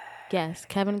 Yes,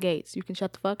 Kevin Gates. You can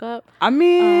shut the fuck up. I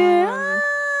mean,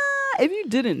 if you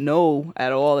didn't know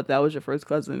at all if that was your first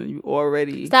cousin and you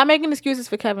already... Stop making excuses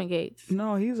for Kevin Gates.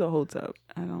 No, he's a Hotep.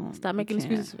 Stop making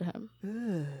excuses for him.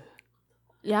 Ugh.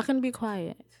 Y'all can be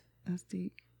quiet. That's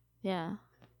deep. Yeah.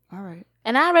 All right.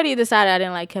 And I already decided I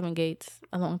didn't like Kevin Gates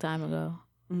a long time ago.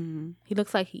 He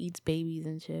looks like he eats babies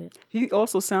and shit. He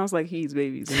also sounds like he eats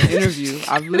babies. In an interview,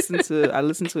 I listened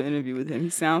to an interview with him. He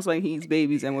sounds like he eats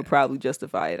babies and would probably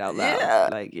justify it out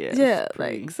loud. Yeah.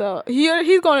 So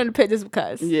he's going in the pit just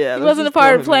because. Yeah, he wasn't a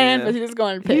part of the plan, but he's just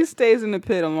going in the pit. He stays in the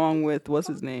pit along with what's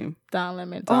his name? Don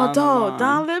Lemon.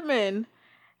 Don Lemon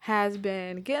has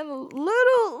been getting a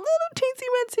little teensy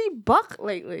weensy buck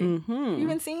lately. You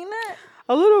been seeing that?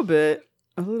 A little bit.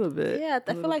 Yeah,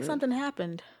 I feel like something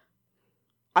happened.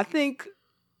 I think,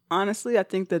 honestly, that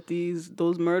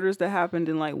those murders that happened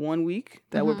in like 1 week,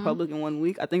 that were public in 1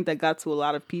 week, I think that got to a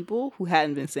lot of people who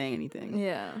hadn't been saying anything.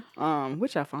 Yeah.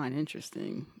 Which I find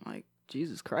interesting. Like,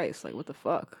 Jesus Christ, like what the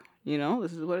fuck? You know,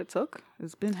 this is what it took.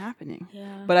 It's been happening.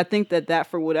 Yeah. But I think that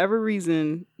for whatever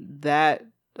reason, that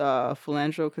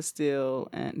Philando Castile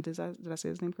and did I say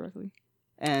his name correctly?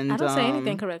 And I don't say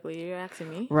anything correctly. You're asking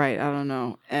me. Right. I don't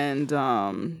know. And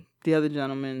the other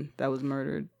gentleman that was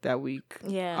murdered that week.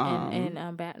 Yeah. In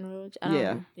Baton Rouge.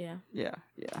 Yeah.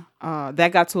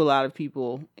 That got to a lot of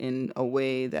people in a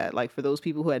way that, like, for those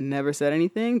people who had never said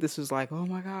anything, this was like, oh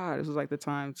my God, this was like the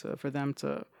time for them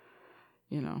to,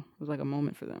 you know, it was like a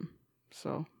moment for them.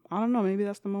 So I don't know. Maybe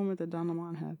that's the moment that Don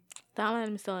Lemon had. Don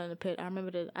Lemon is still in the pit.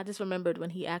 I just remembered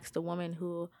when he asked the woman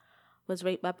who was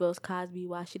raped by Bill Cosby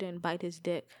why she didn't bite his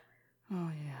dick. Oh,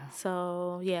 yeah.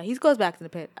 So, yeah, he goes back to the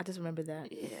pit. I just remember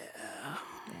that. Yeah.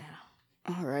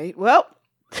 All right. Well,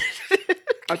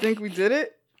 I think we did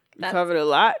it. We covered a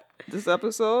lot this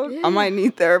episode. Yeah. I might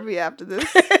need therapy after this.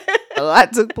 A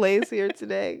lot took place here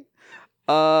today.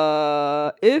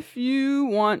 If you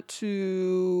want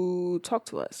to talk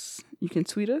to us, you can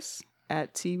tweet us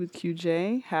at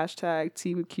 @TWithQJ,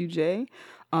 #TWithQJ.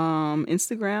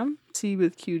 Instagram,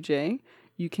 TWithQJ.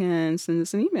 You can send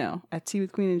us an email at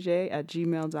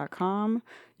twithqueenandj@gmail.com.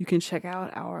 You can check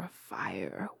out our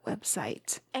fire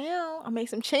website. I made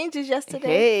some changes yesterday.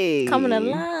 Hey, coming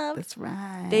alive. That's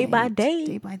right. Day by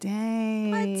day.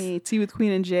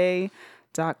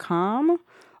 twithqueenandj.com.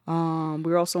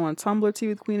 We're also on Tumblr, Tea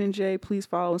with Queen and J. Please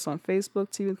follow us on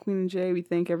Facebook, Tea with Queen and J. We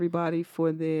thank everybody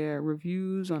for their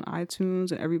reviews on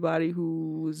iTunes and everybody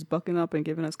who's bucking up and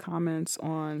giving us comments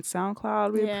on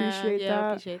SoundCloud. We appreciate that. Yeah,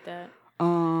 I appreciate that.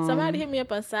 Somebody hit me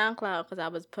up on SoundCloud because I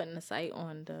was putting the site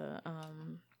on the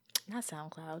not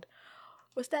SoundCloud.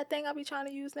 What's that thing I be trying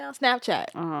to use now? Snapchat.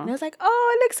 And it was like,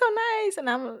 oh, it looks so nice. And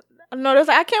it was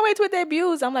like, I can't wait till it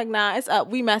debuts. I'm like, nah, it's up.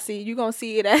 We messy. You gonna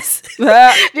see it as you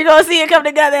gonna see it come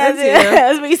together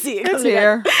as we see it come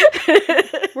together.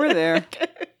 We're there.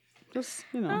 Just,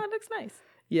 you know. Oh, it looks nice.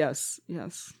 Yes.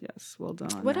 Well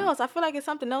done. What else? I feel like it's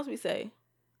something else we say.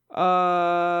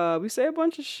 We say a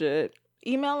bunch of shit.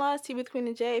 Email us, Tea with Queen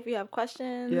and J, if you have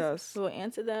questions. Yes. We'll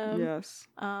answer them. Yes.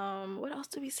 What else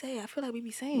do we say? I feel like we be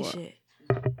saying shit.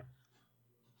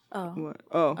 Oh. What?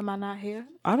 Oh. Am I not here?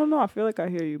 I don't know. I feel like I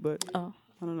hear you, but I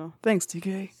don't know. Thanks,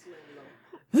 TK.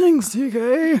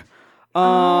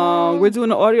 We're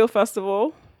doing an audio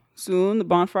festival soon, the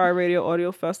Bonfire Radio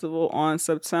Audio Festival on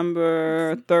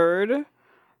September 3rd.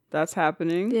 That's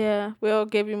happening. Yeah. We'll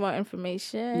give you more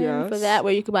information for that,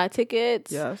 where you can buy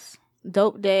tickets. Yes.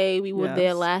 Dope day. We were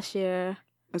there last year.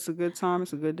 It's a good time.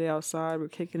 It's a good day outside. We're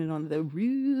kicking it on the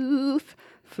roof.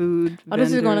 Food. Oh,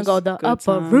 this is gonna go the upper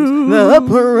times. room. The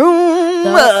upper room.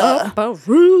 The upper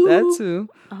room. That too.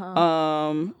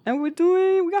 And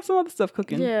we got some other stuff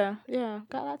cooking. Yeah.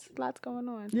 Got lots going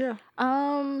on. Yeah.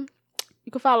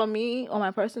 You can follow me on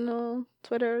my personal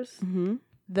Twitters.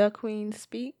 The Queen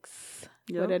Speaks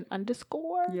with an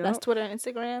underscore. Yep. That's Twitter and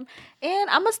Instagram. And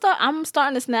I'm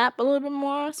starting to snap a little bit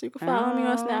more, so you can follow me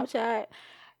on Snapchat.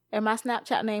 And my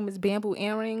Snapchat name is Bamboo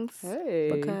Earrings.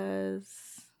 Hey. Because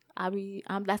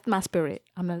that's my spirit.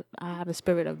 I have the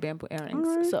spirit of Bamboo Earrings.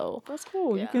 Right. So that's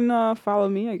cool. yeah. You can follow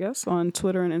me, I guess, on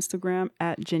Twitter and Instagram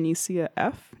at Janicia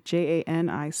F.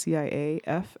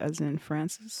 JANICIAF as in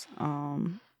Francis.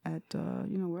 At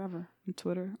wherever. On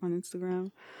Twitter, on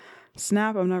Instagram.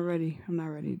 Snap, I'm not ready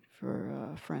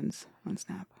for friends on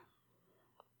Snap.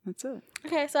 That's it.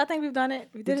 Okay, so I think we've done it.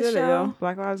 We did it, show. Yo.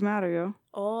 Black Lives Matter, yo.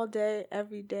 All day,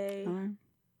 every day. All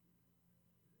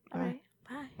right.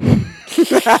 Bye.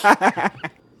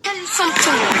 Tell you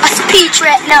something, a speech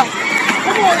right now.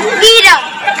 Either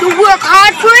you work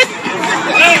hard for it,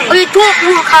 or you don't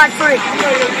work hard for it.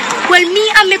 Well, me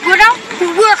and my brother, we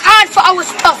work hard for our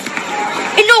stuff.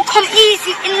 It don't come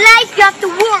easy. In life, you have to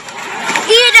work.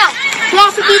 Either you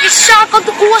want to be the shark of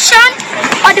the ocean,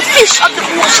 or the fish of the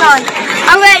ocean.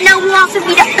 And right now, we want to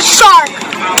be the shark.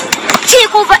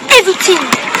 Take over everything.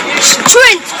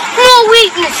 Strength, no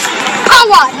weakness.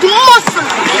 Power, the muscle.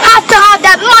 You have to have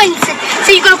that mindset.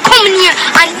 So you're going to come in here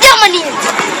and dominate.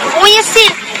 When you say,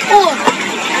 oh,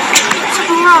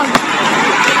 something wrong.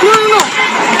 No.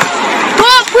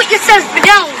 Don't put yourself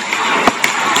down.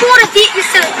 Motivate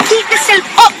yourself. Keep yourself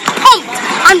up, pumped,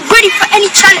 and ready for any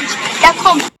challenge.